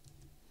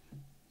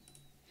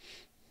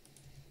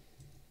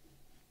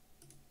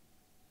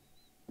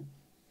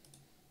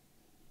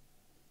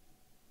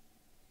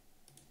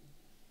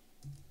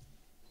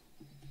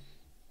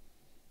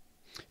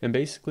 And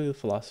basically the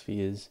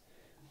philosophy is,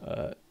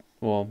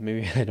 well,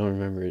 maybe I don't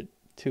remember it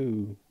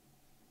too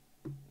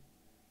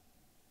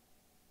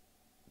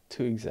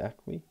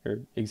exactly,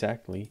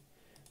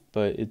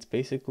 but it's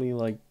basically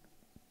like,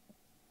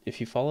 if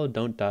you follow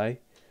don't die,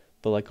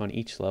 but like on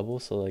each level.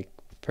 So like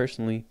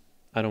personally,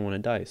 I don't want to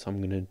die, so I'm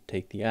going to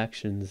take the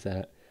actions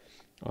that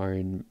are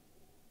in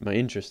my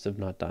interest of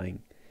not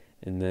dying.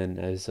 And then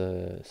as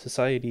a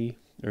society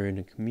or in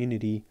a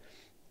community,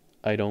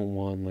 I don't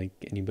want like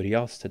anybody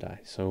else to die,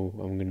 so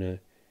I'm gonna,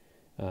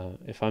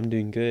 if I'm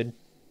doing good,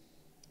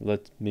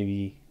 let's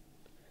maybe,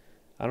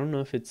 I don't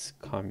know if it's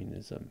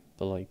communism,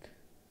 but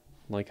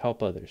like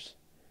help others,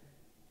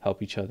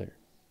 help each other.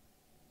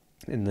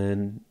 And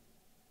then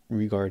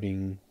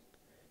regarding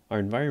our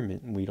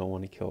environment, we don't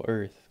want to kill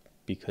Earth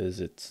because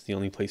it's the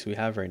only place we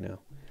have right now.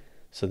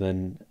 So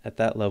then at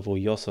that level,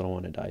 you also don't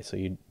want to die, so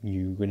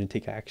you're going to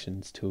take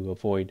actions to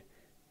avoid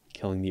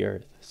killing the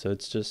Earth. So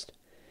it's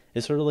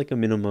sort of like a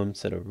minimum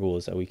set of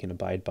rules that we can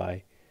abide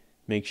by,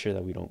 make sure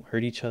that we don't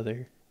hurt each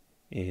other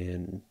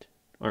and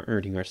aren't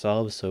hurting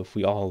ourselves. So if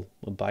we all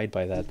abide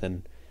by that,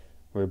 then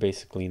we're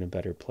basically in a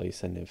better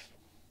place than if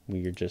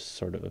we are just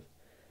sort of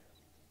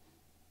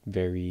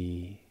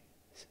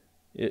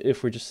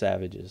if we're just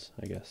savages,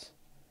 I guess.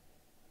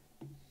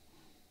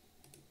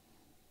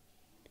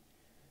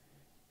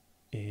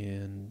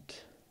 And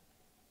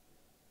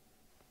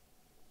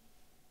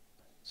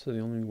so the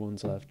only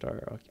ones left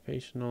are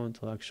occupational,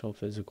 intellectual,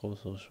 physical,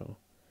 social.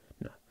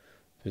 No,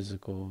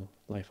 physical,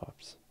 life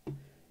ops.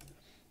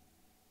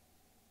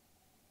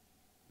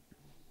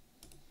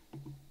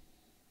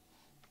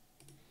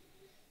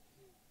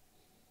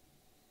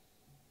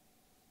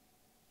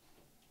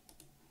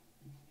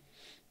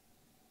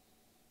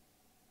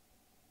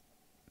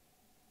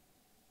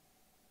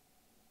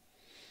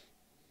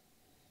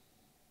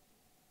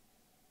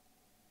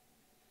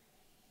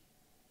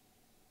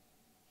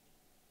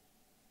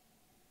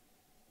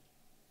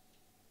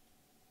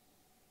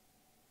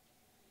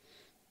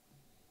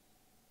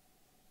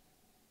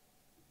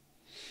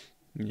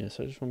 Yeah,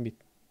 so I just want to be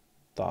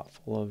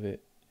thoughtful of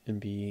it and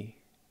be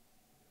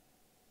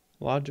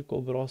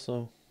logical, but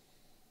also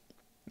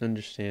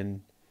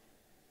understand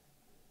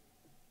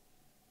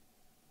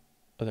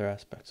other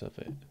aspects of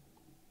it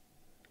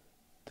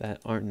that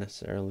aren't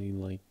necessarily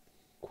like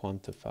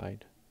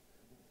quantified.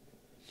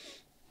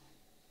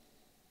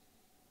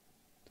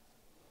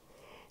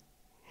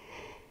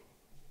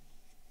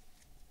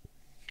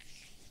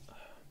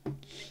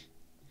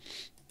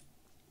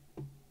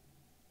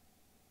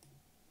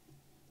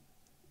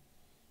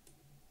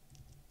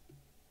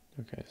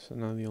 Okay, so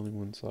now the only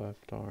ones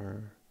left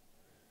are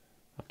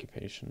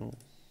occupational,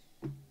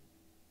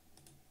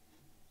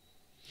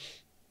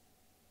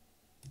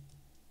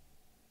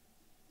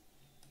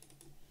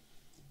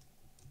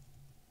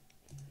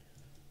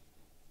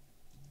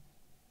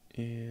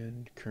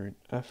 and current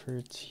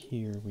efforts.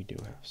 Here we do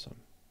have some.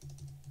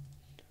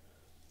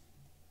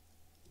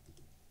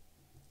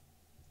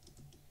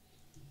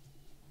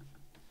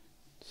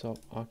 So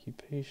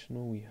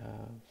occupational, we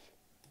have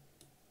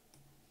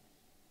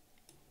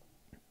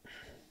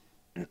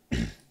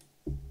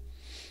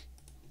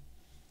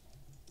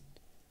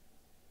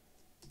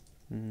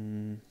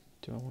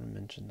do I want to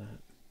mention that?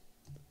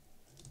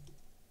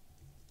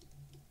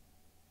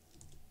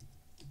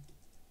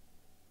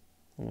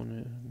 I want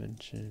to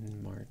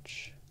mention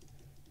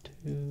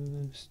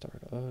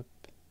MarchToStartup.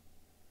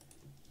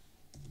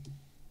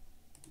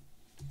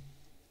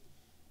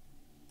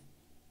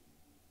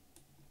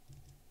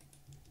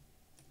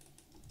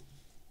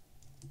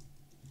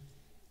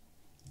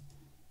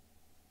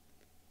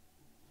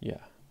 Yeah,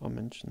 I'll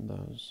mention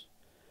those.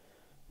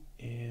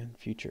 And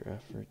future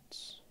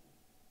efforts.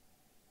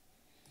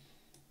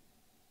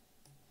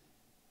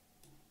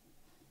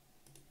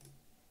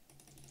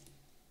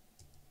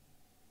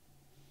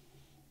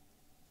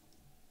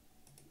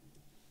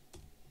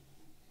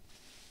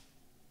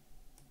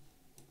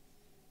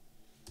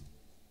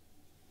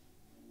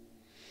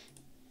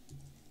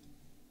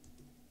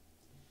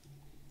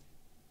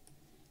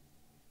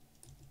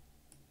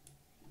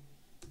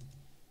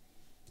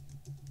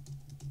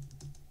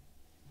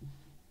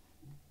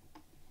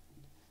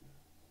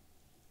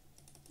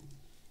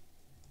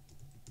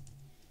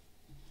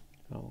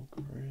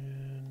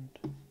 Grand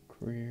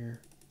career.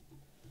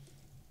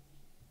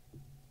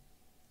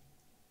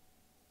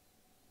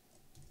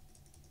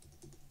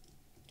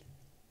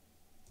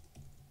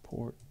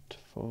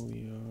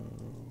 Portfolio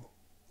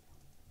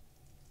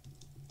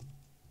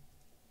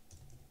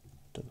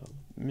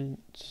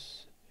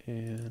development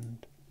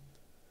and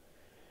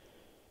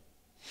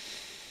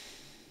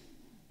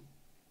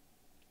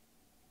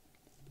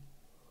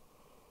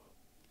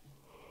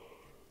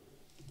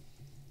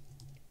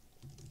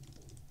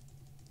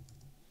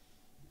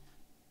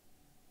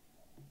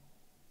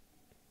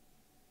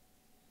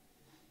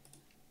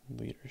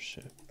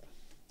leadership.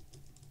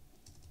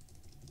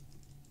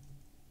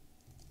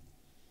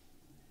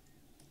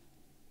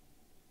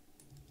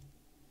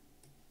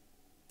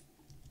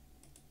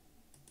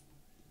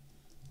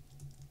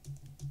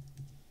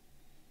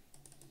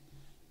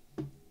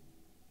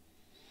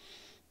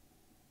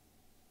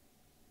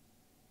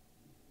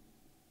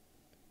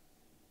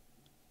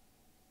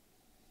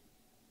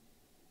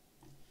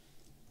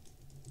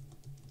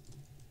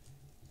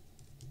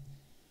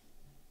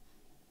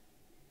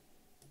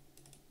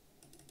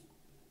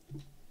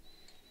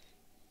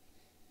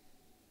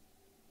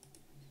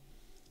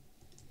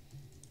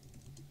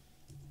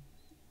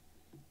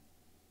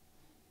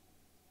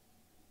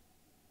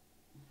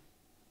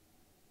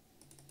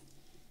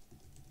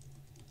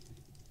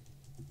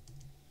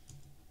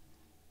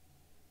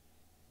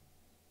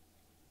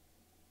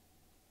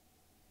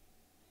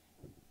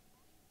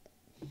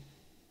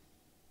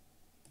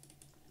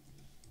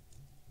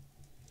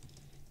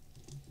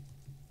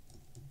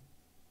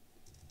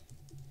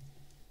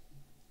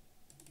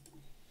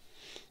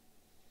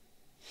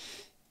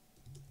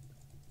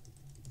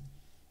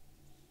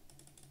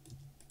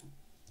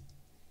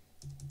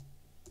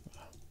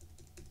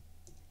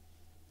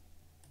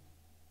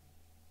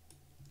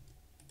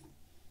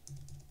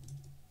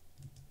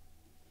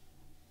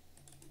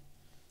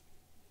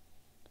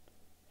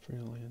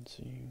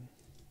 Freelancing,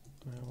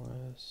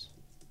 iOS.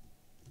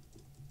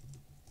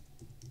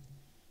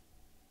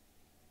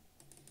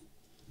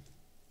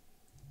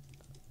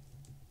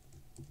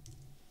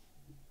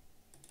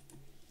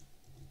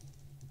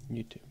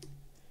 YouTube.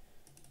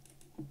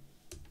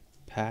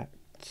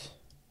 Packed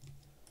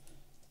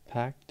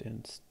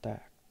and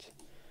stacked.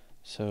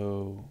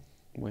 So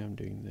the way I'm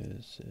doing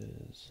this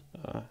is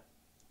no.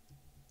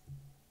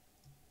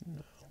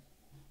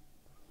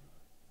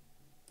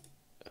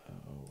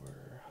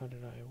 How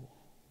did I?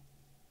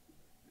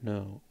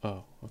 No.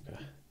 Oh,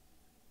 okay.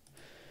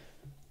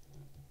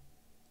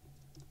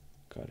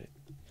 Got it.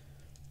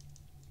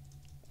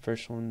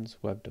 First one's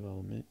web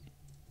development,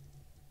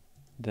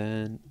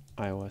 then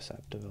iOS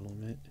app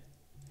development,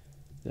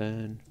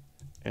 then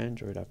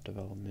Android app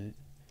development,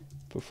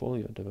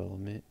 portfolio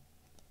development,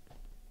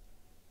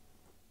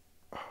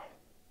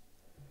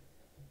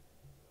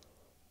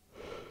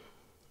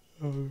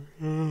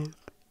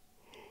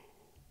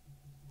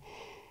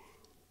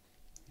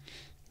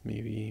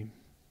 maybe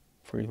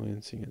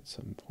freelancing at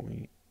some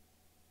point,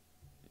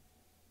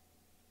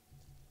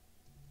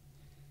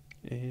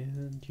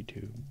 and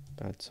YouTube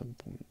at some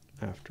point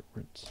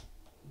afterwards.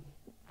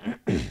 I'm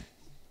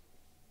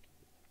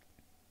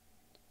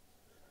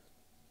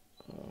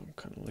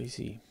kind of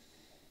lazy.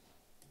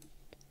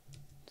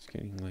 It's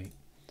getting late.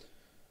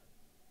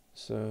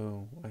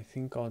 So I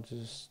think I'll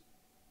just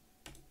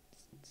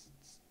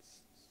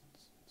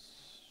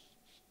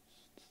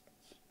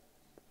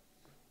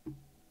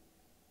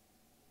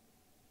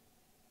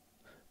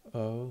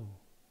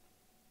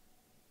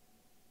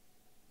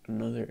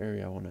another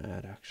area I want to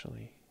add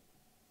actually.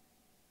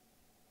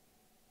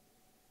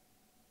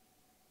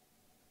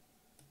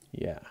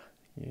 Yeah.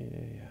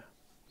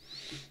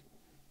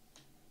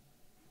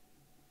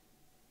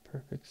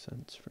 Perfect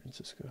sense,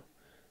 Francisco.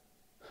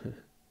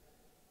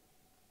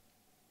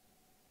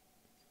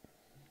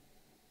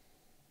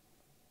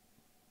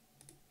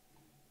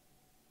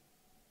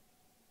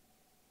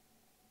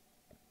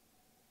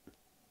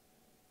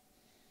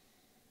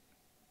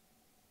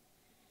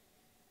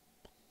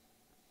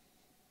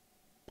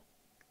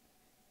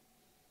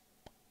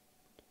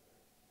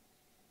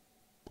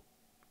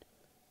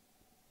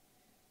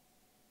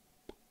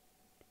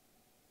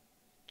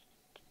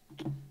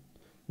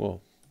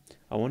 well,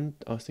 I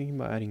was thinking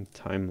about adding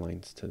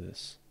timelines to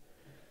this.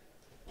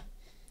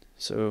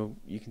 So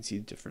you can see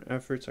the different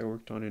efforts I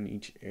worked on in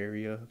each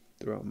area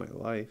throughout my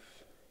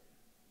life.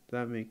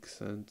 That makes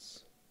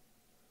sense.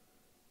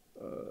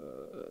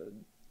 For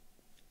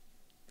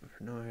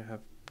now, I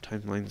have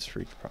timelines for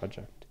each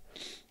project.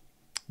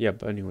 Yeah,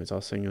 but anyways, I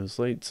was saying it was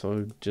late, so I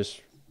would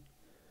just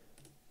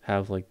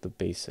have like the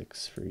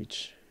basics for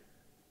each.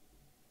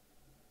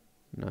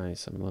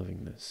 Nice, I'm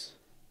loving this.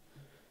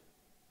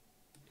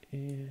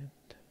 And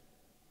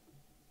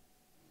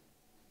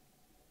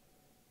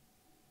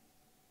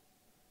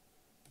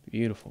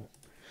beautiful.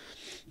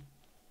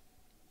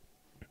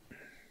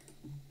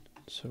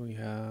 So we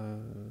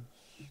have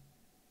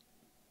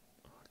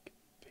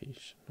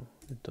occupational,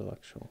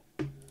 intellectual.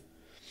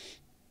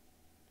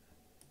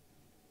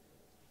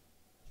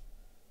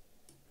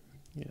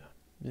 Yeah,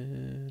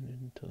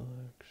 and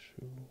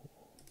intellectual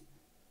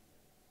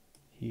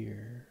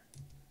here.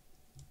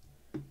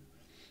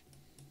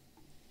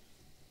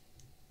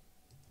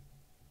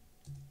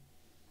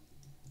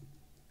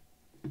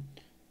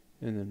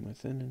 And then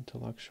within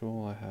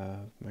intellectual, I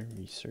have my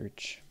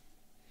research.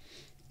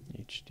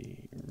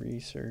 HD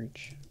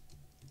research,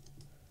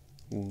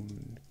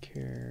 wound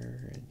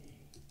care,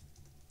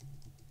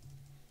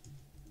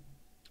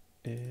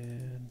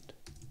 and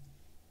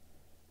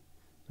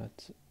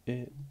that's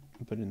it.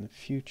 But in the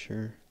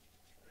future,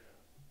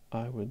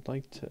 I would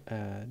like to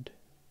add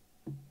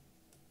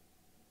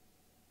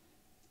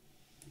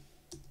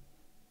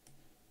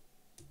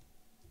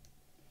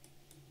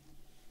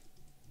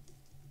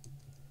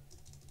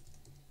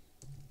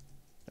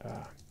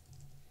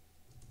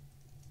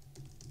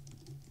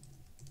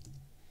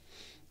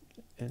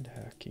and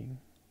hacking.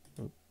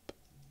 Oop.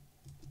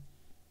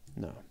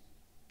 No.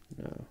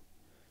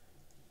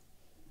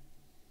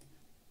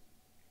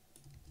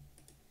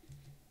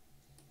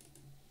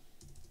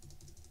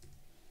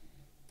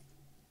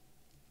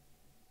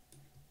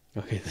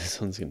 Okay, this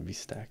one's gonna be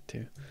stacked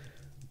too.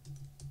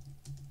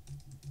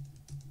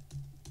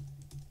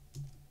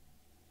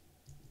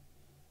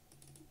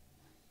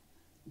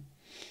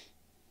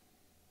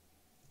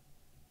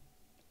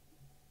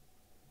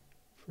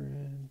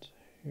 Friends,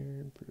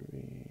 hair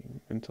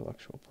brewing,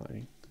 intellectual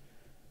planning.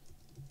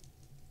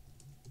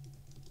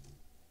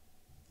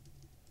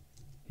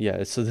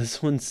 Yeah, so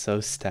this one's so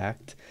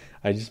stacked.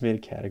 I just made a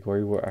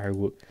category where I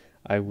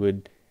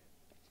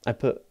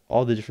put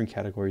all the different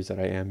categories that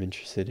I am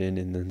interested in,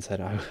 and then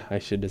said I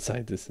should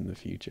decide this in the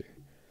future,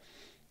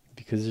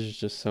 because there's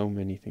just so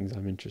many things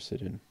I'm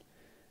interested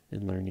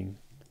in learning.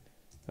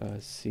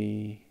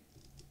 C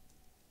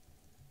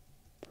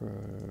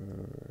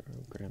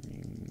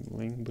programming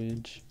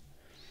language,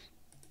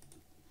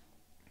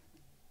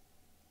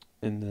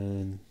 and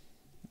then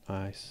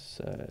I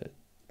said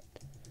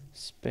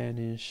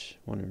Spanish.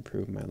 Want to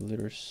improve my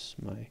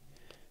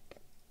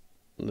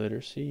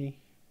literacy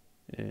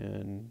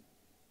and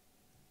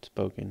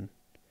spoken.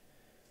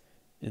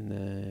 And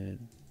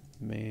then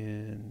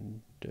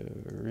Mandarin,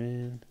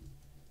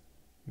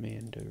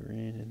 and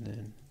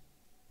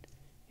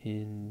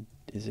then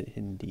is it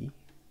Hindi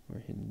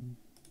or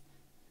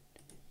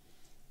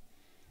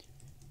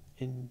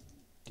Indian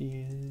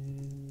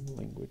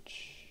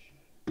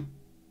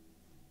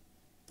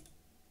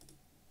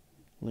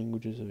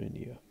languages of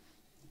India.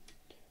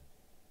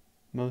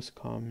 Most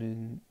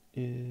common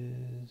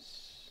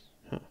is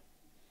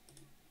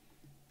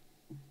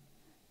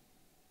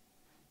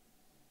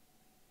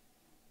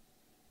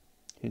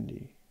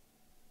Hindi,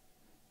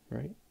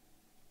 right?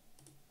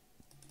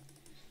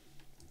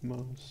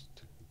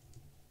 Most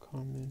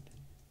common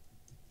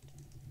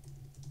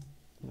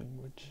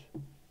language,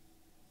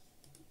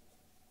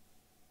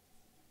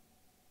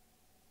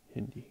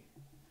 Hindi.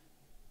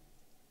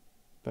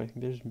 But I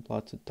think there's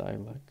lots of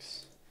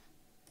dialects.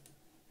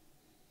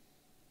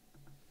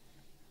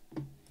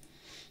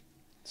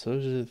 So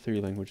those are the 3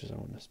 languages I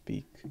want to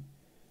speak.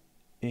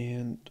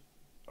 And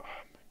my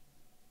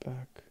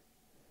back.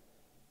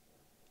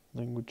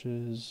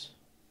 Languages,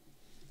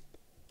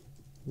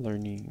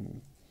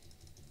 learning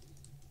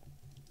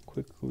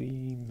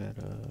quickly,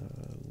 meta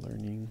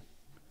learning.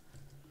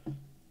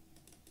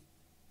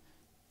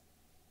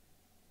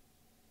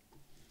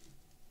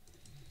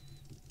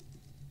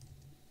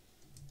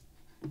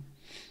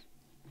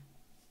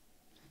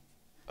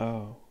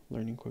 Oh,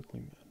 learning quickly,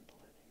 meta learning.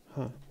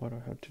 Huh, why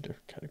do I have 2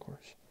 different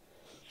categories?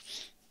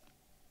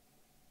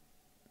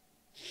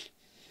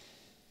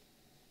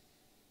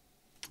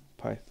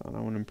 Python. I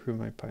want to improve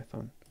my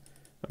Python.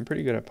 I'm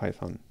pretty good at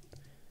Python.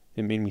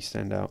 It made me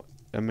stand out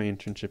at my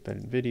internship at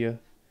NVIDIA,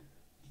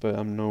 but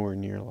I'm nowhere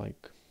near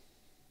like,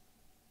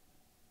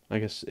 I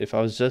guess if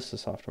I was just a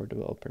software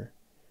developer,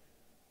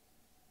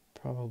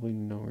 probably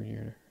nowhere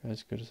near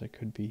as good as I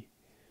could be.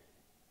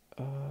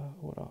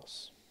 What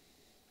else?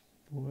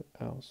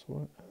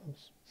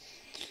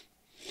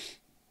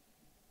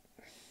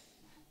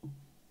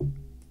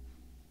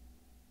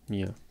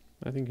 Yeah,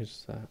 I think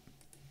it's that.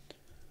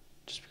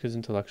 Just because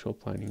intellectual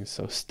planning is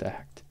so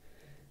stacked.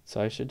 So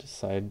I should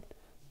decide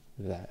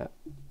that.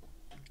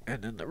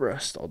 And then the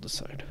rest I'll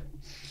decide.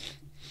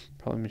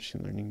 Probably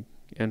machine learning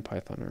and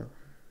Python are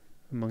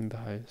among the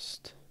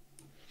highest.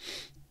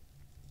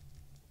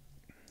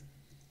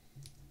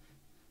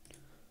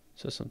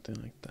 So something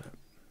like that.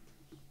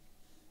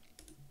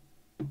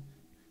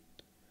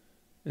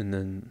 And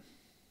then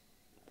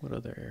what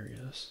other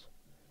areas?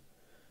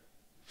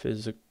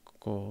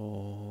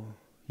 Physical.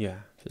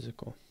 Yeah,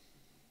 physical.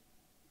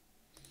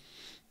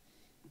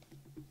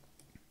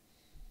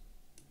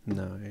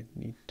 No, I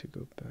need to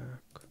go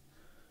back.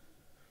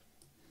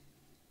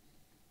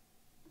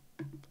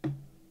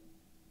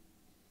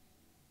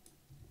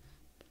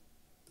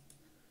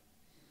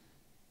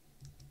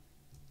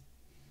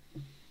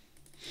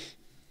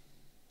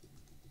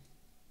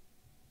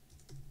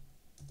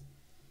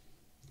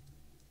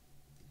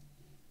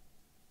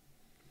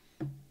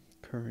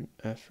 Current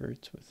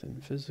efforts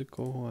within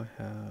physical, I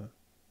have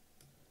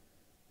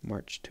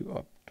March to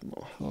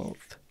Optimal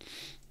Health,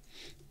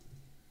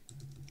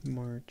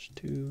 March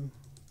to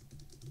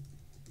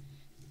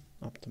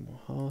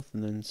Optimal Health,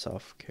 and then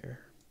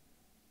self-care.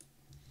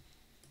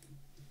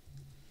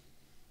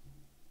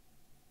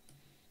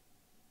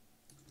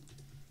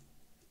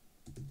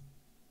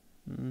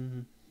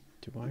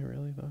 Do I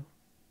really though?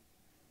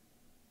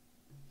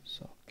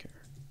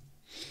 Self-care.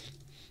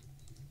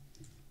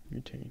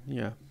 Routine,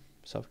 yeah,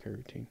 self-care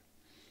routine.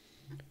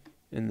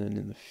 And then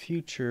in the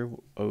future,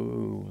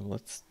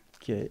 let's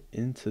get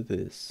into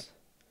this.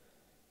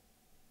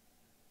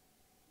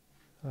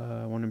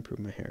 I want to improve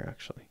my hair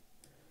actually.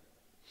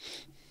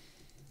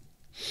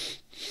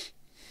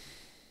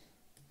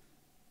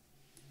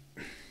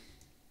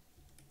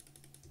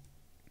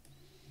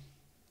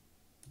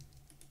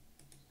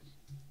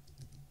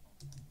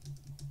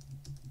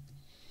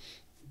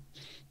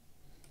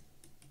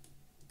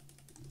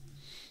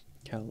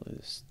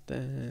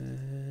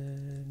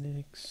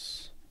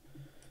 Calisthenics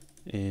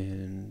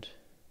and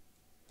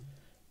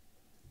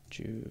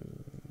jiu-jitsu,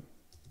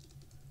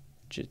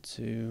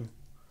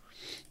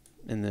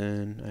 and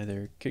then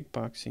either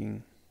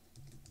kickboxing,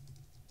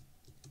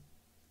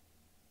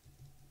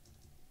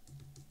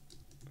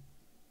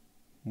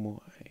 Muay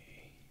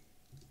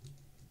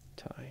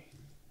Thai.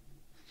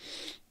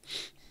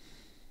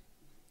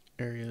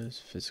 Areas: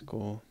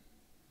 physical,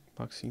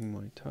 boxing,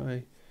 Muay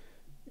Thai,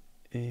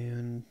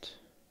 and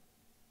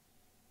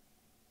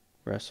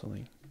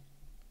wrestling.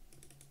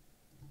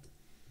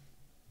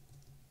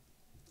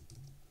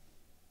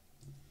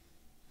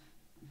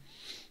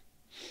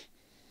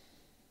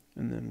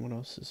 And then what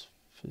else is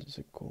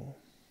physical?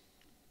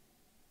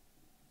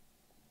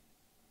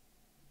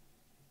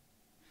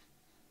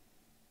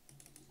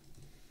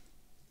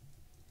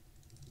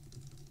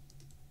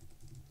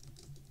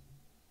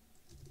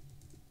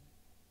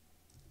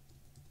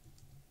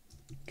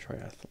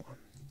 Triathlon.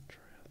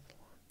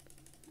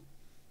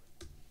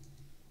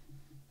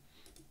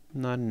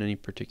 Not in any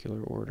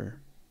particular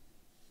order.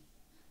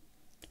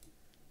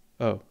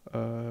 Oh,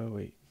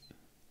 wait.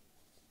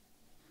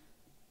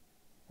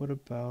 What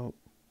about,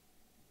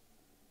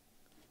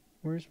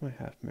 where's my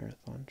half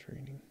marathon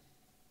training?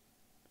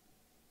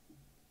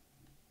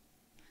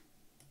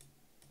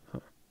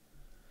 Huh.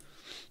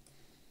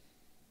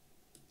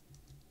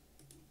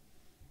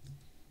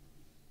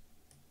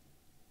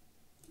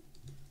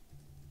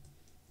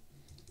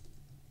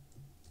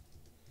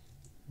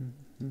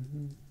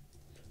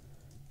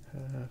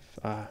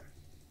 Half,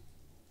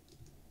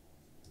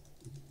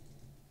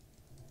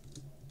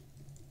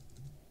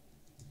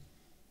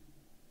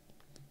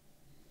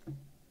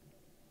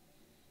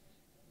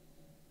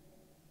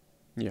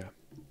 yeah.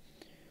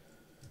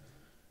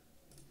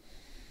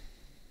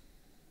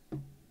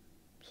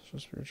 Social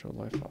spiritual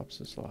life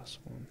ops is the last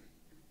one.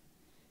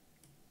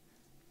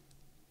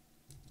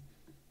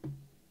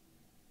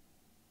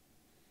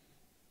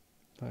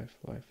 Life.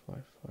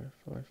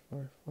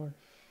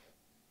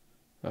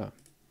 Ah.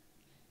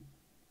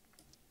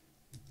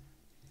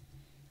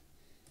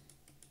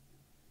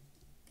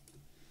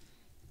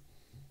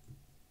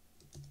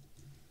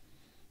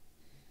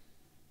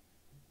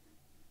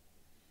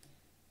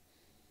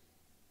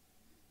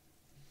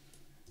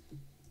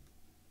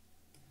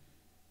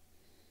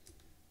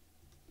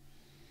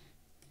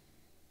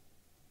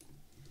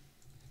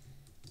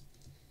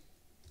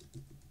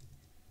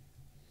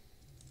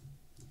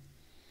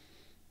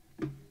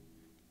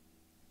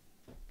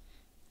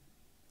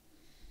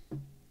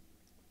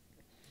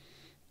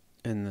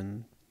 And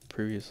then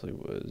previously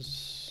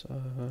was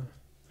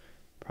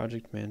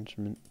project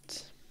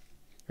management,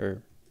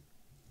 or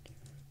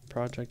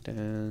project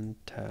and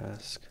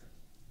task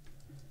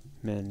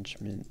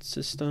management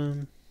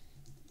system,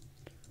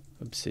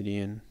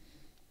 Obsidian.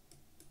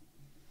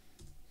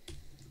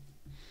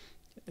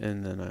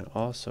 And then I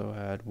also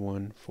had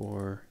one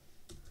for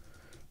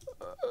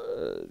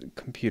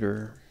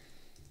computer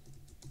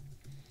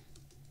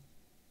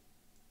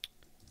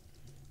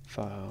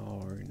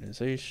file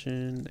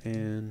organization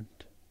and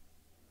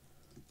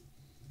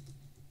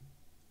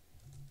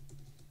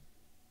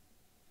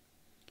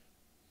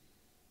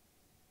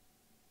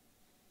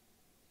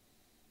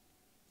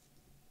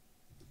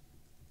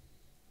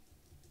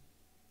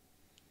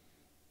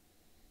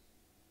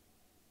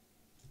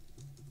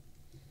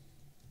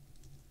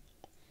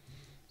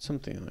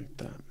something like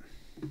that.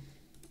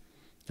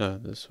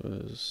 This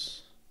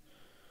was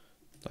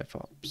life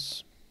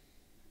ops.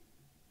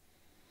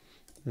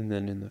 And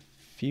then in the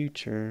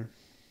future,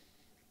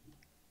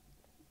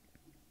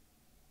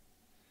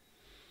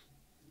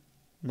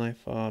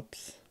 life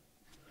ops,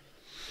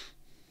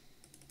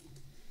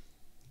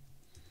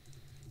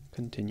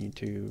 continue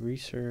to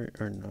research,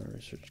 or not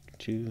research,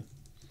 to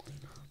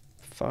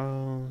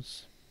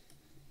files.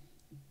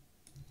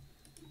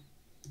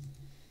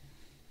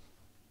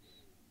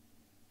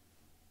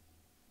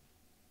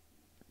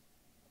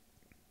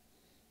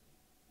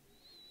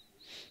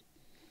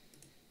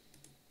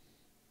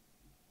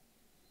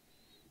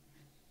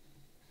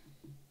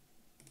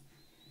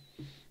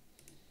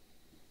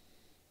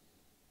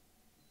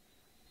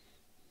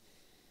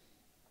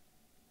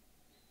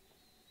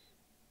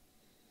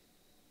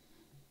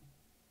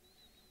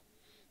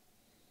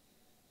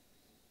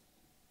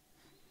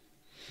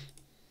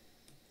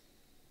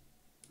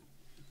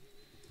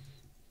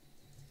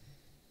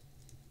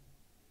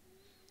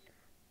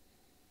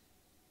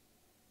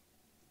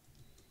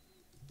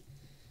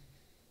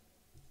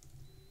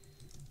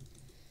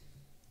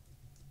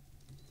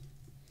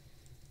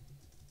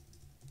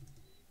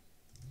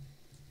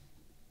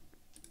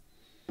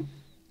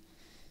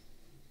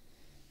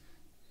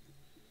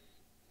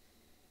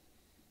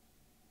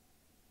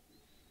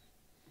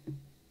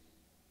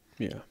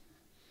 Yeah.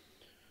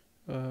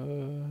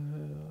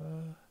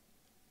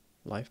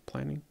 Life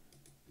planning.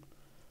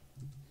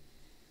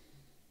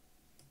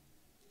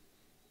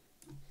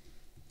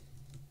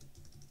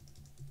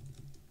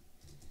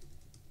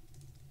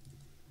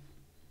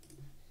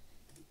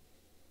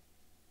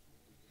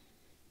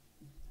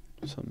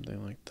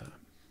 Something like that.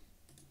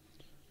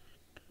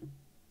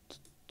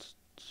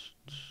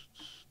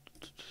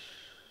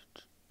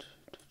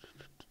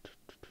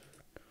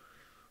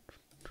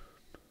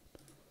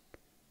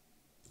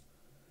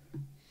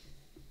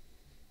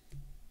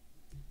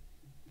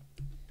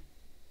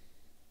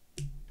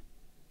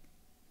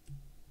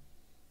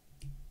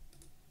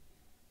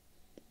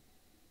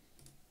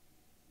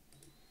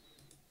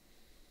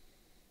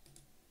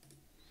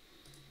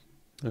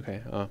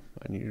 Okay, I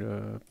need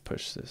to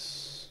push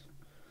this.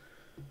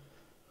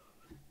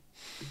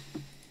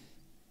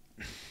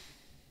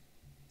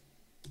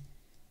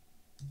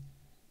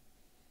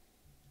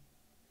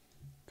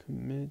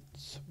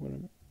 Commits, what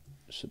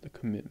should the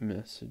commit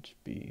message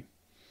be?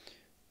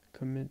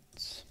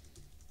 Commits,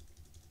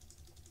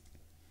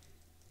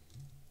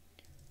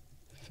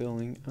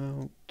 filling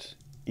out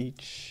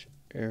each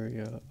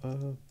area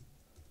of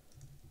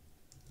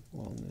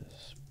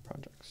wellness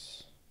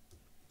projects.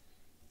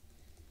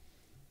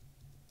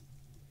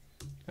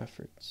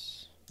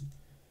 Efforts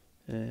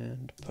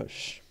and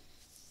push.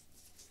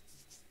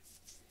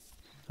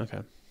 Okay,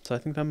 so I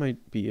think that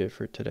might be it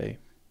for today,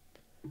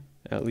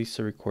 at least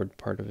the record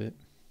part of it,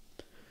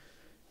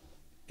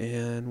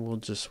 and we'll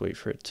just wait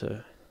for it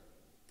to,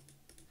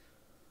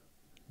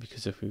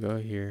 because if we go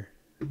here,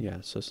 yeah,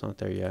 so it's not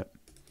there yet,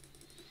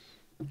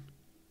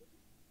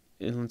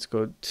 and let's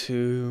go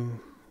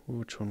to,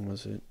 which one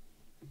was it?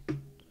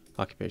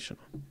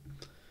 Occupational.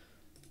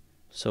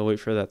 So wait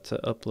for that to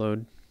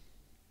upload.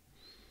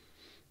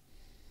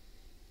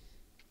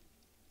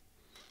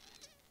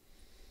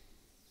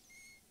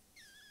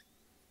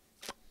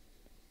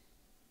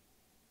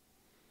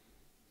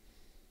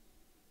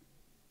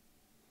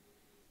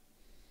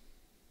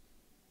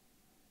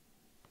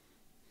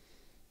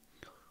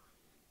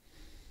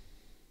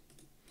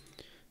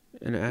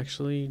 And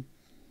actually,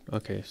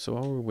 okay, so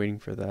while we're waiting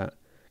for that,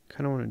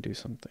 kind of want to do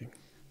something.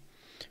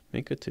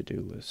 Make a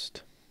to-do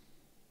list.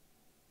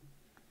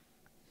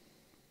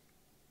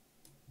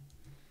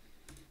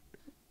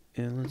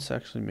 And let's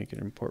actually make it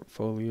in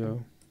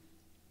portfolio.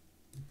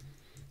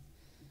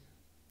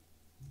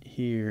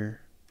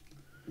 Here.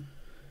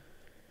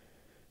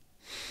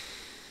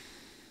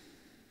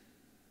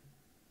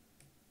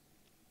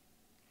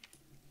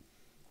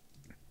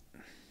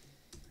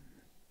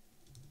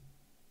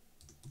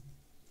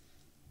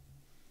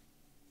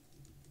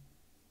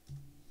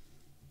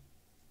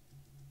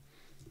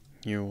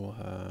 Here we'll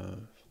have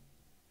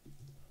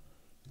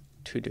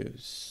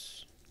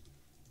to-dos.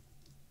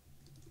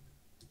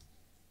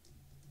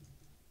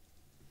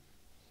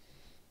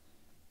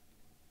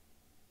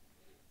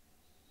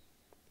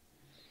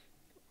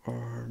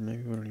 Or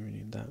maybe we don't even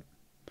need that.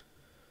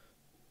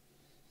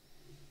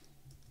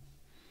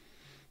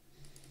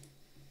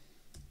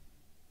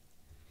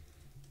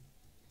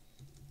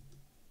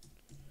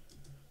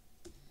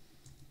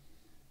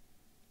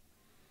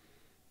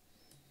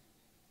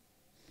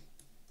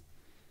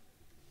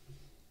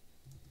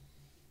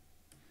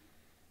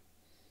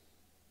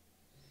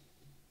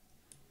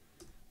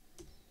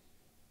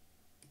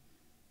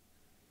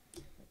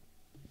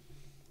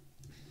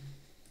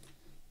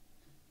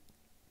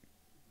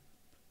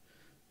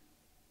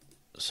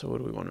 So what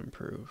do we want to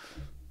improve?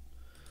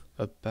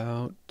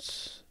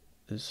 About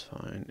is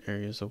fine.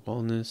 Areas of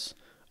wellness.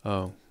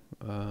 Oh,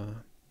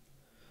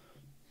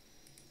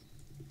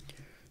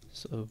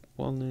 so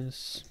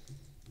wellness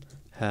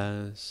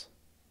has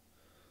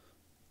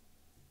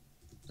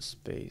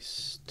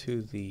space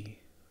to the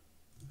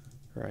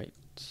right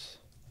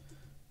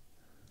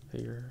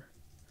here.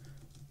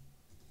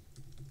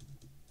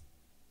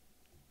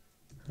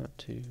 How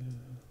to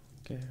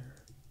get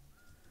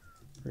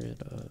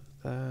rid of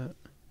that.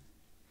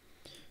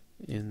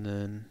 And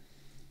then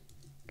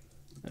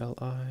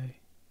LI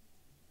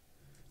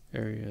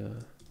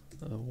area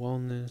of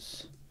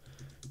wellness,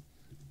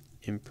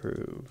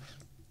 improve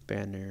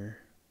banner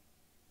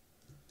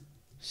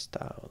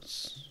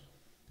styles.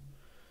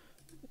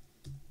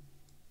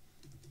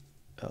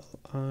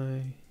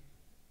 LI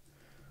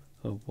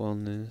of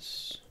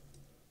wellness,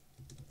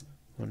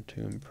 want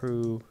to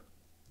improve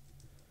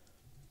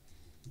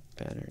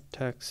banner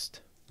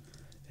text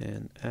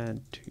and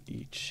add to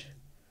each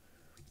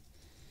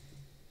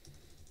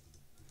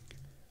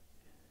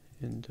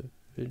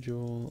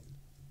individual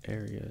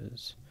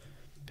areas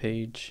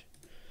page.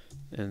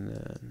 And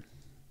then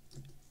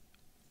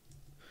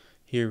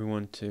here we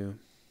want to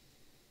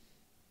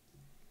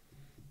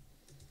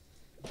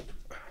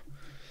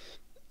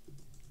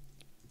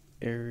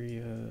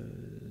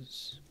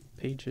areas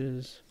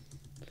pages,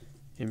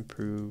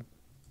 improve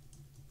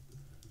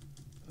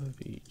of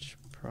each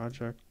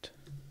project,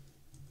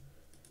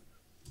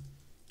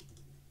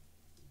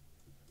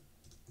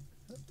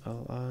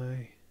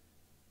 LI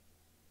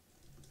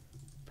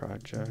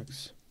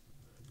projects,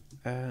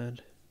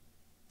 add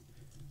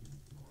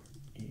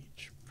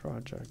each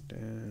project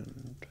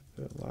and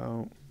fill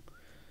out.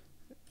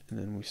 And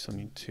then we still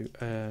need to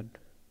add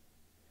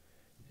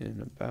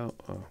in about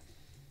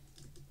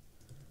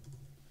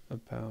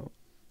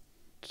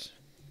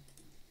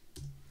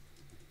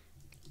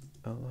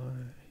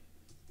LI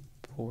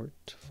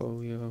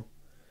portfolio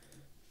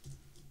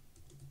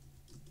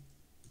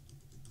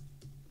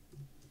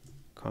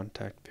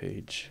contact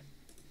page.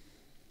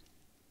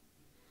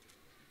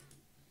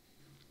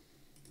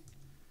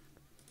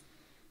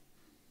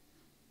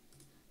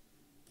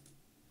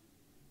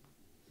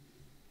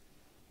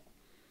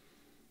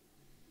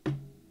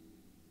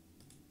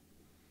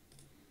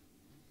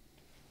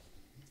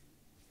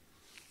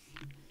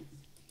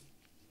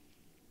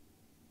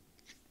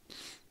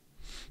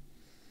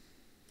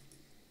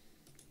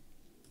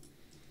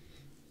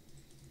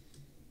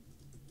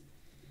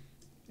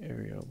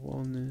 Area of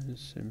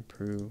wellness,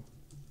 improve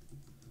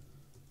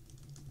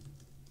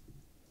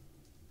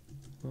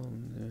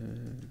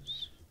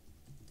wellness.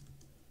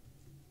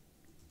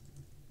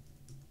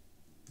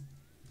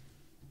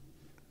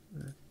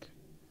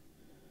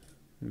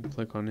 And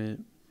click on it.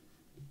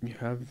 You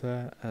have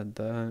that, add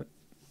that,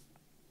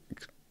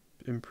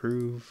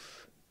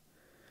 improve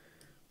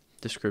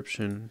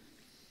description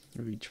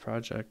of each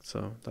project.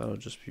 So that'll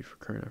just be for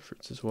current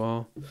efforts as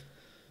well.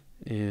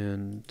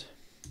 And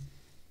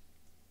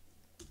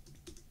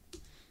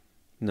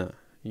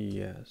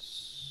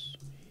yes,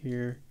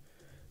 here,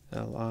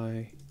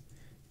 LI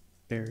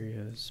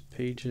areas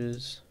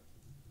pages,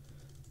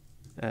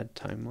 add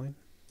timeline.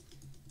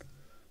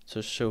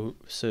 So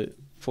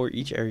for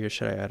each area,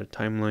 should I add a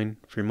timeline?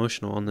 For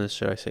emotional wellness,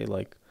 should I say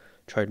like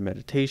tried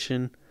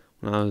meditation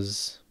when I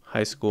was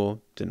high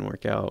school, didn't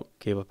work out,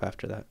 gave up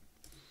after that.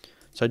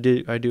 So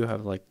I do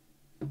have like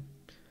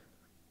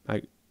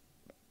my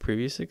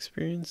previous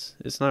experience.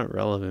 It's not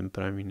relevant,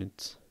 but I mean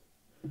it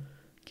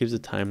gives a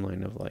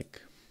timeline of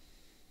like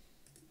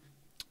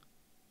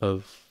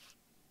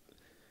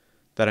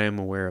that I am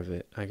aware of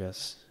it, I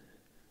guess.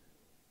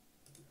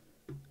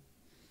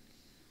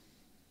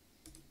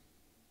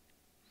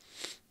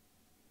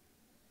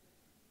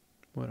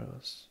 What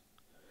else?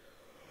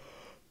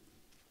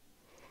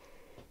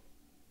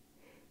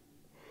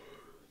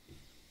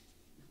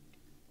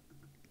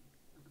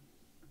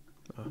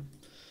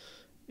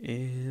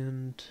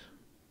 And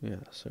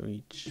yeah, so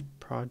each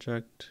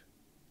project,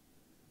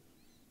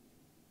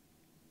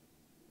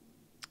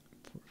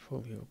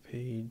 portfolio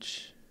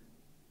page,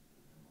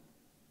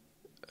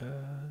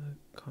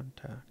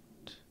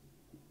 contact,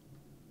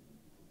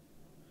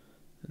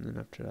 and then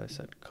after that I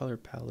said color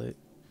palette.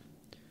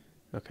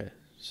 Okay,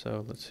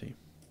 so let's see.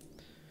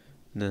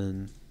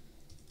 And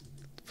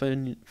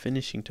then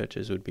finishing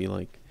touches would be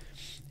like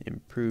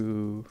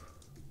improve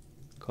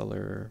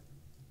color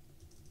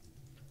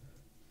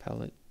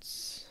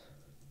palettes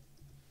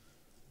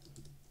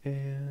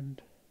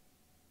and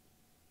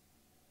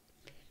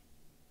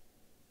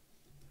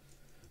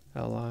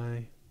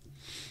LI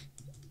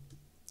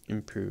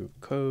improve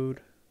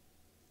code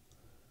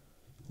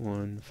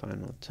one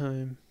final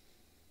time,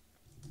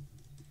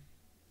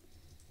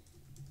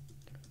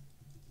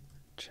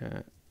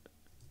 chat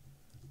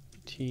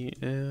T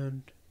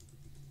and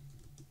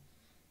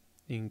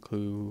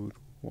include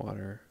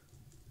water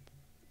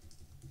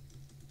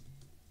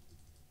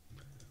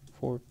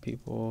for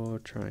people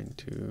trying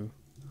to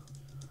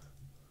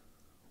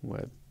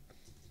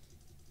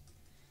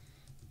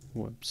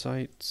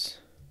websites.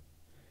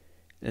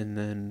 And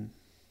then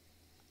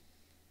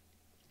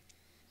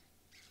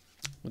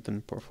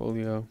within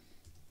portfolio,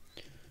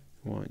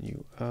 we want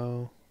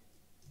UL,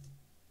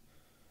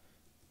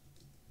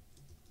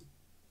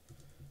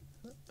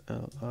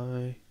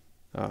 LI,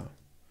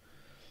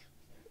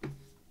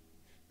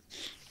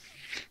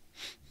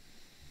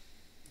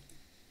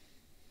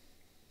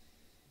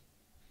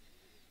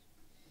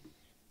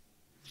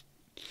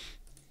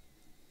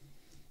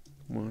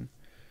 one.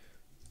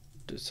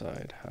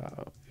 Decide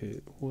how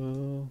it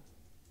will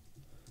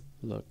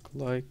look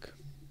like.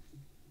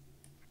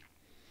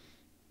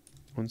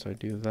 Once I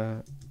do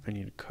that, I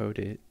need to code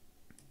it.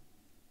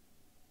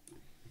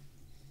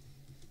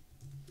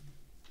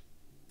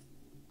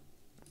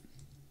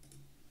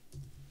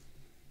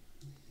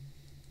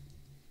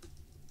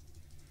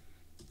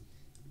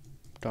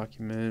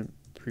 Document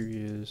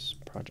previous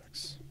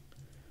projects.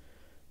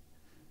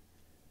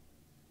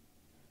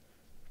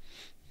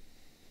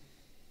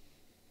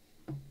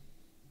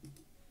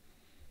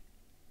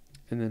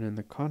 And then in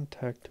the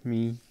contact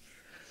me,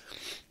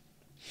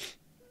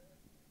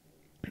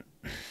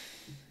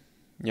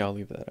 yeah, I'll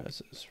leave that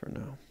as is for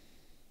now.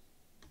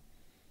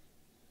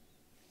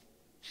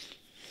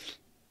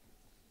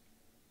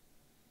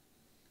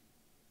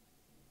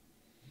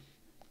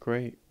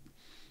 Great.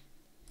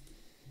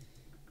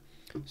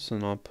 So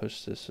now I'll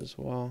push this as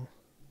well.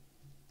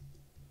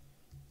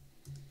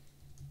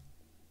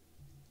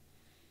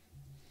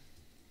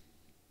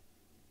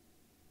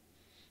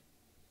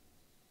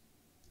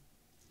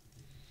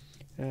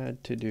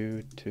 Add to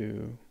do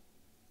to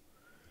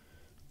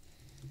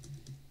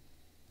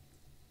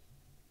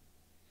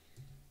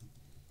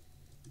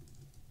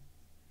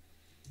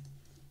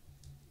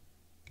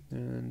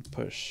and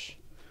push.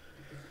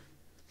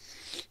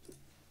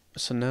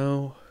 So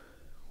now,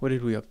 what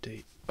did we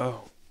update?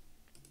 Oh,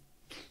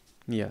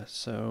 yeah,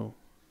 so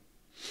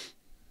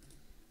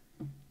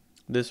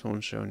this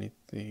won't show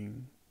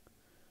anything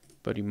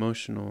but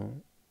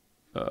emotional.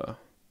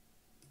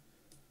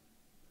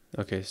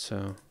 Okay,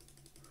 so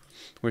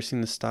we're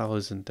seeing the style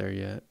isn't there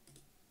yet.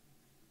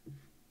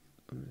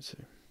 Let me see.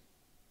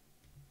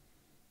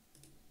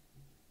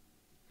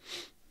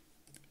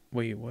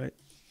 Wait, what?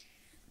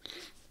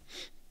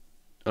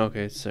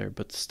 Okay, it's there,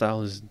 but the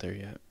style isn't there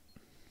yet.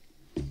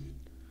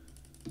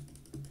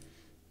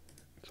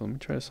 So let me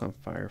try this on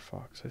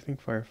Firefox. I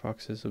think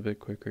Firefox is a bit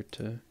quicker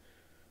to...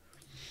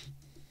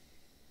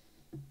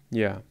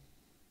 Yeah.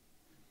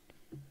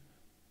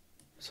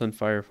 So in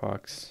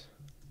Firefox,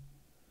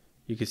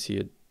 you can see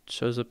it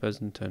shows up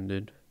as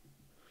intended.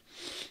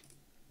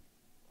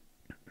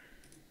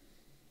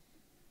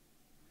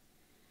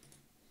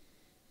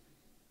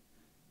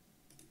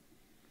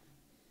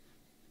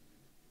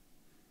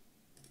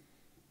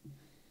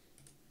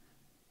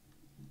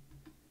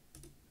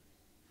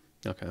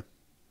 Okay.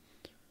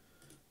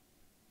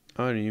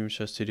 Oh, it didn't even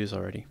show studios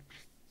already.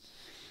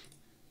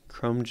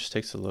 Chrome just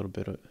takes a little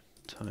bit of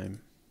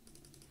time.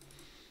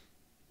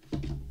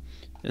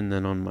 And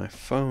then on my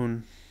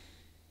phone,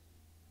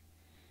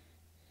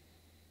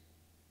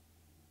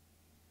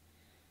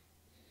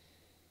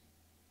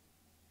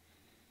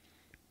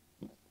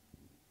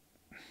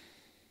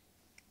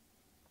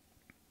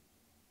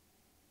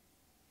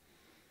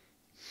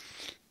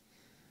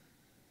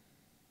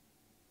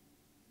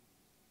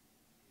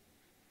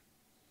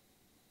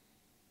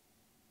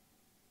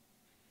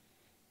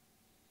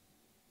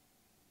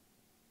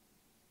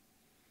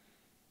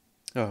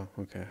 oh,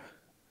 okay.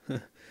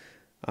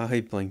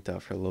 I blanked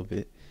out for a little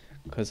bit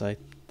because I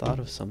thought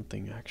of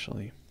something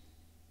actually.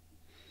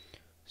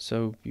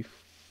 So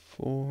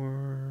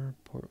before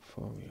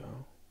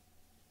portfolio,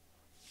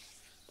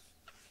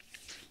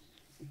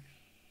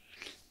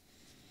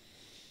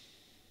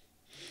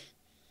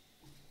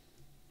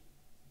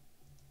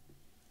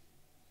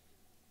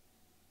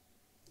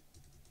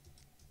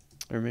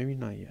 or maybe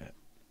not yet,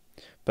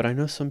 but I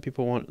know some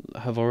people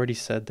have already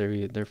said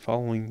they're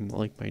following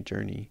like my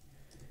journey,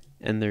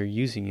 and they're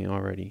using it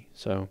already.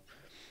 So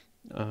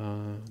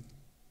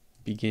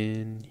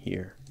begin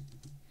here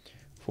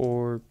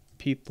for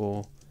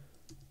people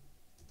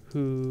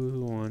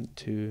who want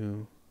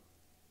to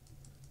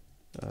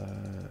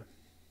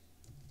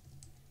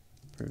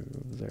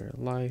improve their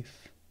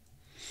life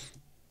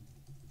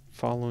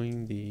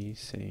following the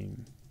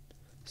same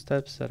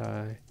steps that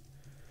I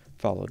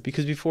followed.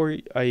 Because before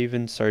I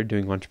even started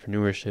doing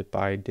entrepreneurship,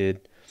 I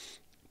did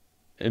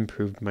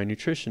improve my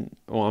nutrition.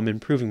 Well, I'm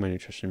improving my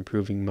nutrition,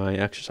 improving my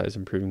exercise,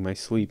 improving my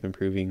sleep,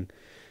 improving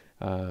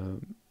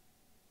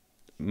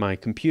my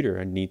computer.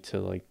 I need to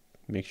like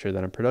make sure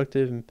that I'm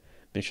productive,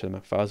 make sure that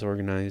my files are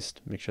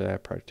organized, make sure that I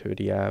have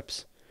productivity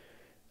apps,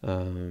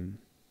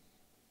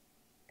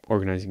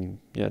 organizing,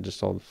 yeah,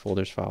 just all the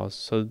folders, files.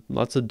 So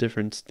lots of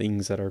different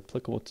things that are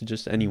applicable to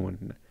just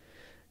anyone.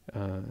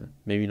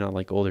 Maybe not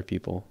like older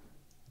people.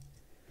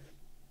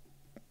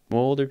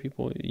 Well, older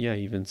people, yeah,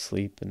 even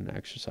sleep and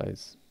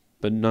exercise,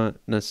 but not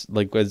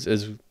like as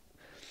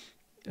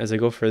I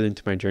go further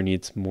into my journey,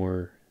 it's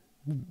more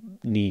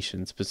niche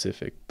and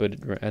specific.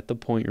 But at the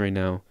point right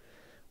now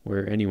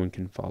where anyone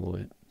can follow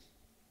it.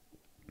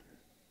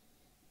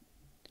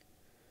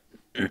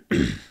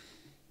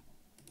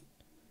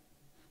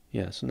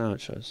 Yeah, so now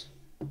it shows.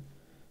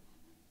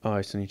 Oh,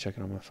 I still need to check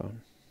it on my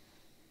phone.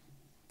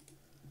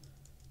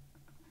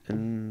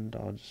 And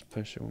I'll just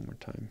push it one more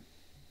time.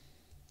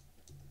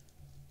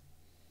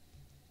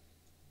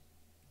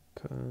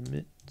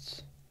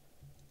 Commits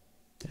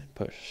and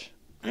push.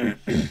 And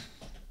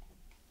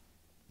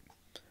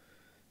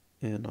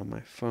on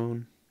my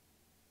phone,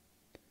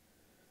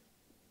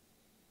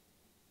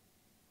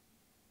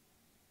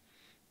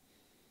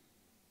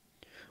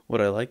 what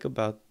I like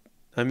about,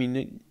 I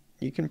mean,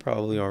 you can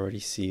probably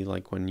already see,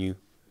 like, when you,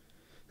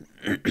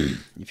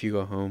 if you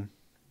go home,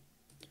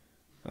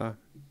 ah,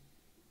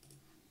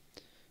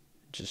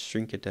 just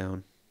shrink it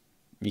down.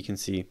 You can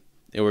see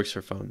it works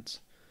for phones.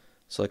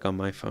 So like on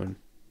my phone.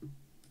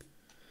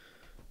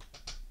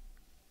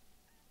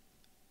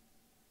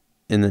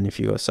 And then if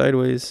you go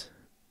sideways,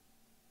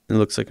 it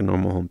looks like a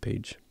normal home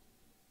page.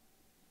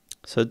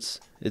 So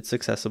it's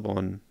accessible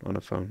on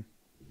a phone.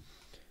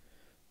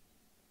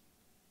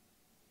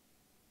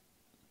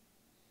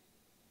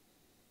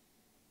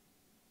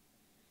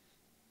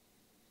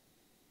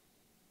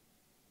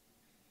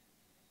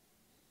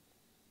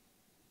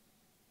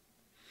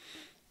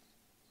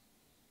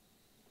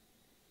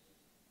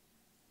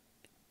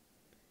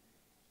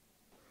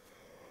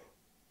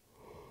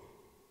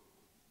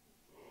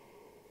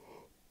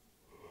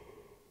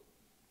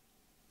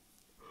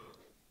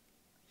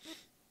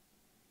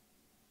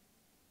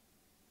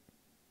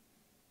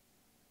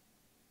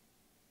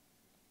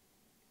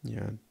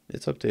 Yeah,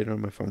 it's updated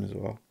on my phone as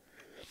well.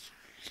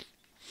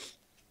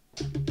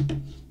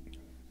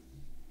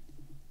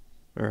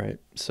 All right,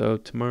 so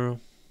tomorrow,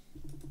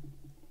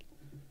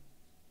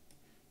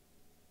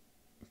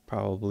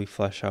 probably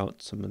flesh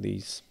out some of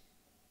these.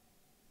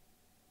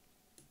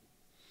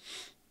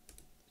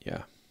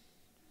 Yeah,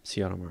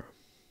 see you tomorrow.